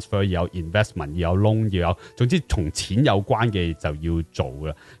money transfer， 要有 investment， 要有 loan， 要有，總之同錢有關嘅就要做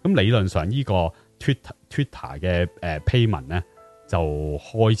噶。咁理論上呢個 Twitter 嘅payment 咧就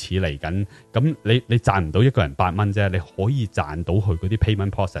開始嚟緊。咁你賺唔到一個人8蚊啫，你可以賺到佢嗰啲 payment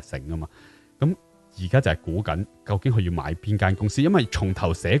processing 噶嘛。咁而家就係估緊究竟佢要買邊間公司，因為從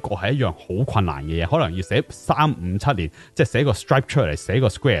頭寫過係一樣好困難嘅嘢，可能要寫3、5、7年，即係寫個 stripe 出嚟，寫個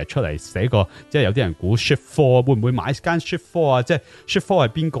square 出嚟，寫個即係有啲人估 Shift4 會唔會買間 Shift4 啊？即係 Shift4 係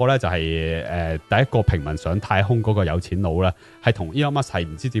邊個咧？就係第一個平民上太空嗰個有錢佬啦，係同 Elon Musk 係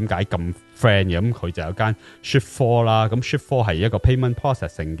唔知點解咁 friend 嘅，咁佢就有間 Shift4 啦。咁 Shift4 係一個 payment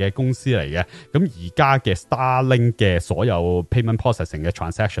processing 嘅公司嚟嘅，咁而家嘅 Starlink 嘅所有 payment processing 嘅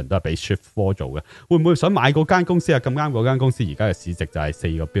transaction 都係俾 Shift4 做嘅。會唔會想買嗰間公司啊？咁啱嗰間公司而家嘅市值就係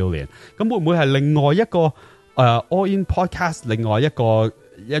4個 billion。咁會唔會係另外一個All In Podcast， 另外一個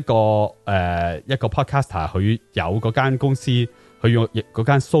podcaster 佢有嗰間公司，佢用嗰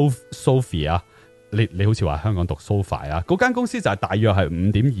間 Sophie 啊？你好似話香港讀 Sophie 啊？嗰間公司就係大約係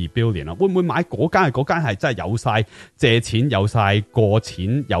5.2 billion 啦。會唔會買嗰間？嗰間係真係有晒借錢、有晒過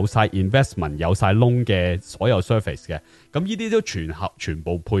錢、有晒 investment、有晒 loan 嘅所有 service 嘅。咁呢啲都全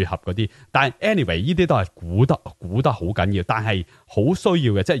部配合嗰啲。但係 anyway 呢啲都係估得好緊要，但係好需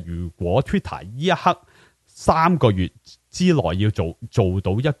要嘅。即係如果 Twitter 呢一刻3個月之內要做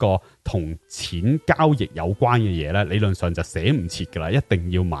到一個同錢交易有關嘅嘢咧，理論上就寫唔切噶啦，一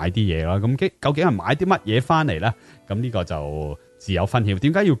定要買啲嘢啦。咁究竟係買啲乜嘢翻嚟咧？咁呢個就自有分曉。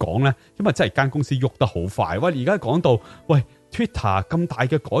點解要講咧？因為真係間公司喐得好快。喂，而家講到喂 Twitter 咁大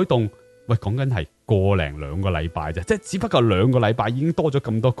嘅改動，喂講緊係個零2個禮拜啫，即係只不過2個禮拜已經多咗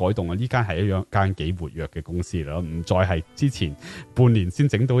咁多改動啊！呢間係一間幾活躍嘅公司啦，唔再係之前半年先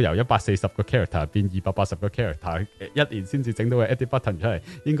整到由140個 character 變280個 character， 1年先至整到個 edit button 出嚟，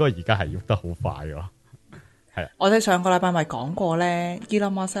應該而家係喐得好快㗎。係啊，我哋上個禮拜咪講過咧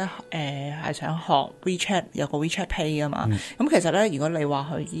Elon Musk 係想學 WeChat 有個 WeChat Pay 啊嘛。咁其實咧，如果你話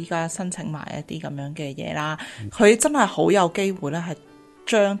佢依家申請埋一啲咁樣嘅嘢啦，佢真係好有機會咧係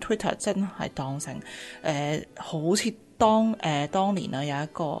將 Twitter 真係當成好似當年啊有一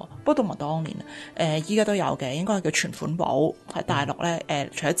個，不過都唔係當年依家都有嘅，應該係叫存款寶，喺大陸咧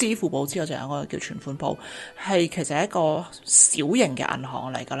除咗支付寶之外，就有一個叫存款寶，係其實係一個小型嘅銀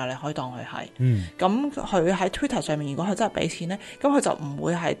行嚟㗎啦，你可以當佢係。咁佢喺 Twitter 上面，如果佢真係俾錢咧，咁佢就唔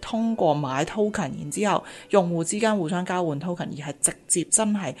會係通過買 token， 然之後用戶之間互相交換 token， 而係直接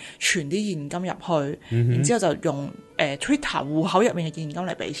真係存啲現金入去，然之後就用Twitter 戶口入面嘅現金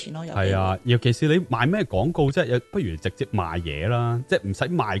嚟俾錢咯。係啊，尤其是你賣咩廣告啫，不如直接賣嘢啦，即係唔使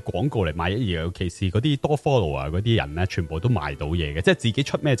賣廣告嚟賣嘢。尤其是嗰啲多 follower 嗰啲人咧，全部都賣到嘢嘅，即係自己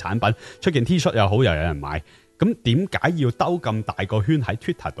出咩產品，出件 T-shirt 又好，又有人買。咁點解要兜咁大個圈喺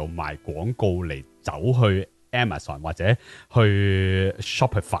Twitter 度賣廣告嚟走去 Amazon 或者去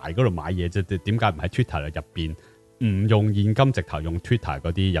Shopify 嗰度買嘢啫？點解唔喺 Twitter 入邊唔用現金，直頭用 Twitter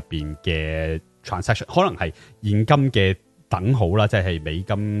嗰啲入邊嘅 transaction？ 可能係現金嘅等號啦，即係美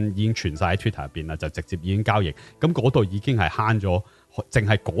金已經存晒喺 Twitter 入邊啦，就直接已經交易。咁嗰度已經係慳咗，淨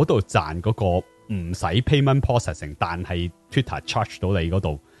係嗰度賺嗰個唔使 payment processing， 但係 Twitter charge 到你嗰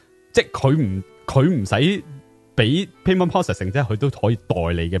度，即係佢唔使俾 payment processing， 即係佢都可以代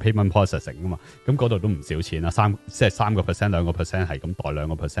你嘅 payment processing 噶嘛。咁嗰度都唔少錢啦，即係3%、2%係咁代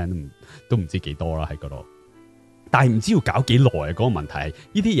2%都唔知幾多啦喺嗰度。但係唔知要搞幾耐啊？嗰個問題係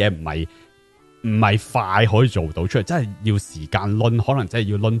呢啲嘢唔係快可以做到出嚟，真係要時間輪，可能真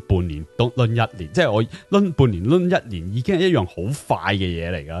係要輪半年都輪1年。即係我輪半年輪1年已經係一樣好快嘅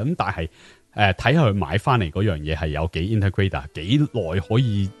嘢嚟噶。咁但係睇下佢買翻嚟嗰樣嘢係有幾 integrated， 幾耐可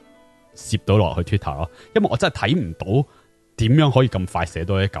以攝到落去 Twitter 咯。因為我真係睇唔到點樣可以咁快寫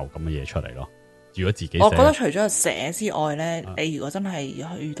到一嚿咁嘅嘢出嚟咯。如果自己寫，我覺得除咗寫之外咧，你如果真係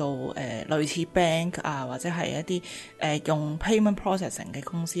去到類似 bank 啊，或者係一啲用 payment processing 嘅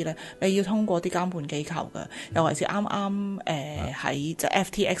公司咧，你要通過啲監管機構嘅，尤其是啱啱喺即係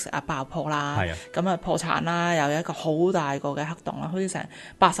FTX 啊爆破啦，咁啊破產啦，又有一個好大個嘅黑洞啦，好似成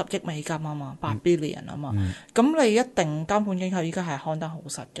80億美金啊嘛，8 billion 啊嘛，咁你一定監管機構依家係看得好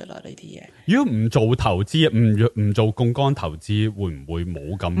實㗎啦呢啲嘢。如果唔做投資，唔做槓桿投資，會唔會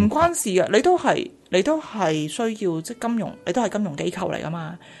冇咁？唔關事嘅，你都係需要即係金融，你都係金融機構嚟噶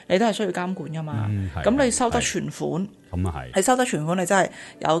嘛，你都係需要監管噶嘛。咁你收得存款，咁啊係，你收得存款，你真係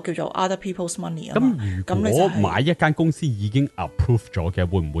有叫做 other people's money 啊嘛。咁如果買一間公司已經 approve 咗嘅，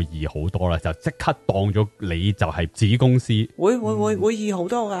會唔會易好多咧？就即刻當咗你就係自己公司，會易好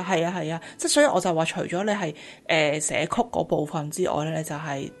多噶，係啊，即係所以我就話，除咗你係寫曲嗰部分之外咧，你就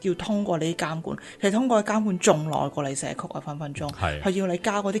係要通過你啲監管。其實通過監管仲耐過你寫曲啊，分鐘係要你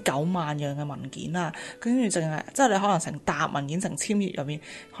交嗰啲9萬樣嘅文件啊，跟住淨係即係你可能成沓文件成千頁入面，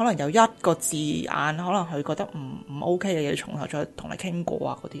可能有一個字眼，可能佢覺得唔 OK 嘅嘢，從頭再同你傾過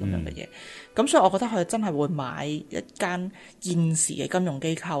啊，嗰啲咁樣嘅嘢。咁所以我覺得佢真係會買一間現時嘅金融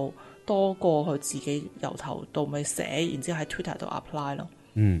機構多過佢自己由頭到尾寫，然之後喺 Twitter 度 apply 咯。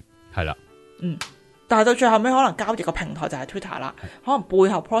係啦。但係到最後尾可能交易個平台就係 Twitter 啦，可能背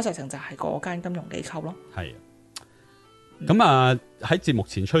後 processing 就係嗰間金融機構咯。係。咁啊喺節目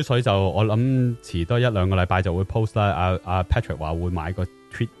前吹水就我諗遲多1-2個禮拜就會 post 啦。阿 Patrick 話會買個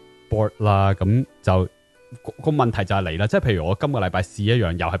tweet board 啦，咁就個問題就係嚟啦，即係譬如我今個禮拜試一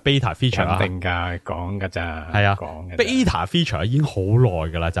樣又係 beta feature 啊，定㗎講㗎咋，係啊，講嘅 beta feature 已經好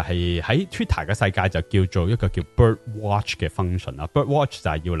耐㗎啦，就係喺 Twitter 嘅世界就叫做一個叫 bird watch 嘅 function 啦。bird watch 就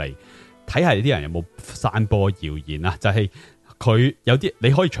係要嚟睇下啲人有冇散播謠言啊，就係佢有啲你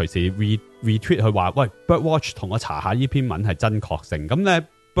可以隨時 retweet 去話，喂 Birdwatch 同我查下呢篇文係真確性。咁咧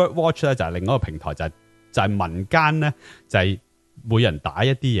Birdwatch 咧就係另一個平台，就係民間咧就係每人打一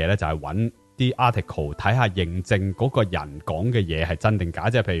啲嘢咧，就係揾啲 article 睇下認證嗰個人講嘅嘢係真定假。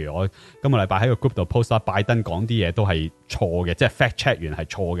即係譬如我今個禮拜喺個 group 度 post 啦，拜登講啲嘢都係錯嘅，即係 fact check 完係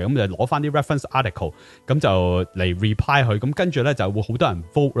錯嘅，咁就攞翻啲 reference article，咁就嚟 reply 佢，咁跟住咧就會好多人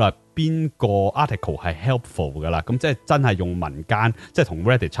vote 啦。邊個 article 係 helpful 噶啦？咁即係真係用民間，即係同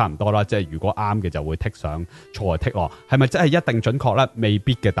Reddit 差唔多啦。即係如果啱嘅就會剔上，錯就剔落。係咪真係一定準確咧？未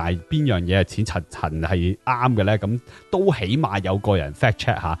必嘅。但係邊樣嘢係淺層層係啱嘅咧？咁都起碼有個人 fact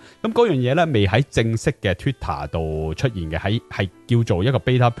check 下。咁嗰樣嘢咧未喺正式嘅 Twitter 度出現嘅，係叫做一個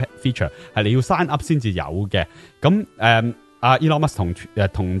beta feature， 係你要 sign up 先至有嘅。咁阿 Elon Musk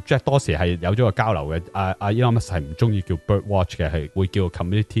同 Jack Dorsey 係有咗個交流嘅。阿 Elon Musk 係唔中意叫 Bird Watch 嘅，係會叫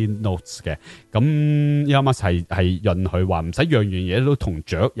Community Notes 嘅。咁 Elon Musk 係允許話唔使樣樣嘢都同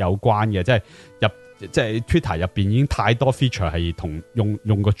雀有關嘅，即係 Twitter 入邊已經太多 feature 係同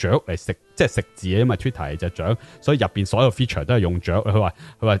用個雀嚟食，即係食字嘅，因為 Twitter 係隻雀，所以入邊所有 feature 都係用雀。佢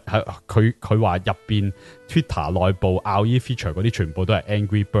話入邊 Twitter 內部拗呢 feature 嗰啲全部都係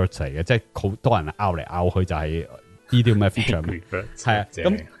Angry Birds 嚟嘅，即係好多人拗嚟拗去就係呢啲咁嘅 feature。係啊，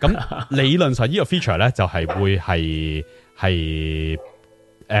咁理論上呢個 feature 咧就係會係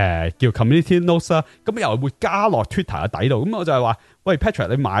叫 community notes 啦，咁又會加落 Twitter 嘅底度。咁我就係話，喂 Patrick，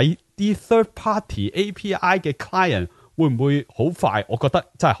你買啲 third party API 嘅 client 會唔會好快？我覺得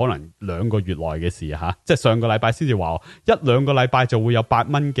真係可能2個月內嘅事吓，即係上個禮拜先至話1-2個禮拜就會有8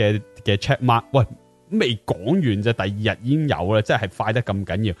蚊嘅 check mark。喂，未講完啫，第2日已經有啦，即係快得咁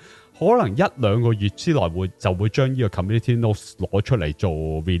緊要。可能1-2個月之內就會將呢個 community notes 攞出嚟做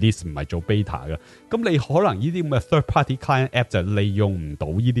release， 唔係做 beta 嘅。咁你可能呢啲咁嘅 third party client app 就利用唔到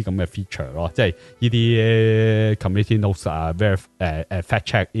呢啲咁嘅 feature 咯，即係呢啲 community notes 啊 fact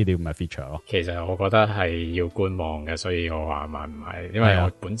check 呢啲咁嘅 feature 咯。其實我覺得係要觀望嘅，所以我話買唔買，因為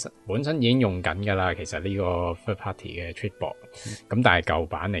我本身已經用緊㗎啦。其實呢個 third party 嘅 Tweetbot，咁但係舊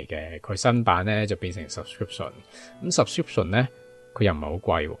版嚟嘅，佢新版咧就變成 subscription。咁 subscription 咧佢又唔係好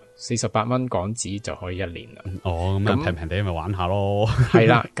貴喎，48蚊港紙就可以1年啦。哦，咁平平地咪玩下咯。係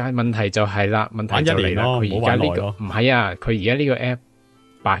啦，但係問題就係啦，問題就嚟啦。佢而家呢個唔係啊，佢而家呢個 app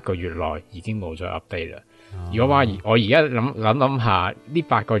 8個月內已經冇咗 update 啦。如果話我而家諗下呢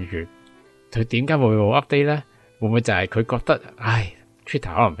8個月，佢點解會冇 update 咧？會唔會就係佢覺得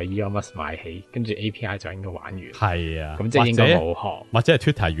，Twitter 可能俾 Elon Musk 買起，跟住 API 就應該玩完。係啊，咁即係應該冇學，或者係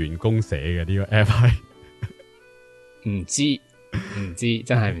Twitter 員工寫嘅呢個 app 係唔知，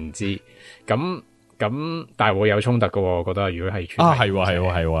真係唔知。咁但係會有衝突㗎喎，我覺得如果係係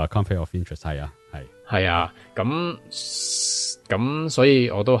係 conflict of interest 係啊。咁咁所以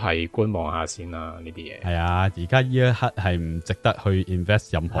我都係觀望下先啦，呢啲嘢。係啊，而家呢一刻係唔值得去 invest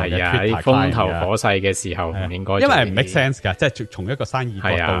任何嘅 Twitter 風頭火勢嘅時候唔應該，因為係唔 make sense 噶，即係從一個生意角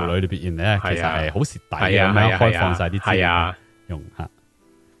度裏邊咧，其實係好蝕底嘅咁樣開放晒啲資源用吓，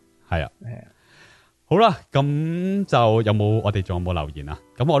係啊。好啦，咁就有冇我哋仲有冇留言啊？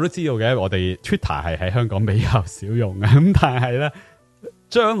咁我都知道嘅，我哋 Twitter 係喺香港比較少用嘅，咁但係咧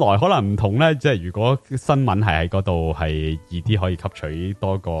將來可能唔同咧，即係如果新聞係喺嗰度係易啲可以吸取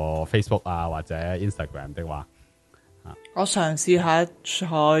多過 Facebook 啊或者 Instagram 的話，我嘗試下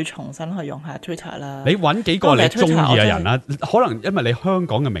再重新去用下 Twitter 啦。你揾幾個你中意嘅人啦，可能因為你香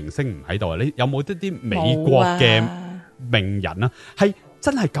港嘅明星唔喺度啊，你有冇一啲美國嘅名人啊？係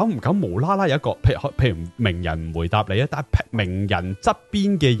真係久唔久無啦啦有一個，譬如名人唔回答你啊，但係名人側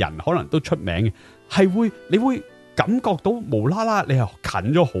邊嘅人可能都出名嘅，係你會感覺到無啦啦你係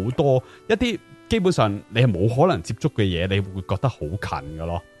近咗好多一啲，基本上你係冇可能接觸嘅嘢，你會覺得好近噶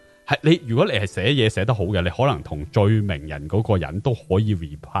咯。係如果你係寫嘢寫得好嘅，你可能同最名人嗰個人都可以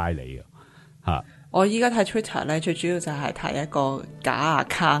reply 你嘅吓。我依家睇 Twitter 咧，最主要就係睇一個假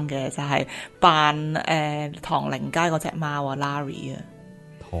account 嘅，就係扮唐寧街嗰隻貓啊 Larry 啊。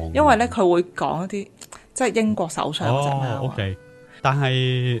因為咧佢會講一啲即係英國首相嗰隻貓，OK， 但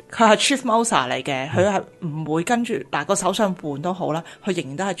係佢係 Chief Moser 嚟嘅，佢係唔會跟住嗱個首相換都好啦，佢仍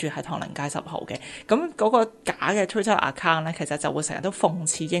然都係住喺唐寧街10號嘅。咁嗰個假嘅 Twitter account 咧，其實就會成日都諷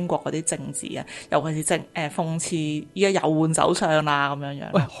刺英國嗰啲政治啊，尤其是諷刺依家又換首相啦咁樣樣。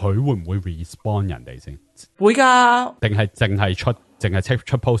喂，佢會唔會 respond 人哋先？會㗎，定係淨係出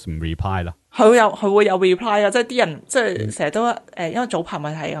post 唔 reply 啦？佢會有 reply 啊，即係啲人即係成日都因為早排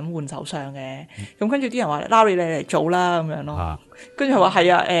咪係咁換首相嘅，咁跟住啲人話 Larry 你嚟做啦咁樣咯，跟住佢話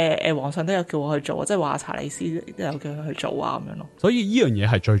係啊，皇上都有叫我去做，即係話查理斯都有叫佢去做啊咁樣咯。所以呢樣嘢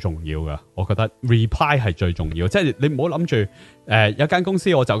係最重要噶，我覺得 reply 係最重要，即係你唔好諗住有間公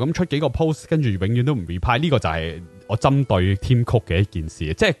司我就咁出幾個 post， 跟住永遠都唔 reply， 呢個就係我針對 Tim Cook 嘅一件事，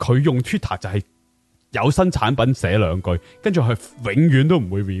即係佢用 Twitter 就係有新產品寫兩句，跟住佢永遠都唔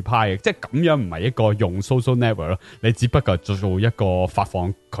會 reply 嘅，即係咁樣唔係一個用 social network 咯，你只不過做一個發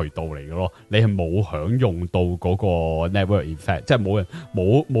放渠道嚟嘅咯，你係冇享用到嗰個 network effect， 即係冇人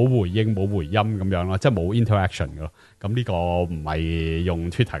冇回應冇回音咁樣咯，即係冇 interaction 嘅咯，咁呢個唔係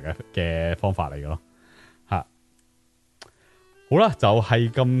用 Twitter 嘅方法嚟嘅咯，吓，好啦，就係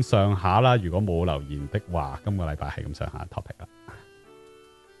咁上下啦，如果冇留言的話，今個禮拜係咁上下 topic 啦。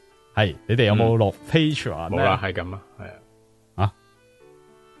係，你哋有冇錄 Patreon 咧？冇啦，係咁啊，係啊。啊？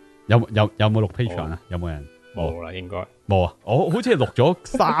有冇錄 Patreon 啊？有冇人？冇啦，應該冇啊！我好似係錄咗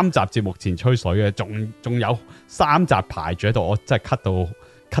3集節目前吹水嘅，仲有3集排住喺度，我真係 cut 到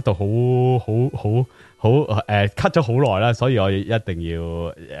好 cut 咗好耐啦，所以我一定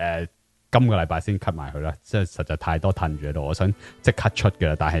要今個禮拜先 cut 埋佢啦，即係實在太多褪住喺度，我想即刻出嘅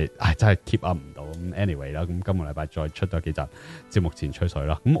啦，但係真係 keep up 唔到。咁 anyway 啦，咁今個禮拜再出多幾集節目前吹水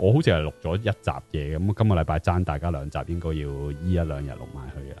啦。咁我好似係錄咗1集嘢，咁今個禮拜爭大家2集，應該要依1-2日錄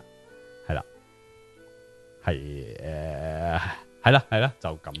埋去嘅啦。係啦，係啦，就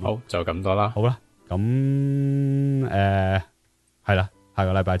咁咯。好，就咁多啦。好啦，咁係啦，下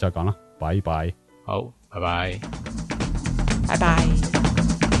個禮拜再講啦。拜拜。好，拜拜。拜拜。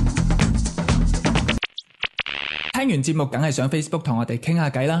聽完節目梗係上 Facebook 同我哋傾下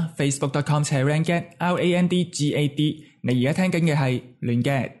偈啦 ，facebook.com/randgad，RANDGAD。你而家聽緊嘅係亂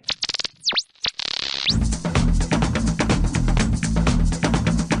gad。